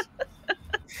doors.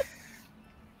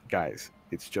 Guys,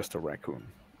 it's just a raccoon.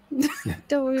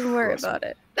 Don't even worry Trust me. about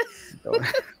it. Don't-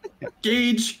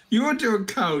 Gage, you are to a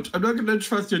couch. I'm not gonna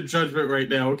trust your judgment right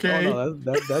now, okay? Oh,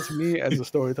 no, that's me as a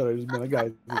storyteller. Just being like,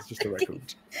 guys, it's just a raccoon.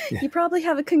 You probably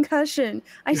have a concussion.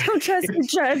 I don't trust your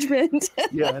judgment.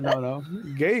 Yeah, no.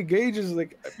 Gage is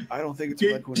like, I don't think it's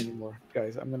a raccoon anymore,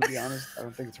 guys. I'm gonna be honest. I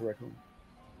don't think it's a raccoon.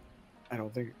 I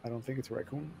don't think it's a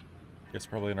raccoon. It's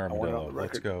probably an want it on armadillo. the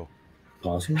Let's record. go.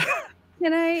 Awesome.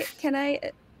 Can I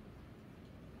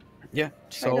Yeah.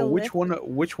 Try to So lift.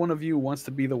 which one of you wants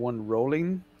to be the one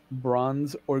rolling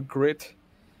bronze or grit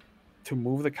to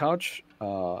move the couch?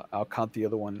 I'll count the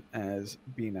other one as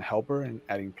being a helper and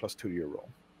adding +2 to your roll.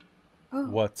 Oh,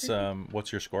 What's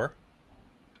your score?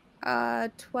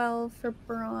 12 for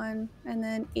brawn and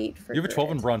then 8 for You have a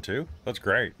 12 in grit. brawn too? That's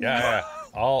great. Yeah.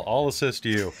 I'll assist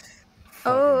you.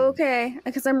 Oh, okay.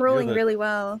 Because I'm rolling the- really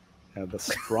well. The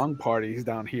strong party's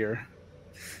down here.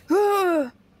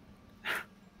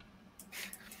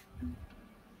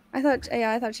 I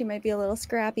thought she might be a little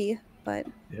scrappy, but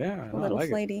Yeah, a I little like it.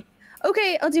 flighty.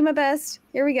 Okay, I'll do my best.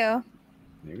 Here we go.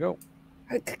 There you go.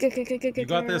 You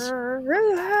got this.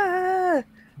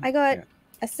 I got Yeah.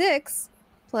 a 6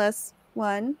 plus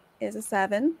 1 is a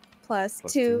 7 plus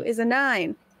Plus 2 2. is a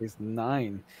 9. It's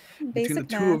 9. Between Basic the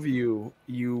two math. of you,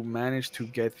 you managed to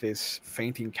get this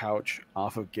fainting couch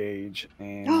off of Gage,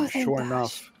 and Oh, thank sure gosh.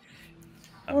 enough,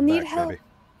 I'm We'll need back, help. baby.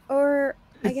 Or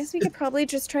I guess we could probably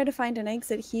just try to find an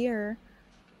exit here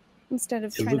instead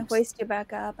of It trying looks- to hoist you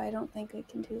back up. I don't think we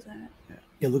can do that.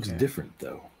 It looks Yeah. different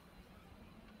though.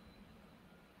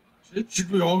 Should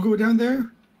we all go down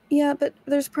there? Yeah, but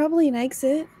there's probably an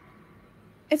exit.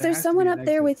 If There there's has to someone be up an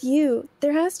there exit. with you,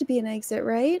 there has to be an exit,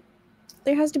 right?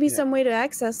 There has to be Yeah. some way to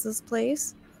access this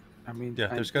place. I mean, Yeah,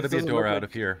 there's this got to be a doesn't door look out like-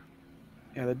 of here.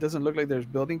 Yeah, that doesn't look like there's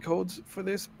building codes for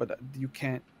this, but you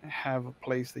can't have a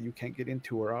place that you can't get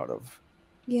into or out of.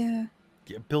 Yeah.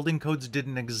 Yeah, building codes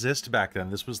didn't exist back then.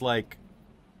 This was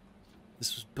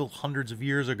built hundreds of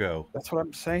years ago. That's what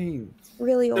I'm saying.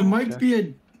 Really There old. might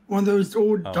be one of those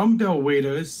old Oh. dumbbell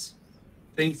waiters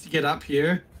things to get up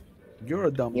here. You're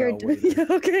a dumbbell You're waiter. yeah,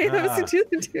 okay. Ah. Those are two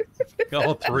the two.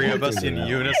 All three of us in Yeah.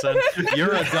 unison.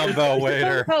 You're a dumbbell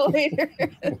waiter. Oh, waiter.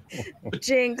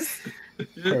 Jinx.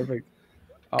 Perfect.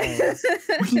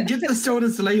 We can get the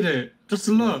sodas later. Just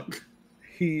look.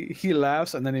 He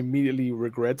laughs and then immediately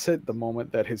regrets it the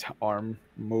moment that his arm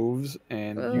moves,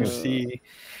 and you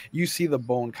Ugh. see the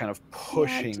bone kind of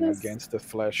pushing just- against the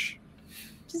flesh.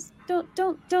 Just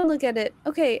don't look at it.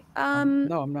 Okay.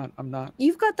 No, I'm not.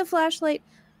 You've got the flashlight.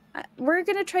 We're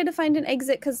gonna try to find an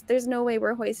exit because there's no way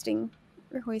we're hoisting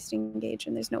Gage,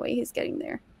 and there's no way he's getting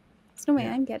there. There's no way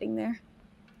Yeah. I'm getting there.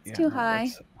 Yeah, too no, high.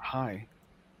 that's high.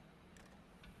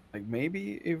 Like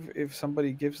maybe if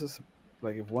somebody gives us,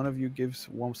 like if one of you gives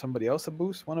somebody else a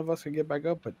boost, one of us can get back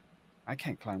up, but I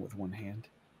can't climb with one hand.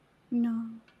 No.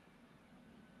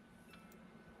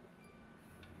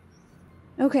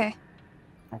 Okay.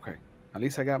 Okay. At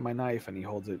least I got my knife and he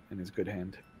holds it in his good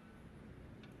hand.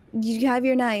 You have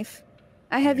your knife.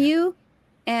 I have Yeah. you,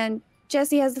 and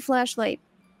Jesse has the flashlight.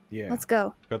 Yeah. Let's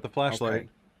go. Got the flashlight.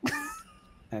 Okay.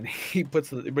 And he brings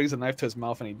the knife to his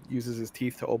mouth and he uses his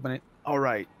teeth to open it. All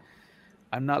right.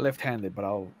 I'm not left-handed, but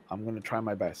I'm gonna try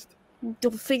my best.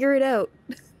 You'll figure it out.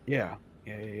 Yeah.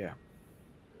 The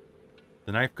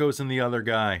knife goes in the other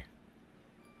guy.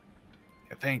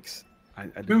 Yeah, thanks.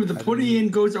 Remember, the pointy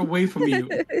end goes away from you.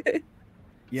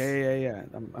 Yeah.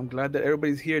 I'm glad that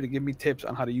everybody's here to give me tips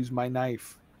on how to use my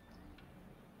knife.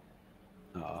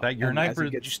 Is that your and knife, as or he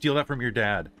did gets- you steal that from your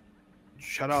dad?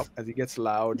 Shut up! As he gets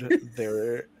loud,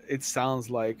 it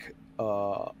sounds like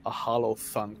a hollow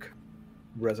thunk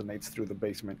resonates through the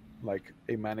basement, like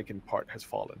a mannequin part has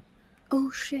fallen. Oh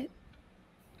shit.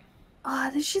 Ah,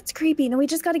 this shit's creepy. No, we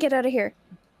just gotta get out of here.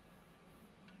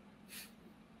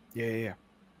 Yeah.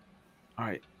 All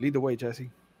right, lead the way,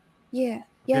 Jesse. Yeah,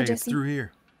 Okay, it's Jesse. through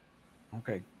here.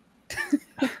 Okay.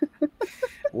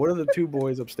 What are the two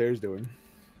boys upstairs doing?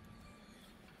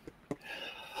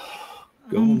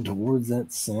 Going towards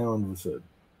that sound with a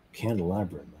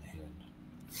candelabra in my hand.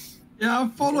 Yeah, I'll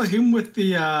follow him with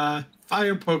the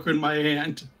fire poker in my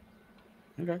hand.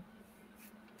 Okay.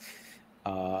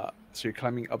 So you're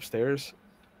climbing upstairs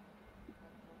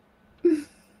to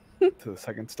the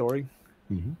second story.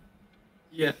 Mm-hmm.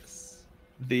 Yes.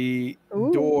 The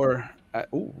Ooh. door at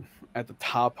the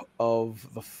top of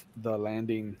the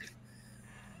landing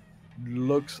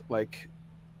looks like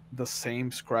the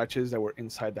same scratches that were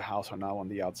inside the house are now on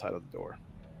the outside of the door.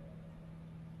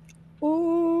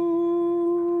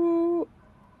 Ooh.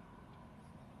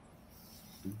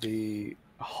 The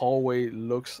hallway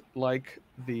looks like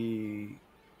the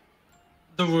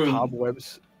room.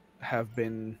 cobwebs have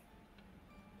been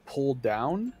pulled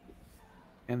down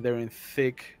and they're in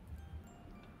thick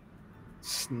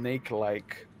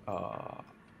snake-like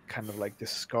kind of like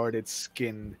discarded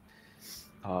skin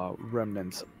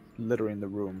remnants littering the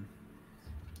room.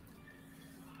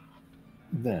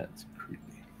 That's creepy.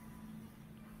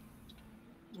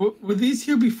 Were these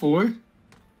here before?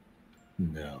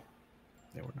 No.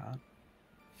 They were not.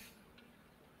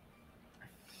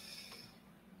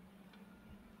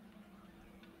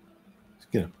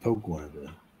 Just gonna poke one of the.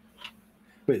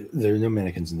 Wait, there are no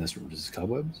mannequins in this room. Just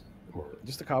cobwebs, or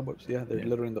Just the cobwebs. Yeah, they're Yeah.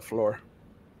 littering the floor.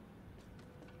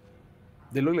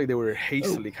 They look like they were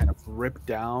hastily kind of ripped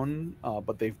down,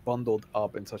 but they've bundled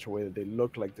up in such a way that they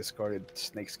look like discarded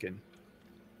snakeskin.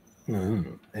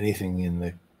 Anything in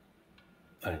the,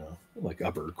 I don't know, like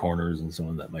upper corners and so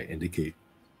on that might indicate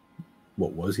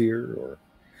what was here, or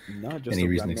No, just any the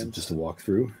reason remnants. just to walk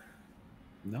through.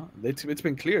 No, it's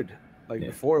been cleared. Like Yeah.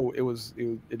 before,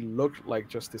 it looked like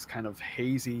just this kind of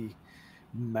hazy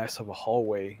mess of a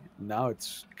hallway. Now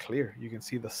it's clear. You can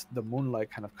see the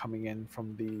moonlight kind of coming in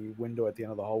from the window at the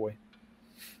end of the hallway.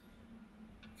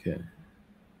 Okay.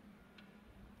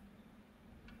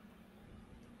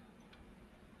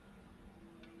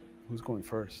 Who's going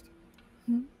first?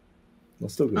 I'll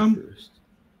still go first.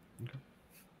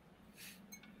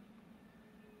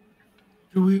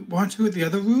 Do we want to go to the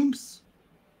other rooms?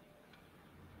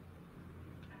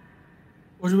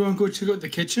 Or do we want to go check out the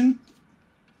kitchen?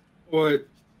 Or,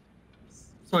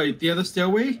 sorry, the other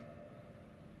stairway?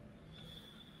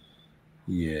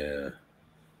 Yeah.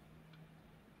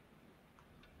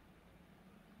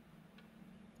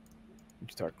 You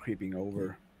start creeping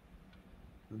over.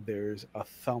 There's a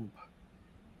thump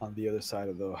on the other side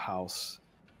of the house.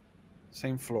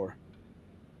 Same floor.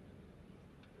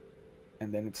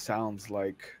 And then it sounds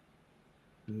like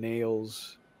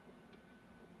nails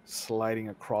sliding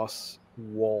across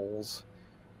walls,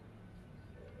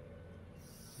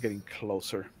 getting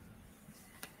closer.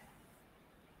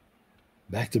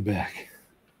 Back to back.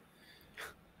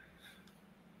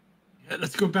 Yeah,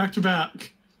 let's go back to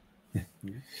back.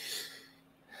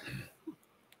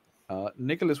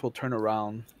 Nicholas will turn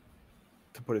around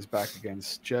to put his back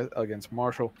against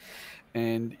Marshall,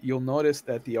 and you'll notice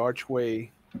that the archway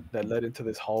that led into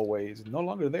this hallway is no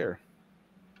longer there.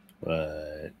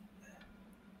 But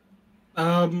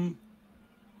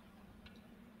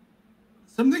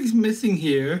Something's missing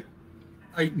here.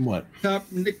 what? tap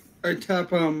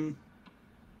Marshall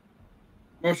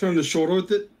on the shoulder.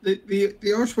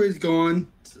 The archway's gone.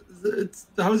 It's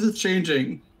the house is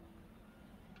changing.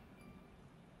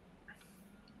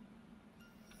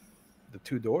 The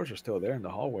two doors are still there in the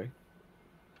hallway.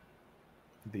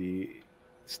 The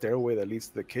stairway that leads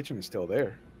to the kitchen is still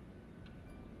there.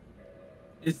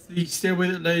 Is the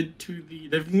stairway that led to the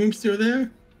living room still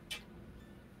there?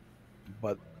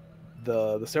 But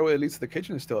the stairway that leads to the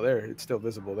kitchen is still there. It's still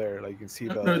visible there. Like you can see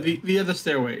No, the other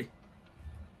stairway.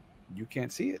 You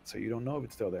can't see it, so you don't know if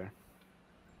it's still there.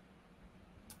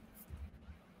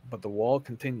 but the wall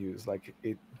continues. Like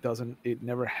it doesn't. It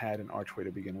never had an archway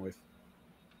to begin with.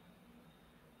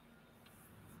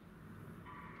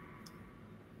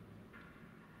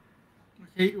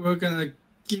 Okay, we're gonna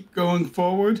keep going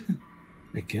forward.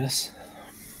 I guess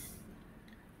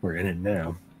we're in it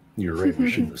now. You're right. We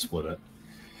shouldn't have split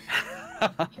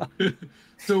up.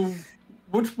 So,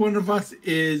 which one of us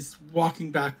is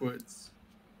walking backwards?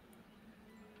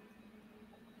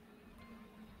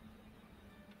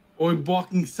 Or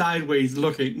walking sideways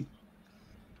looking?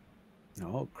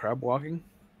 No, crab walking.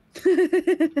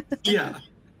 Yeah.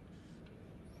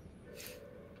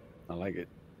 I like it.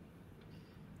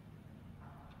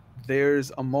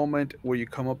 There's a moment where you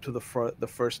come up to the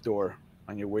first door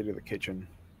on your way to the kitchen.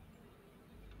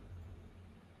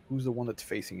 Who's the one that's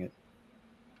facing it?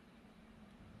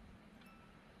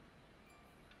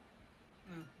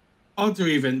 Odds or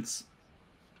evens?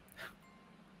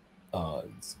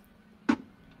 Odds.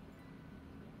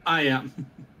 I am.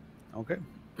 Okay.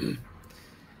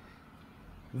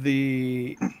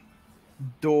 The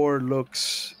door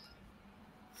looks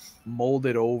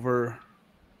molded over,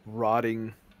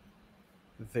 rotting.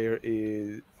 There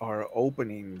are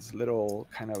openings, little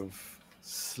kind of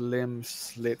slim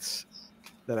slits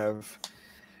that have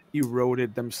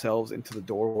eroded themselves into the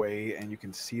doorway, and you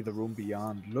can see the room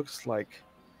beyond. Looks like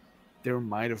there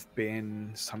might have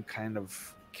been some kind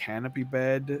of canopy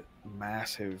bed,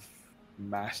 massive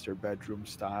master bedroom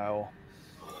style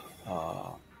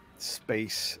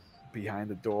space behind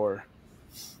the door.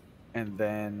 And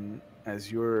then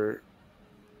as you're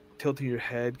tilting your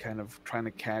head, kind of trying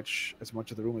to catch as much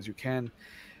of the room as you can,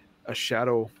 a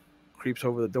shadow creeps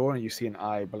over the door and you see an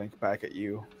eye blink back at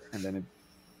you, and then it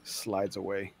slides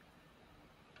away.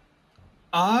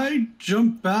 I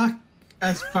jump back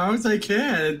as far as I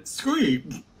can and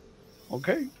scream.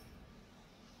 Okay.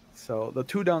 So the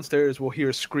two downstairs will hear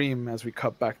a scream as we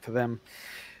cut back to them.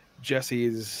 Jesse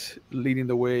is leading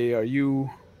the way. Are you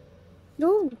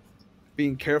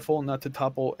being careful not to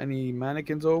topple any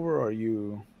mannequins over, or are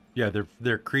you... Yeah,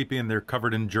 they're creepy and they're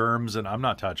covered in germs, and I'm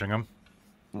not touching them.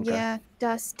 Okay. Yeah,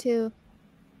 dust too.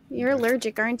 You're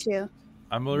allergic, aren't you?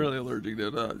 I'm really allergic to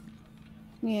that.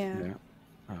 Yeah.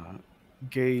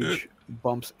 Gage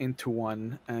bumps into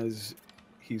one as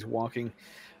he's walking,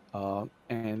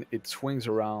 and it swings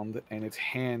around, and its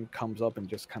hand comes up and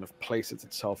just kind of places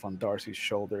itself on Darcy's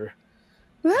shoulder.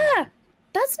 Ah,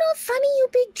 that's not funny, you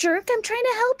big jerk. I'm trying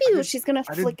to help you. She's gonna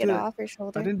I didn't flick it do it. off her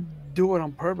shoulder. I didn't do it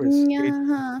on purpose.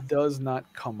 Yeah. It does not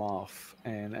come off,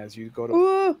 and as you go to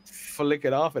Ooh. flick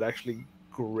it off, it actually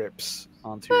grips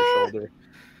onto your shoulder.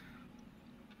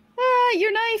 Ah,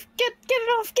 your knife. Get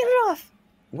it off. Get it off.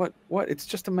 What? It's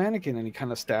just a mannequin, and he kind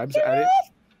of stabs Get at it it.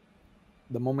 off.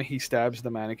 The moment he stabs the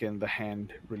mannequin, the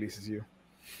hand releases you.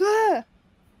 Ah.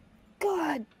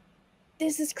 God,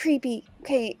 this is creepy.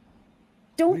 Okay,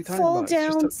 What are you don't talking fall about?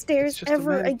 It's downstairs just a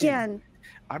ever mannequin. again.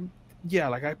 Yeah,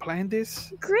 like I planned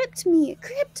this. It gripped me. It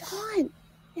gripped on.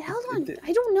 It held on. It-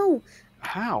 I don't know.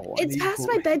 How? It's past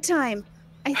my bedtime.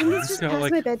 I think it's It's just got, past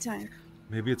like- my bedtime.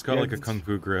 Maybe it's got Yeah, like a it's- kung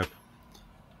fu grip.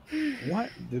 What?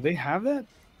 Do they have that?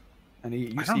 And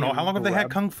you I see don't know. him How long have they had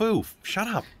grab- kung fu? Shut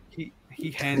up. He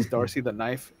hands Darcy the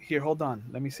knife. Here, hold on.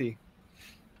 Let me see.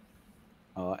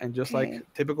 And just Okay.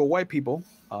 like typical white people,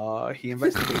 he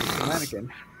investigates the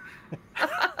mannequin.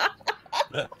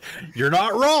 You're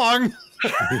not wrong.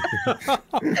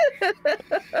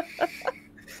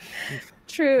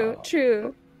 True,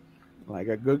 true. Like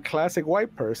a good classic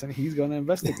white person, he's going to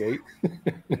investigate.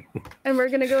 And we're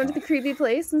gonna go into the creepy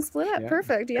place and split up. Yeah,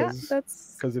 Perfect. Yeah, 'cause-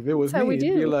 that's Because if it was That's how me, we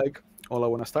it'd be do. like, hola,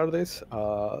 buenas tardes.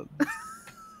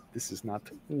 This is not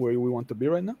where we want to be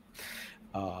right now.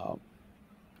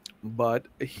 But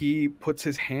he puts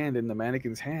his hand in the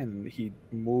mannequin's hand. And he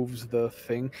moves the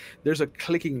thing. There's a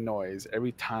clicking noise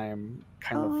every time,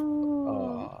 kind of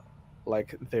oh.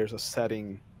 like there's a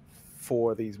setting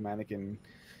for these mannequin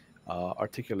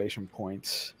articulation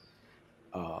points.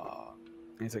 And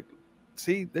he's like,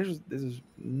 see, there's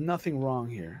nothing wrong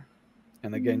here.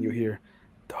 And again, you hear,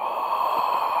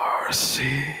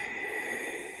 Darcy.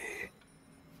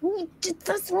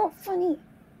 That's not funny.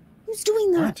 Who's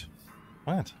doing that?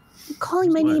 What? I'm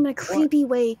calling my What? name in a creepy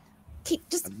way. Okay,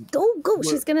 just go.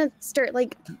 She's gonna start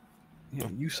like. Yeah,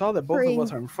 you saw that both Praying. of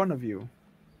us are in front of you.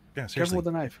 Yeah, Careful seriously. with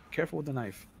the knife. Careful with the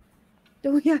knife.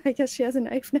 Oh yeah, I guess she has a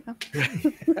knife now.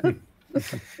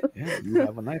 Yeah, you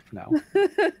have a knife now.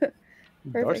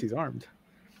 Darcy's armed.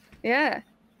 Yeah,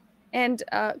 and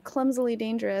clumsily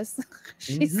dangerous.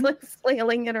 She's Mhm. like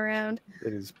flailing it around.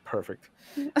 It is perfect.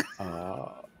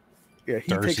 Yeah, he takes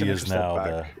Darcy an is extra step now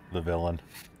back. the villain.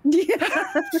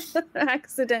 Yeah,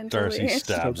 accidentally. Darcy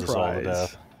stabs us all to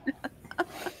Surprise. death.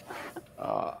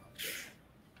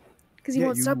 Because you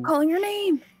won't stop calling your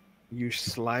name. You're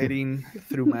sliding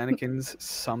through mannequins.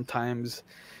 Sometimes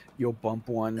you'll bump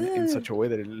one in such a way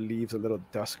that it leaves a little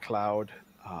dust cloud,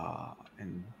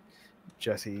 and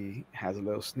Jesse has a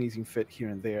little sneezing fit here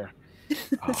and there.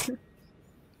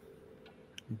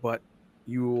 But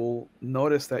you'll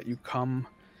notice that you come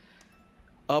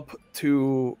up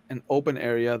to an open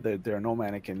area that there are no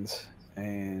mannequins,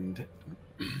 and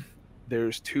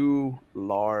there's two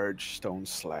large stone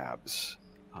slabs.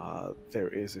 There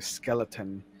is a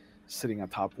skeleton sitting on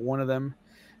top of one of them,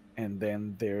 and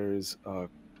then there's a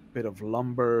bit of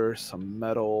lumber, some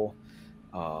metal,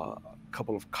 a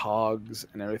couple of cogs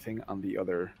and everything on the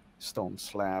other stone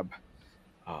slab.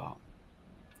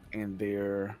 And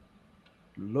there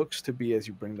looks to be, as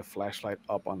you bring the flashlight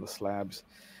up on the slabs,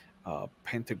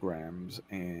 pentagrams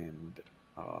and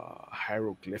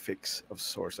hieroglyphics of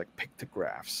sorts, like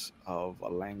pictographs of a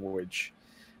language,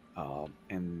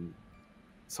 and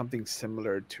something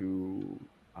similar to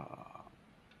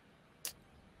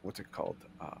what's it called?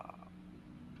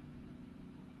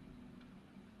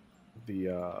 The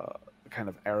kind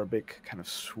of Arabic, kind of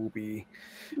swoopy,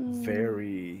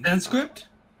 very Sanskrit?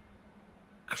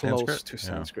 close Sanskrit? to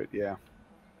Sanskrit. Yeah.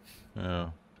 Yeah.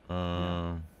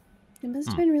 They must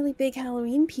have been really big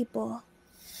Halloween people.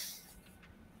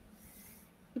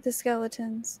 With the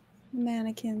skeletons, the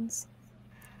mannequins.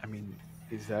 I mean,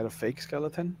 is that a fake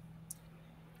skeleton?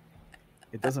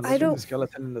 It doesn't I look like don't- the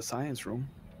skeleton in the science room.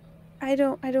 I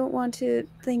don't want to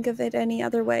think of it any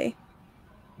other way.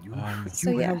 You,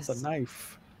 So you have the yes.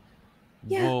 knife.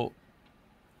 Yeah. Well,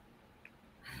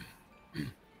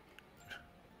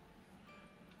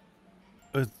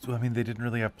 I mean, they didn't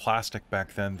really have plastic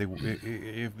back then. They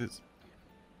if this.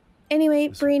 Anyway,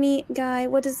 This- brainy guy,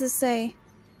 what does this say?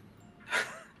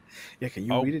 Yeah, can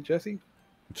you Oh. read it, Jesse?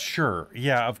 Sure.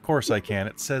 Yeah, of course I can.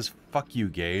 It says "fuck you,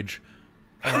 Gage."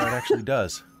 Oh, it actually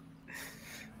does.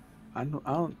 I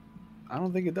don't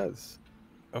think it does.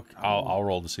 Okay, I'll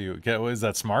roll to see. Okay, what is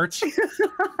that? Smarts.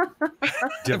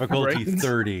 Difficulty Brains.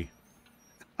 30.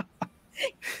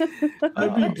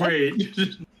 That'd be great.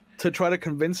 To try to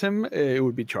convince him, it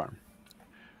would be charm.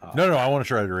 No, I want to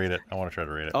try to read it.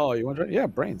 Oh, you want to try? Yeah,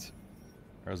 brains.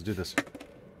 Let's do this.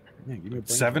 Yeah, give me a brain.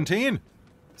 17.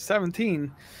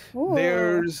 17. Ooh.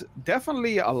 There's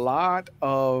definitely a lot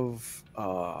of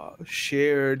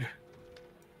shared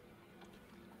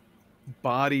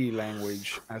body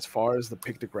language as far as the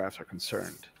pictographs are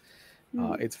concerned.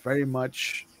 It's very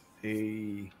much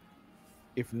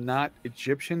if not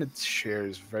Egyptian, it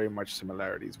shares very much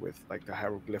similarities with like the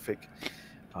hieroglyphic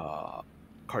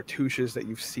cartouches that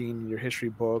you've seen in your history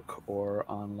book or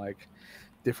on like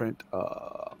different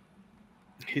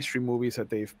history movies that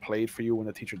they've played for you when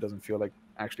the teacher doesn't feel like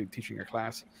actually teaching your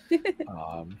class.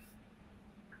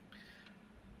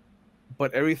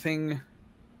 But everything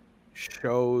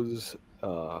shows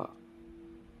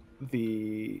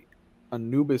the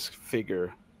Anubis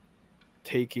figure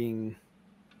taking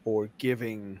or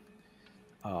giving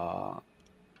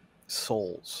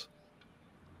souls.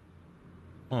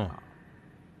 Huh.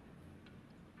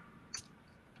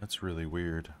 That's really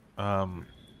weird.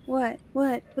 What?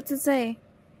 What's it say?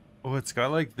 Oh, it's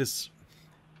got like this.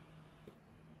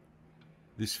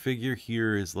 This figure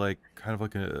here is like kind of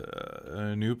like an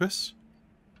Anubis.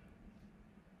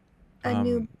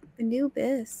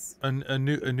 Anubis.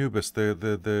 Anubis,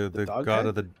 the dog god head?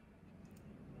 of the.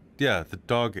 Yeah, the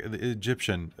dog, the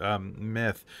Egyptian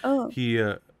myth. Oh. He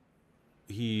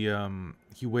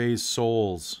weighs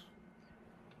souls.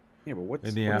 Yeah, but what's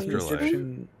In the what's an afterlife.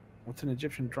 Egyptian? What's an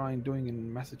Egyptian drawing doing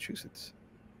in Massachusetts?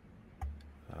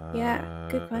 Yeah,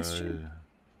 good question.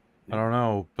 I don't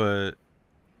know, but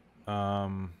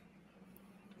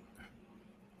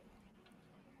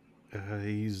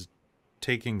he's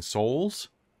taking souls.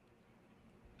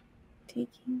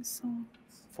 Taking souls.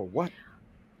 For what?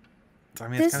 I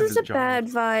mean, it's This kind of is his a bad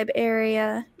genre. vibe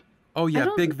area. Oh yeah,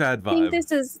 don't big bad I think vibe.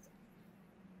 this is.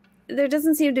 There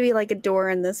doesn't seem to be like a door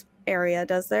in this area,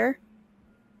 does there?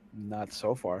 Not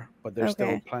so far, but there's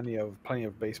Okay. still plenty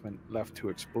of basement left to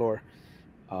explore.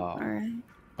 All right.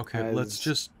 Okay, let's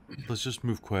as- just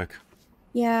move quick.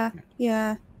 Yeah.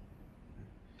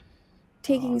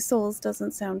 Taking souls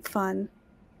doesn't sound fun.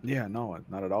 Yeah, no,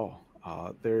 not at all.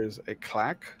 There's a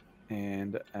clack,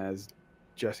 and as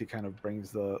Jesse kind of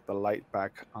brings the light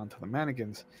back onto the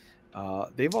mannequins,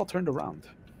 they've all turned around.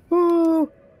 Oh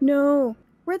no!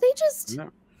 Were they just No,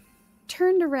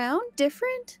 turned around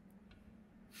different?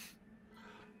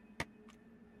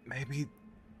 Maybe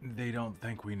they don't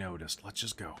think we noticed. Let's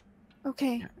just go.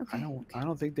 Okay. Okay. I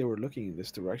don't think they were looking in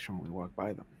this direction when we walked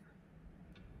by them.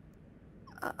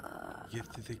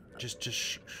 They just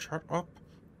shut up.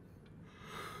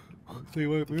 They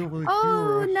might be able to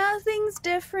Oh, hear us. nothing's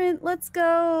different. Let's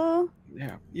go.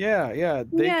 Yeah. They Yeah,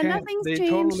 can't. nothing's They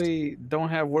changed. totally don't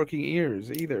have working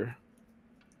ears either.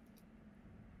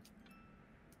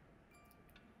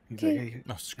 He's like, Okay. hey,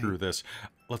 No, screw this.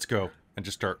 Let's go and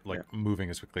just start moving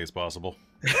as quickly as possible.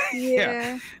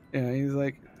 Yeah. yeah. He's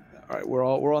like, all right,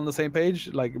 we're on the same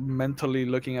page. Like mentally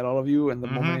looking at all of you, and the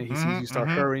moment he sees you start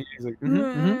hurrying, he's like,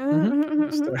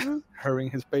 start hurrying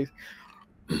his pace.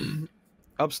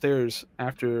 Upstairs,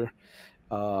 after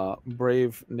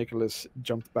brave Nicholas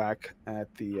jumped back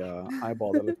at the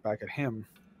eyeball that looked back at him.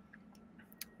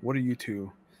 What are you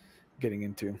two getting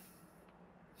into?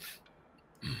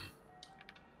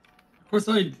 Of course,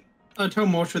 I tell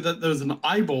Moshe that there's an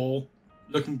eyeball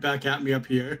looking back at me up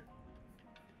here.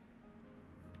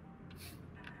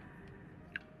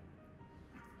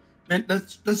 Man,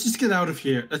 let's just get out of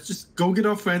here. Let's just go get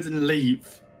our friends and leave.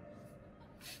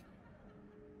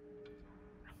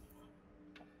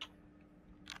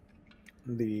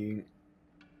 The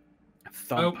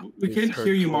thump. We can't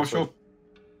hear you, closer. Marshall.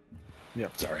 Yeah,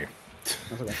 Sorry.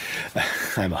 that's okay.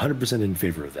 I'm 100% in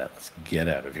favor of that. Let's get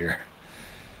out of here.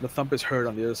 The thump is heard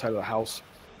on the other side of the house.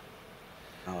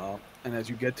 And as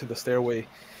you get to the stairway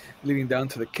leading down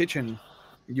to the kitchen,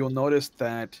 you'll notice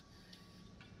that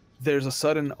there's a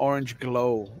sudden orange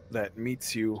glow that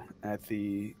meets you at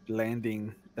the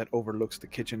landing that overlooks the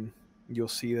kitchen. You'll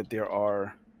see that there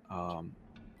are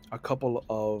a couple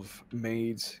of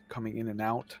maids coming in and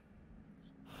out.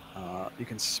 You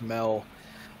can smell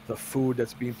the food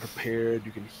that's being prepared.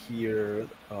 You can hear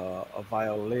a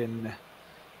violin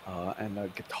and a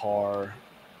guitar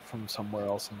from somewhere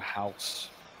else in the house.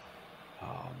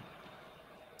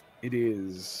 It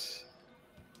is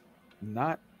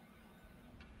not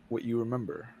what you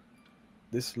remember.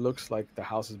 This looks like the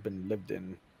house has been lived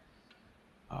in.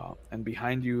 And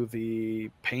behind you, the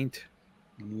paint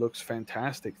looks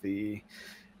fantastic. The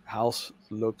house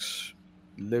looks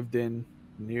lived in,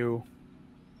 new.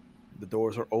 The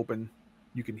doors are open.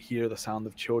 You can hear the sound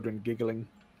of children giggling.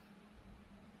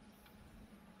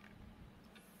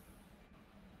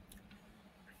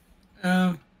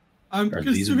 Are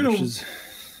these wishes?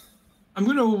 I'm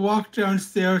gonna walk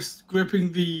downstairs,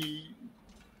 gripping the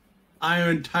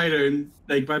iron tighter and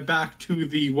like my back to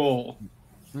the wall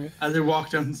as I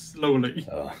walk down slowly.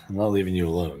 I'm not leaving you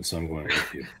alone, so I'm going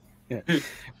with you. Yeah.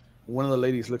 One of the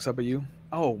ladies looks up at you.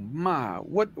 Oh my!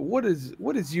 What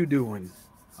is you doing?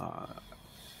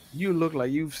 You look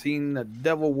like you've seen the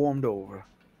devil warmed over.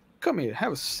 Come here,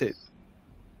 have a sit.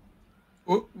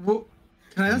 What,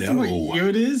 can I ask you what year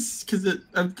it is? Because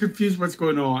I'm confused what's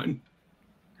going on.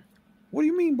 What do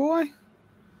you mean, boy?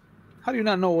 How do you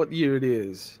not know what year it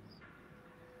is?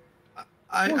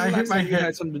 I hit my You head.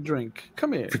 had something to drink.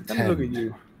 Come here. Let me look at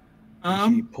you.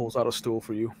 She pulls out a stool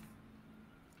for you.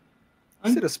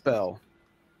 Sit a spell.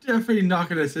 Definitely not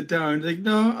gonna sit down. Like,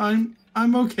 no,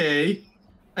 I'm okay.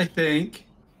 I think.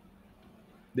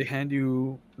 They hand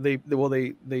you.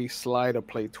 They slide a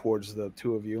plate towards the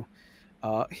two of you.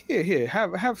 Here,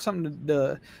 have something.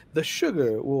 The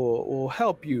sugar will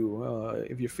help you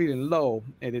if you're feeling low,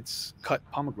 and it's cut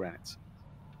pomegranates.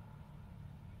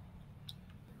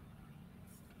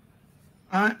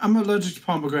 I'm allergic to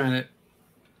pomegranate.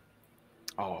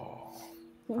 Oh,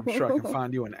 I'm sure I can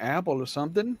find you an apple or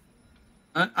something.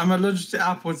 I'm allergic to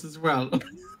apples as well.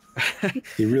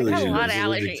 He really I have is a lot of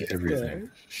allergic allergies. to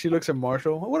everything. She looks at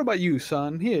Marshall. What about you,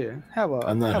 son? Here,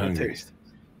 I'm not have hungry. a taste.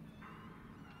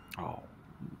 Oh,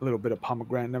 a little bit of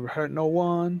pomegranate never hurt no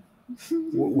one.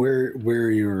 Where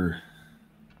are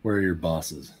your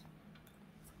bosses?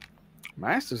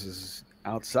 Masters is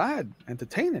outside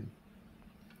entertaining.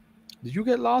 Did you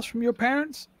get lost from your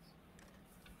parents?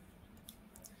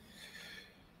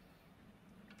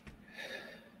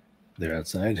 They're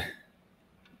outside.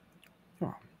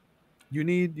 Oh. You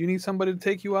need somebody to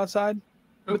take you outside?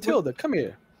 Matilda, come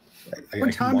here.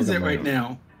 What time is it right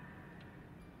now?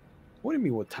 What do you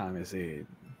mean what time is it?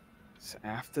 It's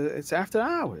after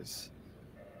hours.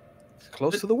 It's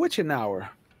close to the witching hour.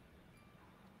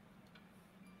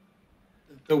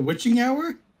 The witching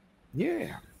hour?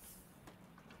 Yeah.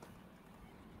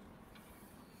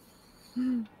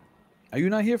 Are you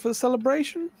not here for the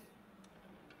celebration?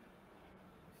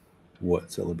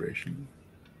 What celebration?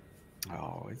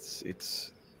 Oh,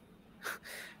 it's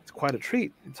quite a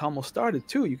treat. It's almost started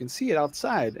too. You can see it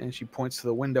outside, and she points to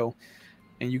the window,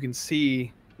 and you can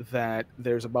see that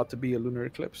there's about to be a lunar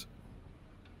eclipse.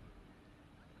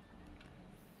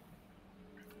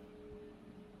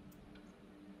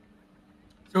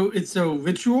 So it's a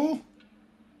ritual?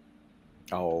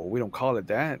 Oh, we don't call it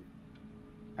that.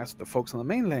 That's what the folks on the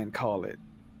mainland call it.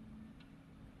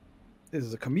 This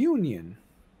is a communion.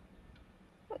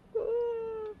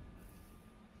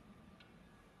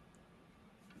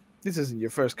 This isn't your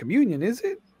first communion, is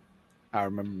it? I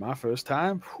remember my first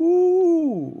time.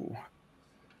 Whoo!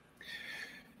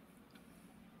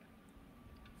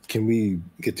 Can we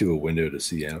get to a window to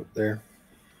see out there?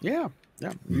 Yeah.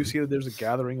 You see that there's a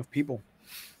gathering of people.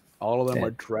 All of them Okay.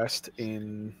 are dressed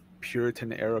in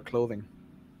Puritan era clothing.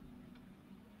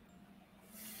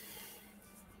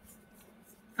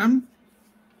 I'm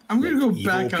gonna go Evil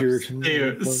back Puritan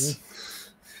upstairs.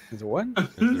 Is it what? Is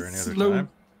there any other Slow- time?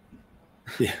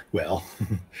 Yeah, well,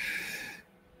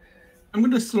 I'm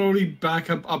gonna slowly back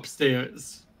up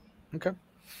upstairs. Okay.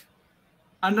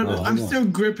 I'm Oh. still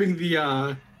gripping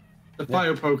the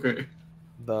fire poker.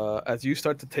 As you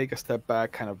start to take a step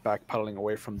back, kind of backpedaling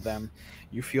away from them,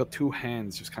 you feel two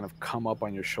hands just kind of come up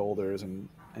on your shoulders and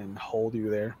hold you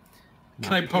there.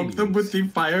 Can I poke them with the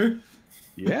fire?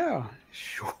 Yeah,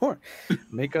 sure.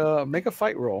 Make a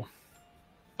fight roll.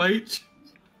 Fight.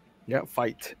 Yeah,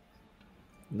 fight.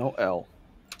 No L.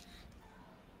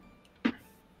 This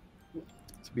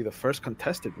will be the first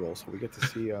contested roll, so we get to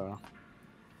see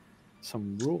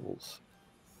some rules.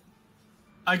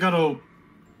 I got a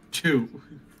 2.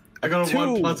 I got a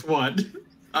 1 2. plus 1.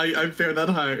 I fared that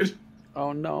hard.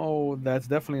 Oh no, that's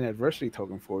definitely an adversity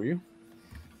token for you.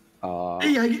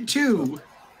 Hey, I get 2.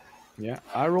 Yeah,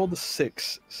 I rolled a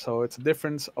 6, so it's a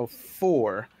difference of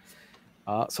 4.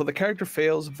 So the character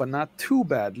fails, but not too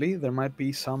badly. There might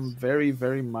be some very,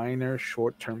 very minor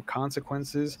short-term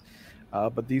consequences,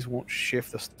 but these won't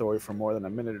shift the story for more than a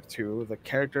minute or two. The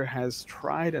character has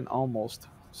tried and almost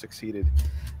succeeded.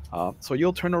 So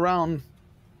you'll turn around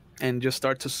and just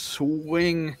start to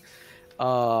swing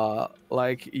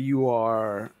like you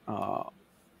are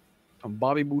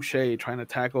Bobby Boucher trying to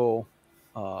tackle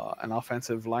an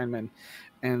offensive lineman,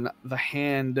 and the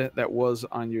hand that was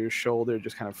on your shoulder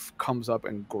just kind of comes up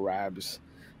and grabs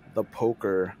the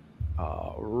poker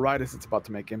right as it's about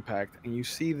to make impact. And you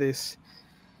see this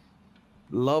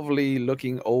lovely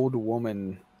looking old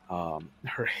woman.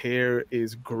 Her hair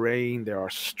is graying. There are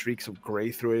streaks of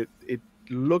gray through it. It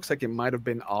looks like it might have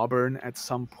been auburn at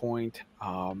some point,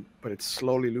 but it's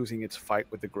slowly losing its fight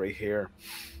with the gray hair.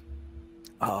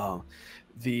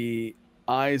 The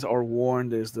eyes are worn.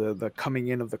 There's the coming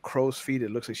in of the crow's feet.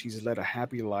 It looks like she's led a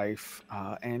happy life.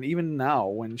 And even now,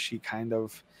 when she kind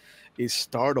of is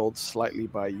startled slightly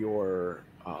by your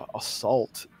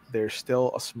assault, there's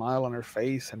still a smile on her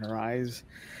face, and her eyes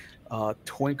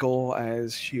twinkle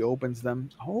as she opens them.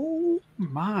 Oh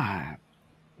my,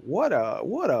 what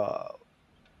a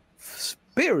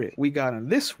spirit we got on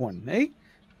this one, eh?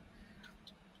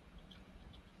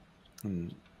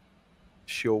 And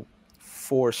she'll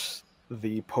force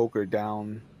the poker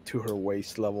down to her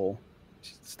waist level,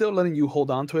 still letting you hold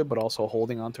on to it, but also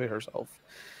holding on to it herself.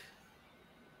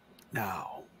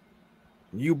 Now,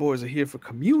 you boys are here for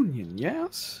communion,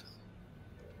 yes?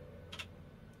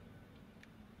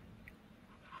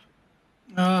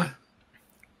 I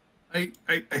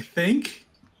think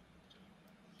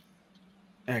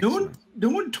Excellent. no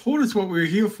one told us what we were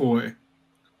here for.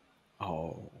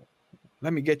 Oh,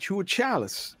 let me get you a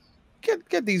chalice.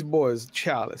 Get these boys a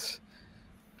chalice.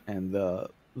 And the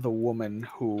woman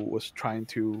who was trying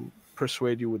to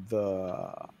persuade you with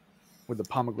the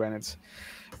pomegranates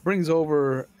brings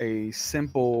over a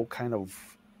simple kind of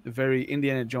very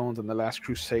Indiana Jones and the Last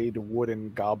Crusade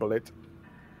wooden goblet.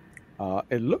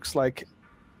 It looks like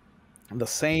the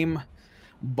same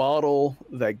bottle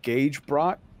that Gage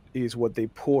brought is what they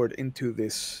poured into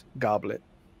this goblet.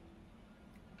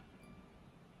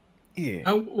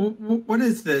 Yeah. What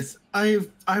is this? I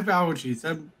have allergies.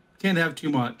 I can't have too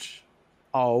much.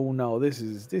 Oh no, this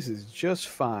is just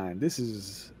fine. This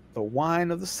is the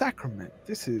wine of the sacrament.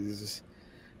 This is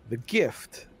the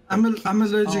gift. I'm that I'm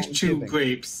keeps allergic on to giving.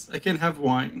 grapes. I can't have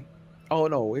wine. Oh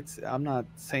no, I'm not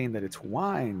saying that it's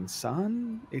wine,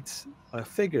 son. It's a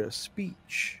figure of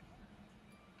speech.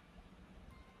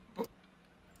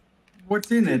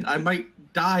 What's in it? I might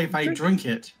die if I drink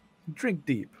it. Drink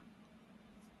deep.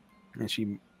 And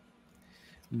she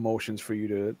motions for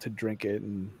you to drink it,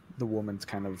 and the woman's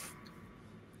kind of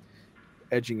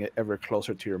edging it ever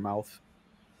closer to your mouth.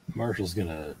 Marshall's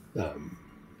gonna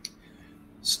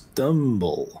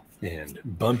stumble and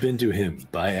bump into him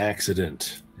by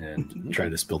accident and try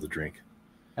to spill the drink.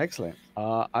 Excellent.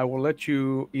 I will let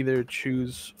you either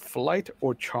choose flight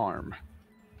or charm.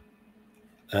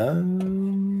 Oh,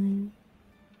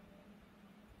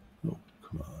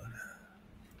 come on.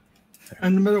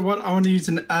 And no matter what, I want to use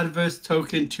an adverse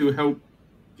token to help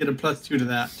get a +2 to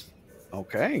that.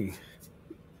 Okay.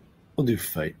 We'll do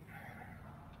fight.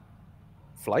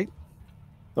 Flight?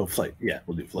 Oh, flight. Yeah,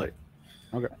 we'll do flight.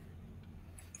 Okay.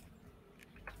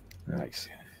 Nice.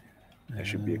 That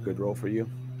should be a good roll for you.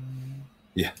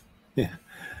 Yeah. Yeah.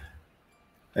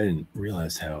 I didn't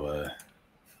realize how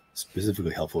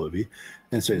specifically helpful it would be.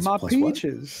 And so it's My plus what?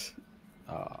 peaches.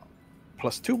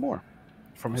 Plus 2 more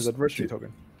from his adversary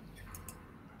token.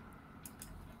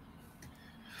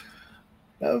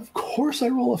 Of course I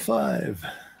roll a 5.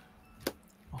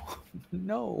 Oh,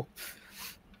 no.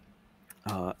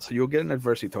 So you'll get an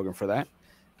adversity token for that.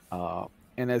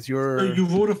 And as So you're... you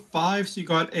rolled a 5, so you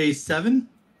got a 7?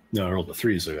 No, I rolled a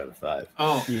 3, so I got a 5.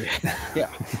 Oh.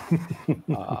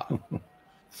 Yeah.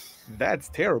 That's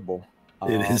terrible.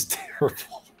 It is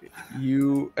terrible.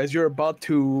 As you're about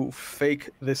to fake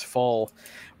this fall,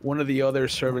 one of the other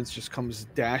servants just comes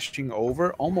dashing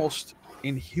over, almost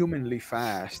inhumanly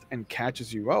fast, and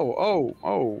catches you.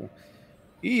 Oh.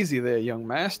 Easy there, young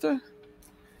master.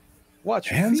 Watch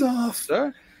your Hands feet, off.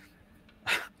 sir.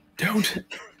 Don't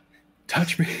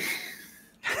touch me.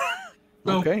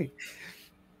 Okay.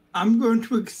 I'm going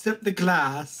to accept the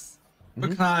glass,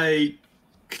 but can I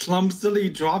clumsily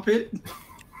drop it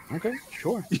Okay,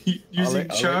 sure. using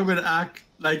charm and act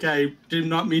like I did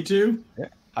not mean to? Yeah.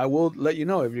 I will let you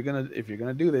know if you're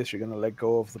gonna do this, you're gonna let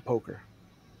go of the poker.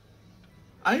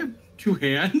 I have 2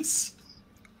 hands.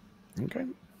 Okay.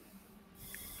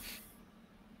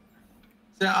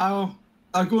 So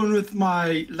I'll go in with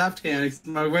my left hand, 'cause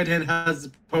my right hand has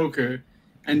the poker,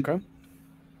 and Okay.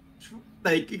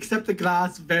 like accept the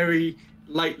glass very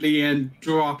lightly and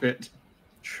drop it.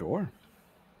 Sure.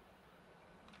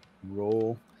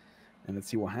 Roll, and let's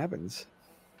see what happens.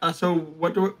 So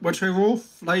what should I roll?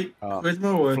 Flight,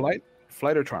 charisma, or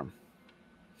Flight or charm?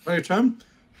 flight charm?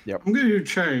 Yep. I'm gonna do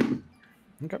charm.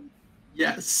 Okay.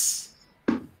 Yes.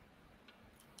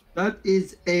 That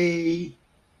is a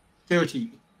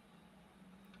 30.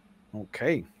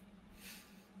 Okay.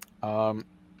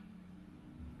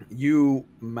 You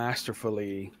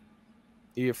masterfully,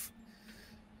 if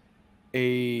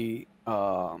a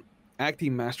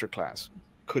acting masterclass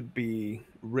could be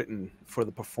written for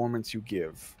the performance you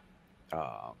give,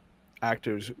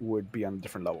 actors would be on a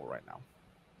different level right now.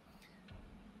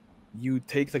 You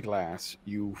take the glass,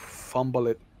 you fumble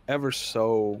it ever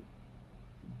so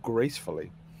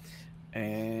gracefully,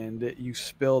 and you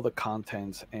spill the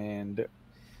contents, and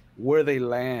where they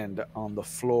land on the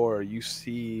floor, you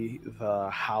see the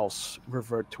house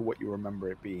revert to what you remember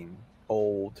it being: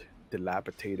 old,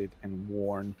 dilapidated, and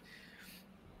worn.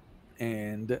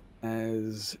 And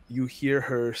as you hear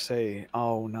her say,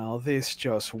 "Oh, now this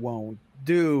just won't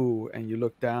do," and you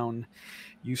look down,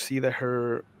 you see that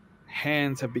her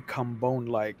hands have become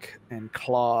bone-like and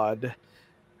clawed.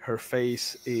 Her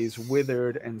face is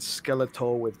withered and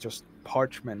skeletal, with just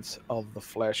parchments of the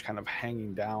flesh kind of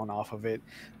hanging down off of it.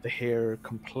 The hair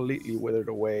completely withered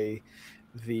away.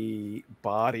 The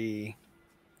body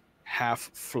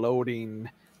half floating,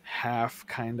 half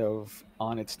kind of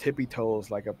on its tippy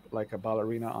toes, like a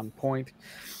ballerina on point.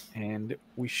 And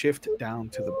we shift down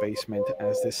to the basement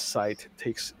as this sight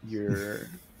takes your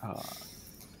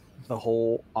the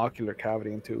whole ocular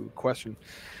cavity into question.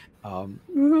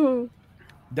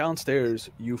 Downstairs,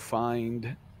 you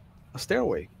find a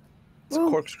stairway. It's a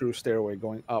corkscrew stairway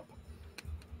going up.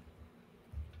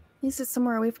 Use it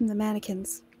somewhere away from the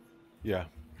mannequins. Yeah.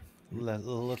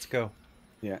 Let's go.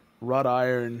 Yeah, wrought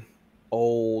iron,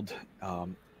 old.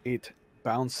 It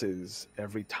bounces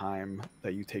every time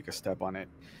that you take a step on it.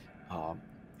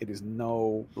 It is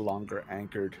no longer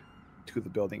anchored to the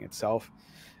building itself.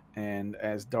 And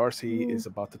as Darcy is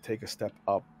about to take a step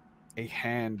up, a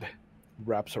hand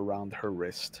wraps around her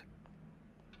wrist.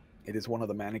 It is one of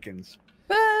the mannequins.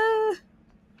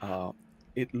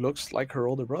 It looks like her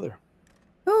older brother.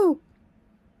 Oh.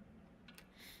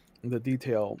 The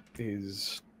detail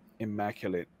is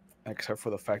immaculate, except for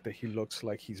the fact that he looks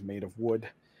like he's made of wood.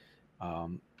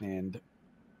 And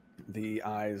the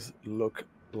eyes look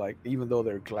like, even though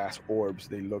they're glass orbs,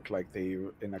 they look like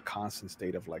they're in a constant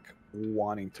state of like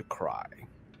wanting to cry.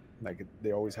 Like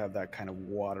they always have that kind of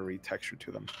watery texture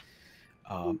to them.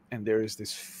 And there is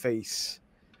this face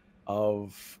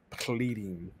of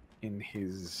pleading in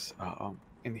his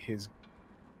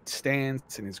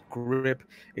stance, in his grip.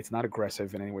 It's not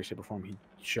aggressive in any way, shape, or form. He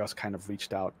just kind of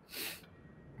reached out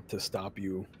to stop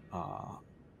you.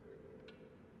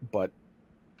 But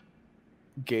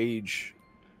Gage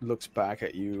looks back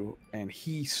at you and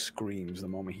he screams the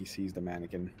moment he sees the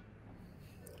mannequin.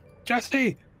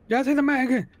 Jesse the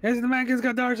mannequin! Jesse the mannequin's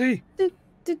got Darcy!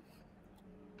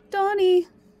 Donnie.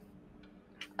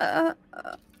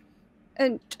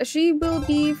 And she will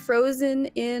be frozen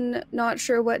in not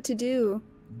sure what to do.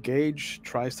 Gage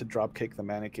tries to drop kick the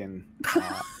mannequin.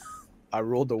 I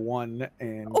rolled a 1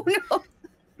 and Oh no!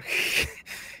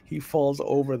 he falls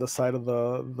over the side of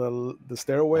the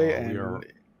stairway, we and are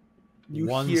you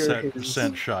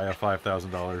 1% shy of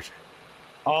 $5,000.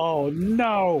 Oh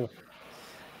no!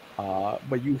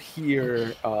 But you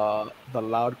hear the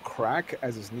loud crack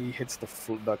as his knee hits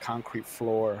the concrete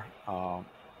floor.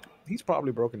 He's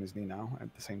probably broken his knee now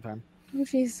at the same time. Oh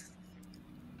jeez.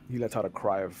 He lets out a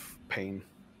cry of pain.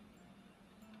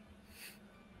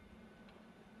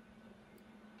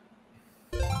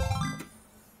 God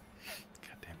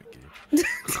damn it, Gage.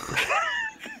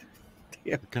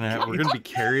 We're gonna be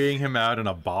carrying him out in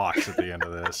a box at the end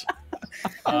of this.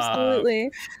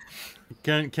 Absolutely.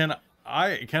 Can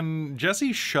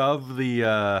Jesse shove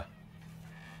the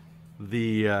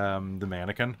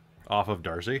mannequin off of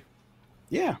Darcy?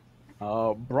 Yeah.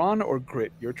 Brawn or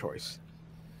grit, your choice.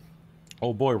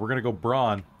 Oh boy, we're gonna go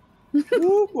brawn.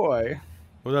 Oh boy.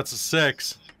 Well, that's a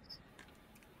 6.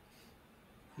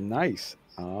 Nice.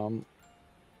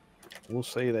 We'll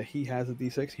say that he has a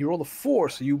d6. He rolled a 4,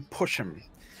 so you push him.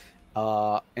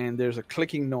 And there's a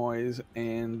clicking noise,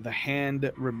 and the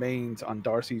hand remains on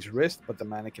Darcy's wrist, but the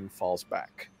mannequin falls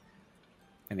back.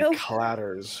 And it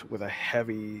clatters with a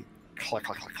heavy clack,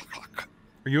 clack, clack, clack, clack.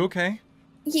 Are you okay?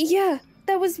 Yeah,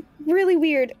 that was really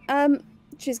weird.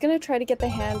 She's gonna try to get the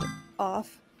hand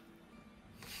off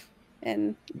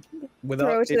and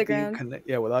throw it to the ground.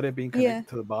 Without it being connected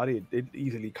to the body, it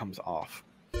easily comes off.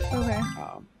 Okay.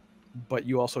 But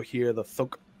you also hear the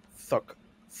thunk, thunk,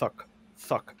 thunk,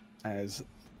 thunk, as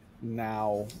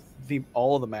now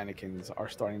all of the mannequins are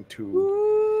starting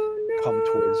to come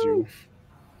towards you.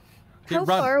 How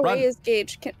far away is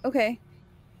Gage? Okay.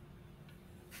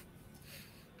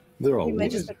 They're all We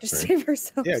might just have to save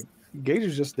ourselves. Yeah, Gage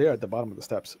is just there at the bottom of the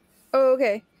steps. Oh,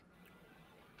 okay.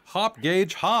 Hop,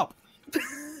 Gage, hop.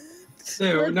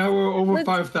 So now we're over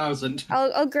 5,000.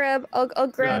 I'll grab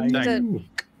the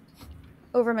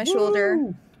over my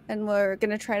shoulder, and we're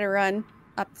gonna try to run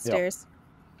up the stairs.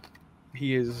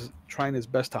 He is trying his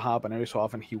best to hop, and every so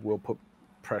often he will put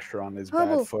pressure on his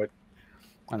bad foot,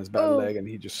 on his bad leg, and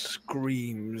he just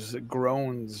screams,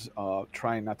 groans,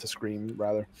 trying not to scream,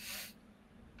 rather.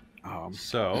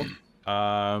 So,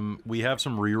 we have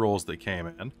some rerolls that came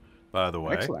in, by the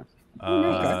way. Excellent.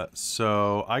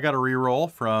 So I got a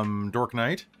reroll from Dork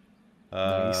Knight,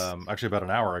 Nice. actually about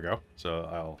an hour ago.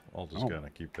 So I'll just kind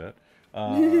of keep that.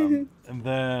 And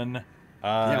then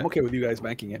yeah, I'm okay with you guys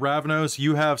banking it. Ravnos,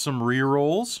 you have some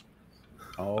rerolls.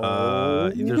 Oh,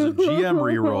 there's a GM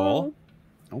reroll.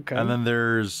 Okay. And then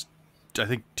there's, I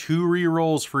think, 2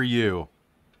 rerolls for you.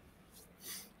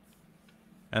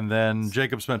 And then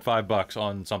Jacob spent $5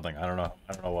 on something. I don't know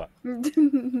what.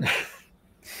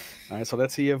 All right, so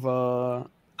let's see if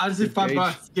I'd say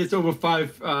 $5 gets over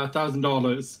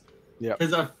 $5,000. Yeah.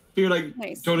 Because I feel like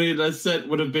donating that set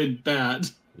would have been bad.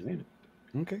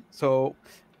 Okay, so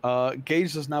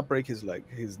Gage does not break his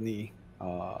knee,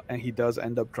 and he does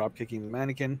end up drop kicking the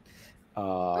mannequin.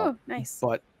 Oh, nice.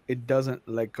 But it doesn't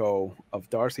let go of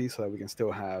Darcy, so that we can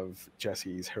still have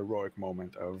Jesse's heroic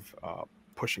moment of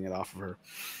pushing it off of her.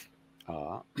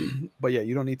 But yeah,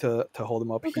 you don't need to hold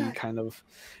him up. He kind of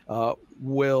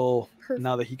will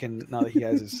now that he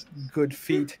has his good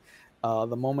feet.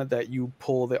 The moment that you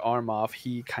pull the arm off,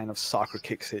 he kind of soccer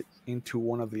kicks it into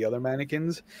one of the other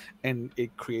mannequins, and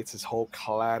it creates this whole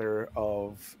clatter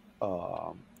of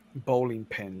bowling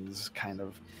pins, kind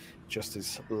of just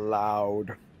this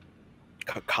loud,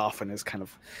 cacophonous kind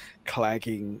of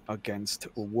clanging against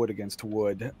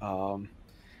wood.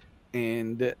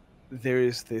 And there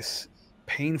is this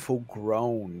painful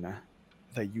groan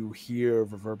that you hear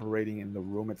reverberating in the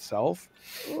room itself.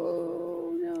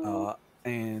 Oh no.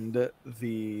 And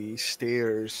the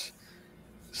stairs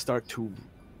start to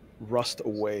rust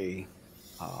away,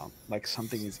 like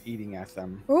something is eating at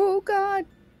them. Oh God!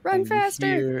 Run and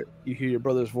faster! You hear your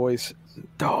brother's voice.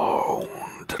 Don't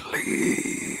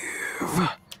leave.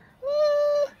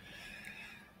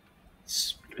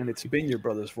 And it's been your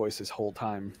brother's voice this whole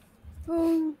time.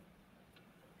 Oh.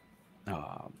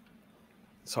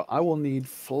 So I will need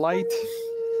flight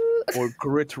or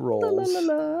grit rolls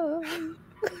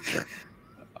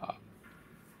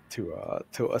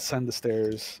to ascend the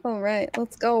stairs. All right,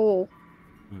 let's go.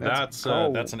 That's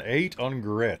an 8 on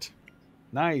grit.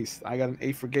 Nice. I got an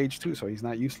 8 for Gage too, so he's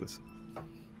not useless.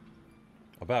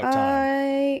 About time.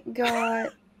 I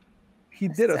got. He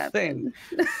did a 7. thing.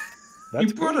 He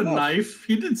brought a knife.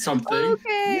 He did something.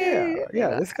 Okay.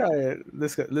 Yeah. This guy.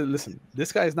 Listen.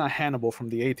 This guy is not Hannibal from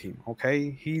the A Team.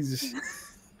 Okay, he's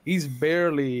He's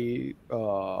barely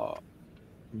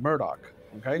Murdoch,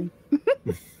 okay?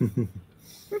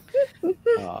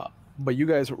 But you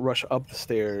guys rush up the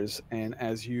stairs, and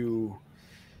as you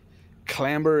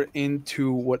clamber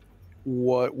into what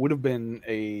would have been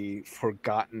a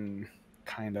forgotten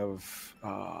kind of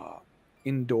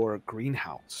indoor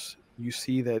greenhouse, you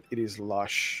see that it is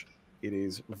lush, it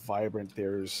is vibrant.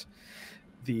 There's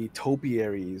the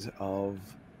topiaries of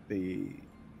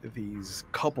these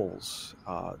couples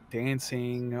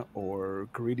dancing or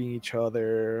greeting each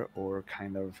other, or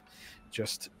kind of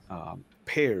just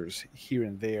pairs here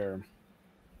and there.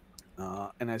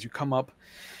 And as you come up,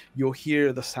 you'll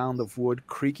hear the sound of wood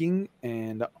creaking,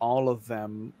 and all of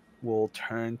them will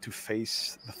turn to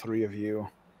face the three of you.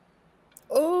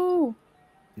 Oh,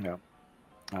 Yeah.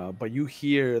 But you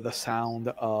hear the sound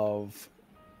of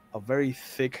a very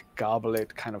thick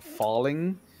goblet kind of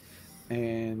falling,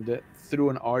 and through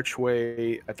an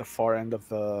archway at the far end of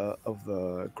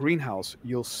the greenhouse,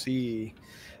 you'll see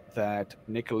that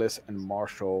Nicholas and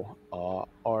Marshall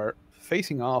are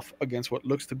facing off against what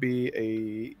looks to be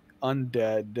a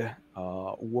undead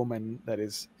woman that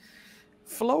is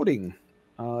floating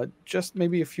just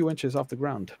maybe a few inches off the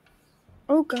ground.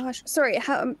 oh gosh. Sorry.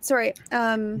 Sorry.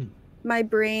 My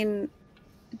brain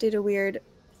did a weird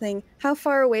thing. How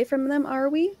far away from them are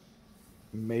we?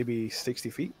 Maybe 60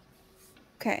 feet.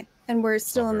 Okay, and we're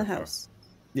still in the very far. house.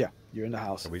 Yeah, you're in the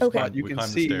house. So we Okay. climb, You we can climb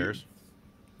see- the stairs.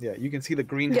 Yeah, you can see the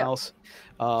greenhouse.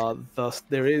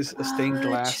 There is a stained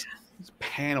glass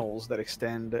panels that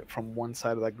extend from one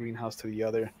side of that greenhouse to the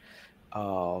other,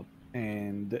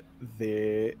 and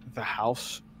the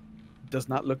house does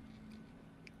not look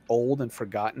old and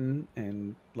forgotten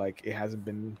and like it hasn't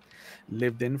been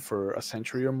lived in for a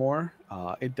century or more.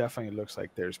 It definitely looks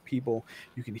like there's people.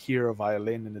 You can hear a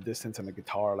violin in the distance and a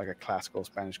guitar, like a classical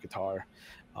Spanish guitar.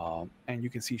 And you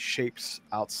can see shapes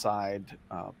outside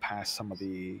past some of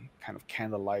the kind of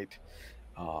candlelight.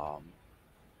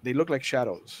 They look like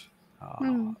shadows.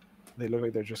 They look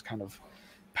like they're just kind of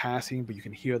passing, but you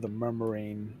can hear the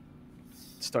murmuring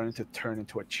starting to turn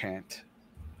into a chant.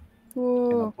 And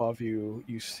Ooh. above you,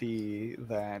 you see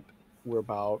that we're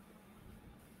about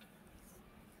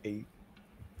a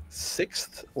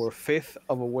sixth or fifth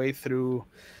of a way through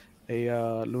a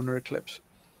lunar eclipse.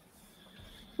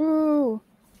 Ooh.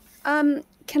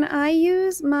 Can I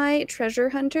use my treasure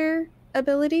hunter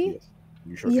ability? Yes,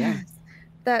 you sure can.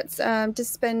 That's to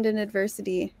spend an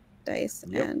adversity dice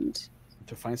Yep. and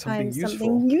To find something find useful.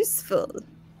 something useful.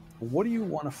 What do you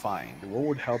want to find? What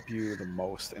would help you the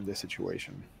most in this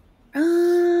situation?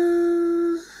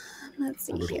 Let's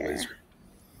see Orbital here. laser.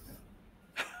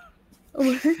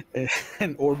 What?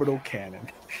 An orbital cannon.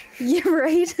 Yeah,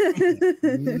 right.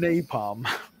 Napalm.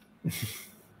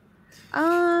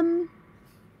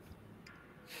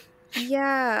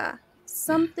 Yeah,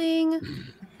 something.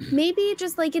 Maybe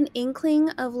just like an inkling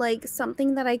of like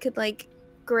something that I could like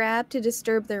grab to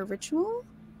disturb their ritual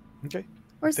Okay.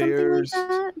 or something like There's-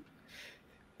 that.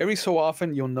 Every so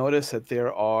often, you'll notice that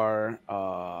there are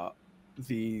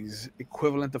these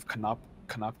equivalent of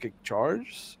canoptic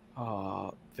jars.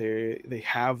 They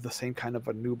have the same kind of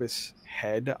Anubis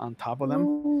head on top of them.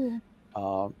 Ooh.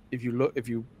 If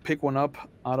you pick one up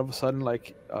out of a sudden,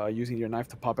 like using your knife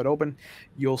to pop it open,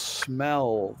 you'll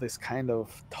smell this kind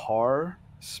of tar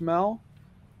smell,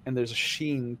 and there's a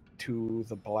sheen to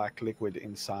the black liquid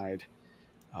inside.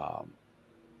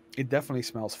 It definitely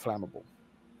smells flammable.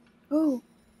 Oh,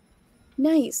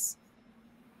 nice.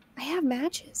 I have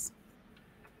matches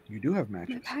You do have in my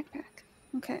matches. backpack.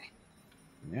 Okay.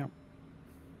 Yeah.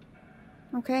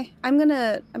 Okay. I'm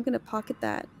gonna pocket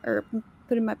that or put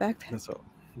it in my backpack. So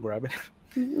grab it.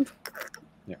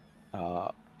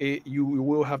 You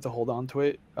will have to hold on to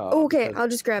it. Okay, because I'll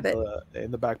just grab it.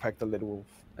 in the backpack, the lid will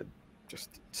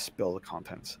just spill the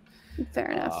contents.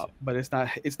 Fair enough. But it's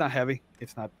not heavy.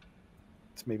 It's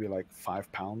maybe like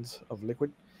 5 pounds of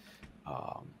liquid.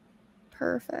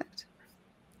 Perfect.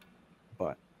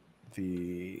 But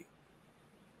the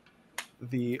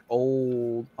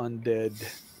old undead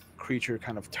creature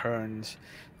kind of turns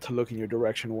to look in your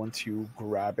direction once you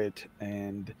grab it,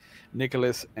 and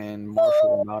Nicholas and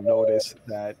Marshall will now notice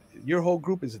that your whole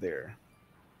group is there.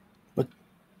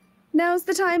 Now's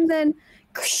the time then.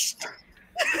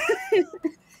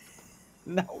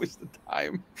 Now is the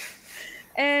time.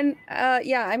 And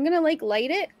yeah, I'm gonna like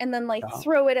light it and then like Uh-huh.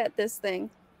 throw it at this thing.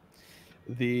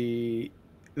 The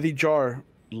jar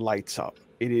lights up.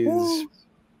 It is Ooh.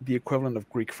 the equivalent of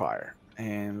Greek fire,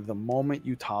 and the moment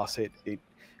you toss it, it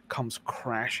comes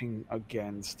crashing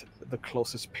against the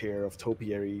closest pair of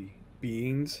topiary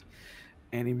beings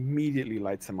and immediately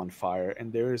lights them on fire,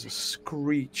 and there is a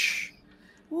screech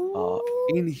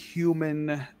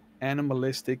inhuman,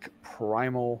 animalistic,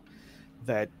 primal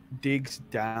that digs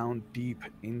down deep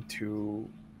into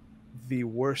the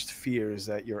worst fears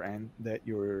that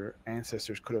your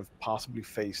ancestors could have possibly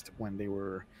faced when they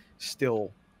were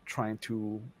still trying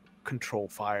to control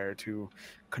fire, to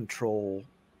control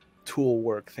tool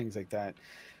work, things like that.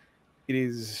 It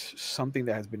is something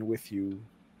that has been with you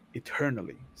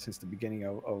eternally since the beginning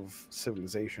of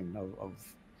civilization,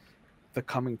 of the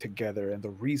coming together and the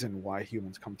reason why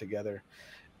humans come together.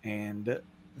 And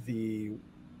the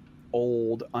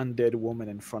old undead woman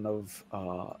in front of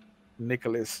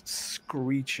Nicholas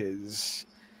screeches.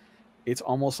 It's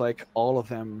almost like all of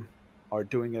them are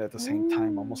doing it at the same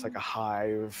time, almost like a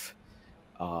hive.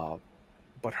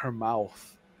 But her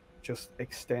mouth just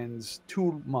extends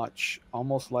too much,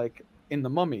 almost like in the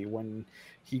Mummy when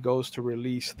he goes to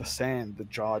release the sand, the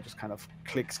jaw just kind of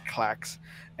clicks, clacks,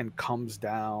 and comes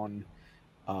down.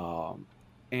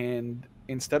 And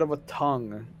instead of a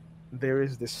tongue, there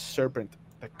is this serpent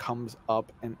that comes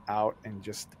up and out and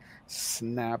just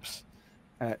snaps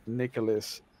at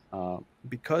Nicholas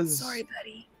because Sorry,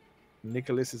 buddy.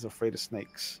 Nicholas is afraid of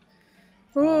snakes.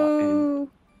 Ooh.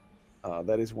 And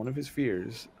that is one of his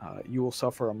fears. You will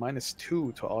suffer a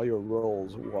 -2 to all your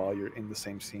rolls while you're in the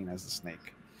same scene as the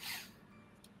snake.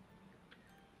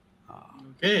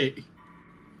 Okay.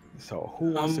 So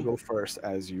who wants to go first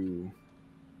as you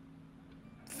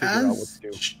figure out what to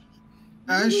do?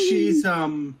 As she's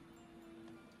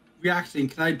reacting,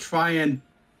 can I try and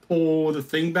pull the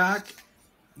thing back?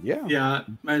 Yeah. Yeah.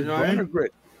 Brawn or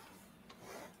grit?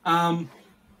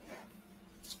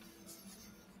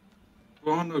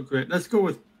 Brawn or grit? Let's go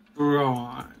with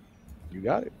brawn. You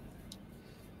got it.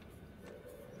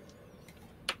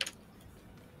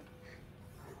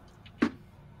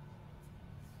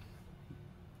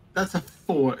 That's a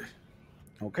 4.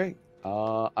 Okay.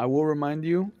 I will remind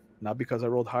you, not because I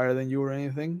rolled higher than you or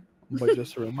anything, but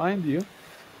just to remind you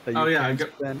that you can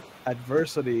spend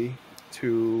adversity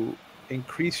to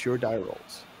increase your die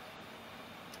rolls.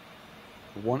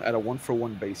 One at a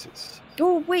 1-for-1 basis.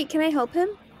 Oh, wait, can I help him?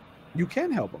 You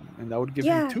can help him, and that would give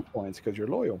you 2 points because you're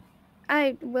loyal.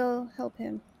 I will help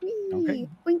him. Whee! Okay.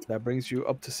 Wink. That brings you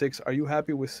up to 6. Are you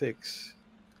happy with 6?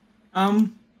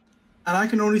 And I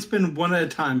can only spend 1 at a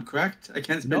time, correct? I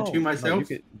can't spend 2 myself.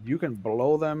 No, you can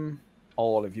blow them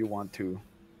all if you want to.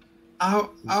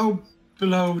 I'll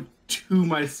blow 2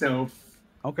 myself.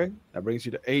 Okay, that brings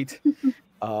you to 8.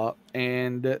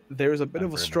 And there's a bit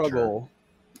of a struggle.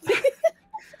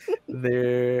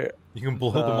 There, you can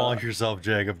blow them all yourself,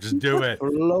 Jacob. Just do it.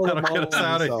 That'll get us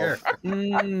out of here.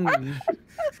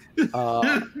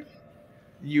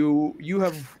 You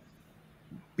have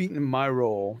beaten my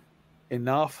roll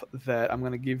enough that I'm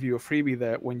going to give you a freebie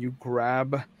that when you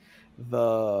grab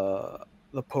the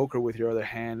poker with your other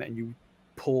hand and you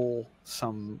pull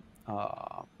some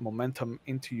momentum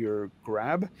into your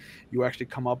grab, you actually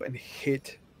come up and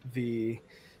hit the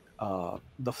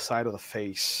side of the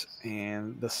face,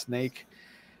 and the snake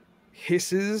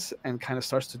hisses and kind of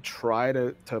starts to try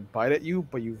to bite at you,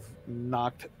 but you've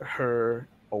knocked her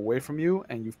away from you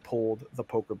and you've pulled the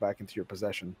poker back into your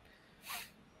possession.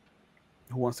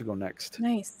 Who wants to go next?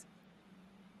 Nice.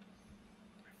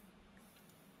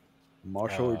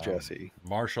 Marshall or Jesse?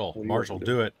 Marshall,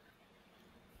 do it.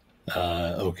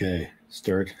 Okay,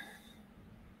 start.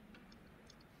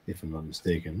 If I'm not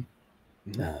mistaken.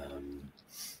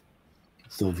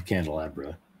 Still the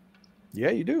candelabra. Yeah,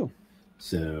 you do.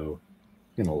 So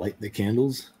I'm gonna light the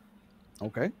candles.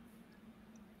 Okay.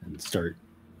 And start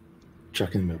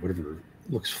chucking them at whatever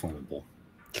looks flammable.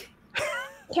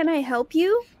 Can I help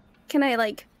you? Can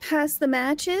I pass the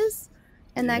matches?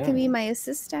 And that can be my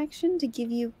assist action to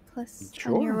give you plus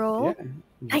on your roll. Yeah.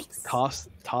 Nice.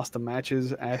 Toss the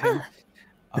matches at him.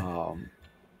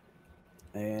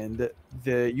 And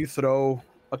you throw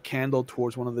a candle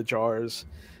towards one of the jars,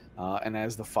 and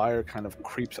as the fire kind of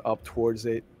creeps up towards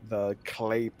it, the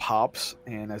clay pops,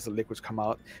 and as the liquids come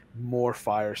out, more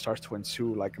fire starts to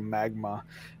ensue, like magma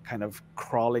kind of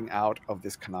crawling out of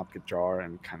this kanopka jar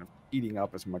and kind of eating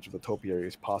up as much of the topiary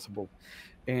as possible.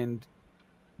 And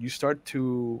you start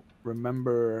to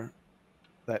remember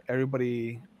that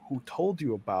everybody who told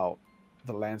you about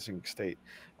the Lansing estate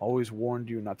always warned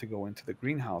you not to go into the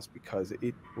greenhouse because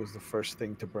it was the first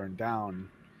thing to burn down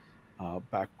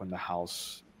back when the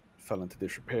house fell into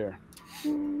disrepair.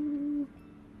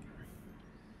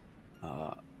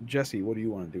 Jesse, what do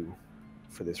you want to do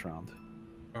for this round?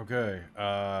 Okay.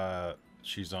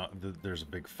 She's on. There's a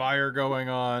big fire going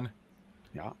on.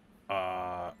 Yeah.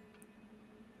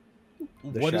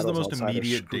 What is the most immediate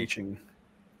danger? screeching?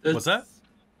 What's that?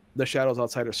 The shadows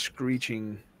outside are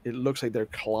screeching it looks like they're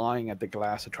clawing at the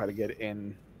glass to try to get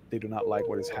in. They do not like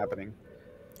what is happening.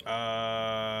 What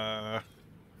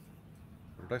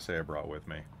did I say I brought with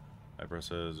me? I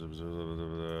says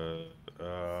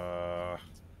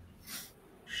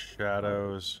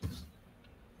shadows.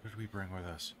 What did we bring with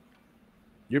us?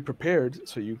 You're prepared,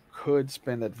 so you could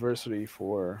spend adversity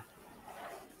for.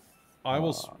 I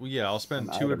will. Yeah, I'll spend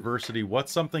 2 item. adversity.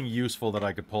 What's something useful that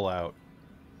I could pull out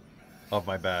of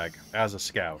my bag as a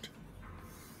scout?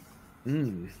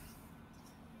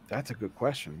 That's a good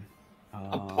question.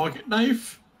 A pocket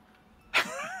knife?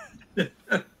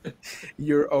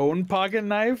 Your own pocket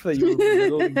knife that you were a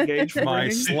little engaged for? My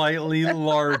slightly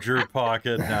larger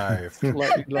pocket knife. Your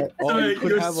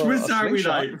Swiss Army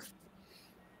knife.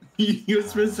 Your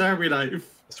Swiss Army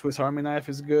knife. Swiss Army knife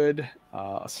is good.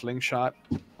 A slingshot.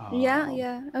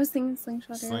 Yeah. I was thinking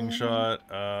slingshot. Slingshot.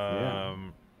 A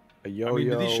yo-yo. I mean,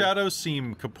 do these shadows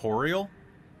seem corporeal?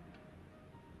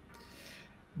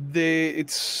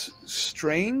 It's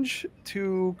strange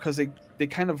because they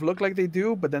kind of look like they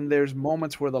do, but then there's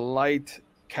moments where the light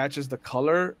catches the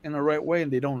color in the right way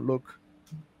and they don't look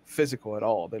physical at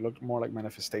all. They look more like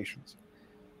manifestations.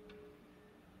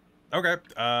 Okay.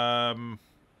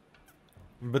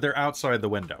 But they're outside the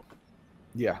window.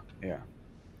 Yeah.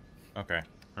 Okay.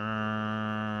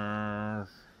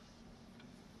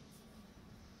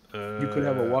 You could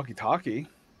have a walkie-talkie,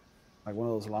 like one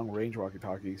of those long-range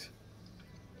walkie-talkies.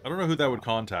 I don't know who that would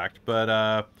contact,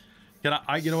 but can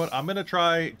I? You know what? I'm gonna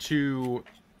try to.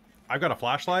 I've got a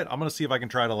flashlight. I'm gonna see if I can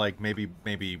try to like maybe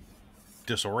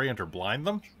disorient or blind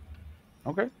them.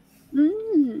 Okay.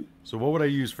 So what would I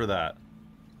use for that?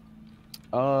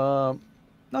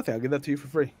 Nothing. I'll give that to you for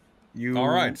free. All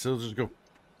right. So just go.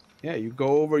 Yeah, you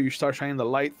go over. You start shining the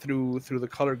light through the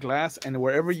colored glass, and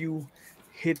wherever you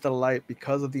hit the light,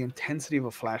 because of the intensity of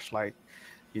a flashlight,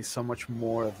 is so much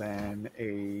more than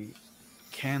a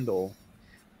candle.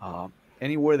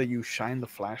 Anywhere that you shine the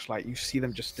flashlight, you see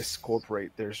them just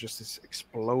discorporate. There's just this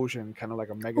explosion, kind of like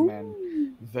a Mega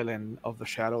Man villain of the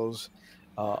shadows.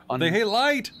 They hate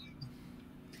light.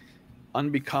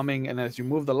 Unbecoming, and as you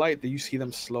move the light, you see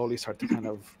them slowly start to kind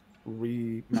of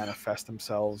re-manifest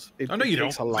themselves. Oh no, you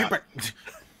don't. A lot.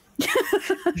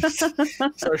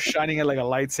 Start shining it like a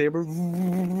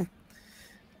lightsaber.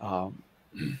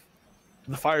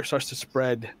 The fire starts to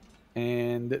spread,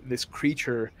 and this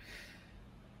creature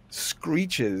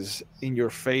screeches in your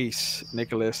face,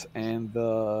 Nicholas, and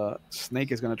the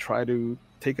snake is going to try to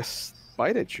take a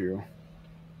bite at you.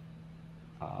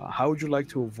 How would you like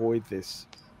to avoid this?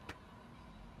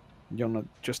 You want to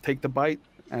just take the bite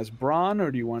as brawn,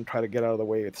 or do you want to try to get out of the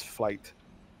way its flight?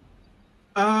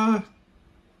 Or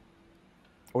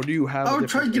do you have... I'll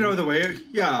try to get out of the way.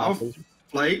 Yeah, I'll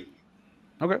flight.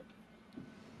 Okay.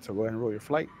 So go ahead and roll your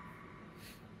flight.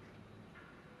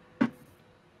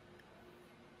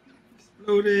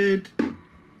 Exploded.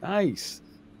 Nice.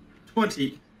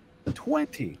 20.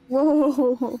 20.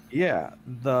 Whoa. Yeah.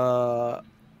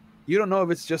 You don't know if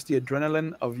it's just the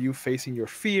adrenaline of you facing your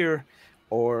fear,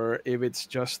 or if it's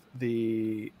just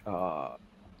the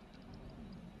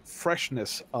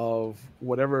freshness of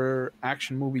whatever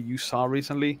action movie you saw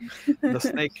recently. The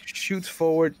snake shoots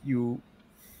forward, you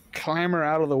clamber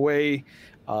out of the way,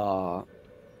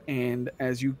 and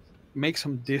as you make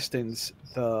some distance,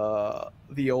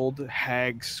 the old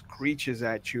hag screeches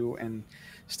at you and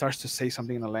starts to say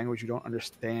something in a language you don't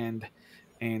understand,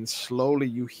 and slowly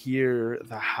you hear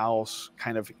the house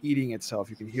kind of eating itself.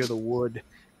 You can hear the wood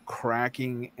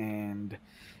cracking and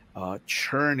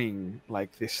churning,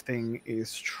 like this thing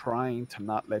is trying to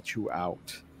not let you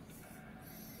out.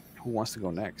 Who wants to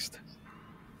go next?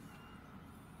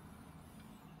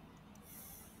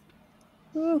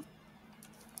 Ooh.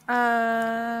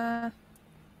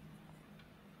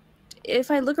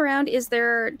 If I look around,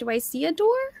 do I see a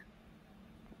door?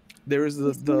 There is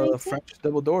the French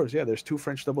double doors. Yeah, there's 2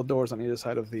 French double doors on either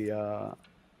side of the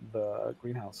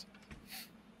greenhouse.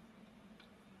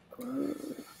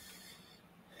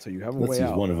 So you have a way out. Let's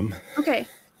use one of them. Okay.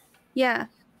 Yeah.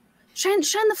 Shine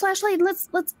the flashlight and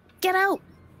let's get out.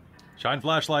 Shine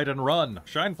flashlight and run.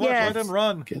 Shine flashlight and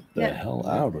run. Get the hell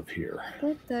out of here.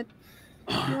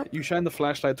 You shine the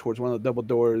flashlight towards one of the double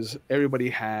doors. Everybody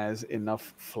has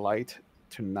enough flight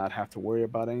to not have to worry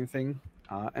about anything.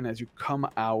 And as you come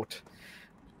out,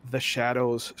 the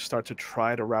shadows start to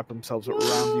try to wrap themselves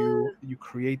around you. You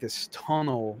create this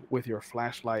tunnel with your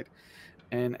flashlight.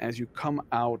 And as you come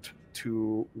out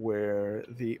to where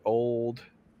the old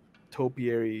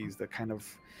topiaries, the kind of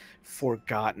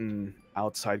forgotten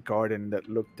outside garden that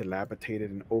looked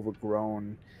dilapidated and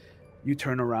overgrown, you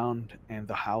turn around and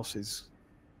the house is,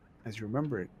 as you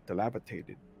remember it,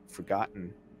 dilapidated,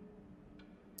 forgotten,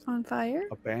 On fire?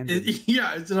 abandoned.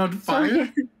 Yeah, is it on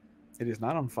fire? It is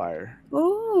not on fire.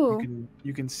 Oh.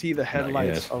 You can see the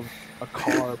headlights yet. of a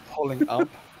car pulling up,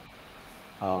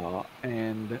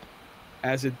 and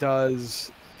as it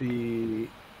does, the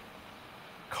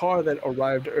car that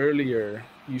arrived earlier,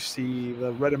 you see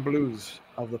the red and blues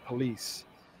of the police,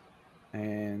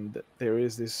 and there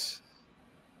is this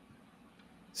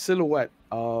silhouette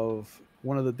of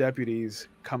one of the deputies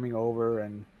coming over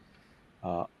and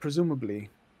presumably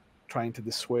trying to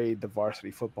dissuade the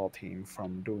varsity football team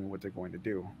from doing what they're going to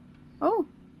do. Oh.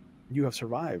 You have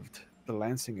survived the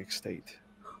Lansing estate.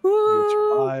 You Ooh.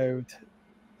 survived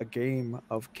a game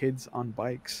of kids on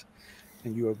bikes,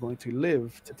 and you are going to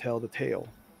live to tell the tale,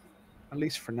 at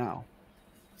least for now.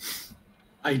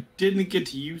 I didn't get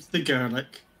to use the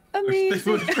garlic. They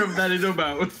Amazing. would shove that in her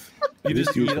mouth. You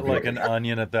just do eat it it like an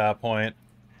onion at that point.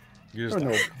 You There just are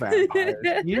no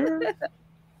vampires here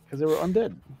because they were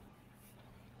undead.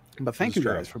 But thank you This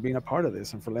is guys true. for being a part of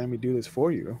this and for letting me do this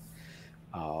for you.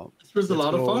 This was a Let's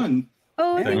lot of go. fun.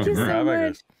 Oh, Thank thank you you for so having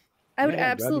much. us. I would Yeah, glad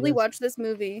you absolutely guys- watch this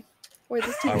movie or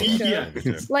this I would TV show. Yeah. love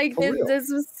to. Like For real.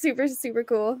 this was super, super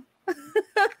cool.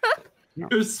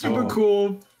 It was super Oh.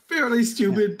 cool, fairly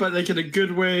stupid, but like in a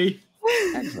good way.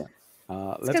 Excellent.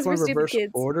 It's Let's 'cause go we're in stupid reverse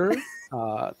kids. order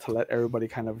to let everybody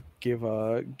kind of give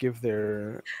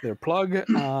their plug,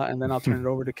 and then I'll turn it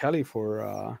over to Kelly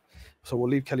for. So we'll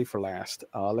leave Kelly for last.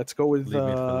 Let's go with Leave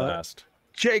me for last.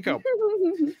 Jacob.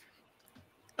 Let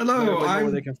Hello, everybody know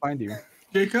where they I'm can find you.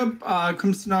 Jacob.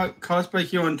 Comes to not cosplay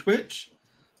here on Twitch.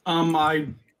 I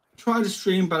try to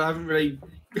stream, but I haven't really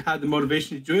had the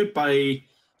motivation to do it. But I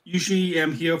usually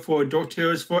am here for Dork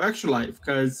Tales for Extra Life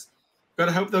because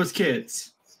gotta help those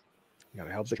kids. You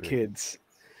gotta help the True. kids.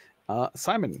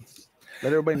 Simon,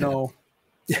 let everybody know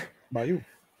about you.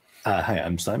 Hi,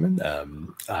 I'm Simon.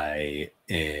 I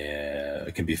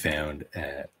can be found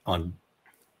on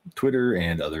Twitter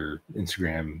and other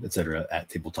Instagram, etc. at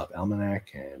Tabletop Almanac,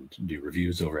 and do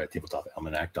reviews over at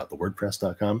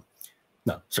tabletopalmanac.thewordpress.com.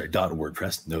 No, sorry,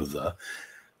 .wordpress. No the.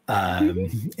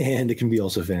 And it can be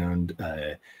also found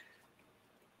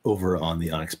over on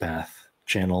the Onyx Path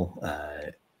channel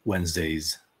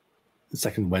Wednesdays, the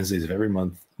second Wednesdays of every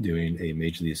month, doing a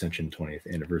Mage of the Ascension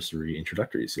 20th anniversary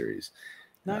introductory series.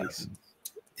 Nice.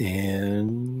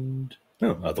 And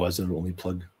no, otherwise I've only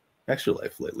plugged Extra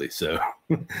Life lately. So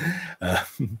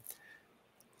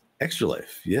Extra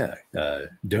Life, yeah.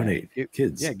 Donate,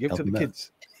 kids. Yeah, give help to the them out.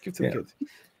 kids. Give to the kids.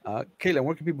 Caitlin,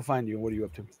 where can people find you and what are you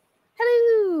up to?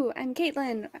 Hello, I'm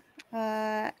Caitlin.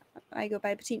 I go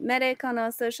by Petite Medic on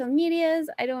all social medias.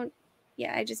 I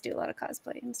just do a lot of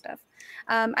cosplay and stuff.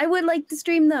 I would like to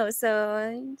stream though,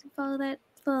 so follow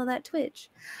that Twitch.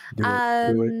 Do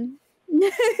it.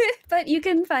 But you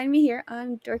can find me here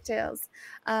on Dork Tales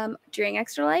during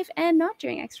Extra Life and not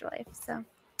during Extra Life. So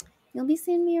you'll be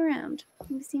seeing me around.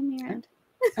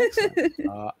 Excellent.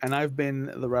 And I've been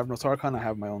the Ravnos Archon. I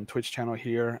have my own Twitch channel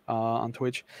here on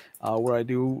Twitch where I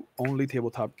do only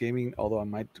tabletop gaming, although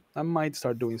I might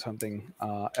start doing something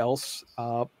else.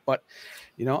 But,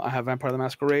 I have Vampire the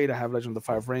Masquerade, I have Legend of the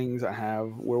Five Rings, I have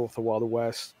Werewolf of the Wild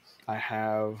West, I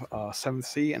have Seventh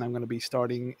Sea, and I'm going to be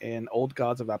starting an Old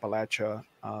Gods of Appalachia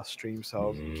stream,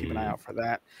 so keep an eye out for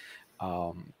that.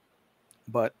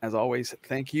 But as always,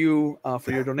 thank you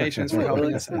for your donations, for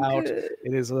helping us out.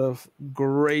 It is a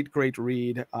great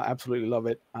read. I absolutely love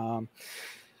it.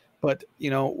 But,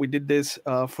 we did this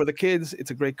for the kids.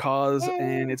 It's a great cause,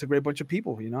 and it's a great bunch of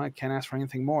people. I can't ask for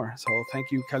anything more. So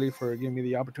thank you, Kelly, for giving me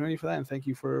the opportunity for that. And thank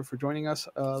you for joining us,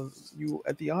 you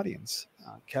at the audience.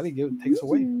 Kelly, take us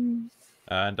away.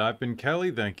 And I've been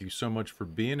Kelly. Thank you so much for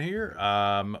being here.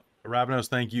 Ravnos,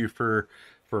 thank you for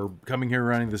coming here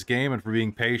running this game and for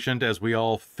being patient as we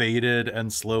all faded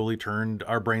and slowly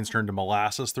our brains turned to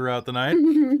molasses throughout the night.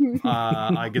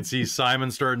 I could see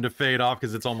Simon starting to fade off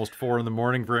because it's almost 4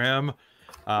 a.m. for him.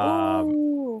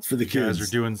 For the You guys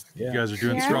kids. you guys are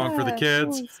doing strong for the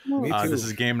kids. Me too. This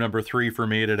is game number 3 for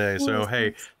me today. So, hey,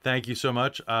 Thanks. thank you so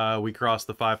much. We crossed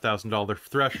the $5,000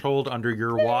 threshold under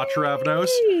your watch, Ravnos.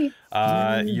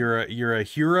 You're a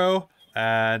hero,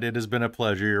 and it has been a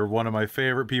pleasure. You're one of my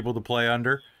favorite people to play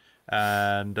under,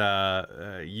 and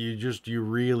you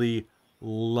really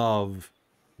love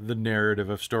the narrative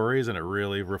of stories, and it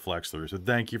really reflects through. So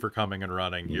thank you for coming and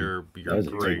running. You're That was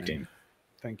a great. great game.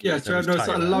 Thank you. Yes, That was Ravnos, I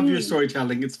tight. love your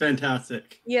storytelling. It's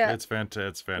fantastic. Yeah. It's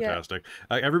fantastic.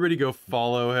 Everybody go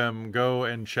follow him. Go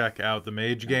and check out the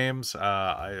Mage games.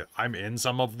 I'm in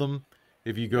some of them.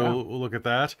 If you go look at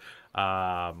that,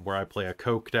 where I play a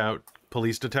coked out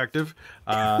police detective.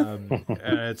 And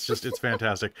it's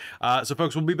fantastic. So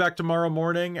folks, we'll be back tomorrow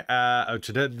morning,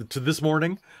 to this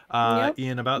morning,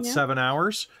 in about 7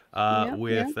 hours, at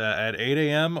 8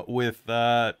 a.m. with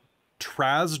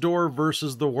Trasdor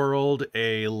versus the World,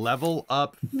 a level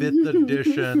up 5th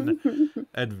edition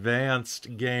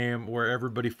advanced game where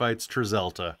everybody fights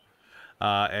Trizelta.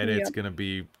 And it's going to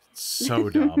be so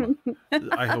dumb.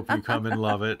 I hope you come and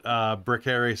love it. Brick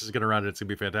Harris is going to run it. It's going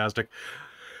to be fantastic.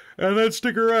 And then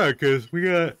stick around because we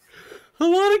got a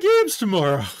lot of games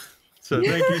tomorrow. So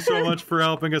thank you so much for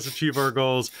helping us achieve our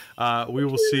goals. We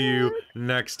will see you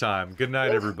next time. Good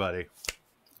night, everybody.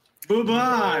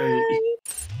 Bye-bye.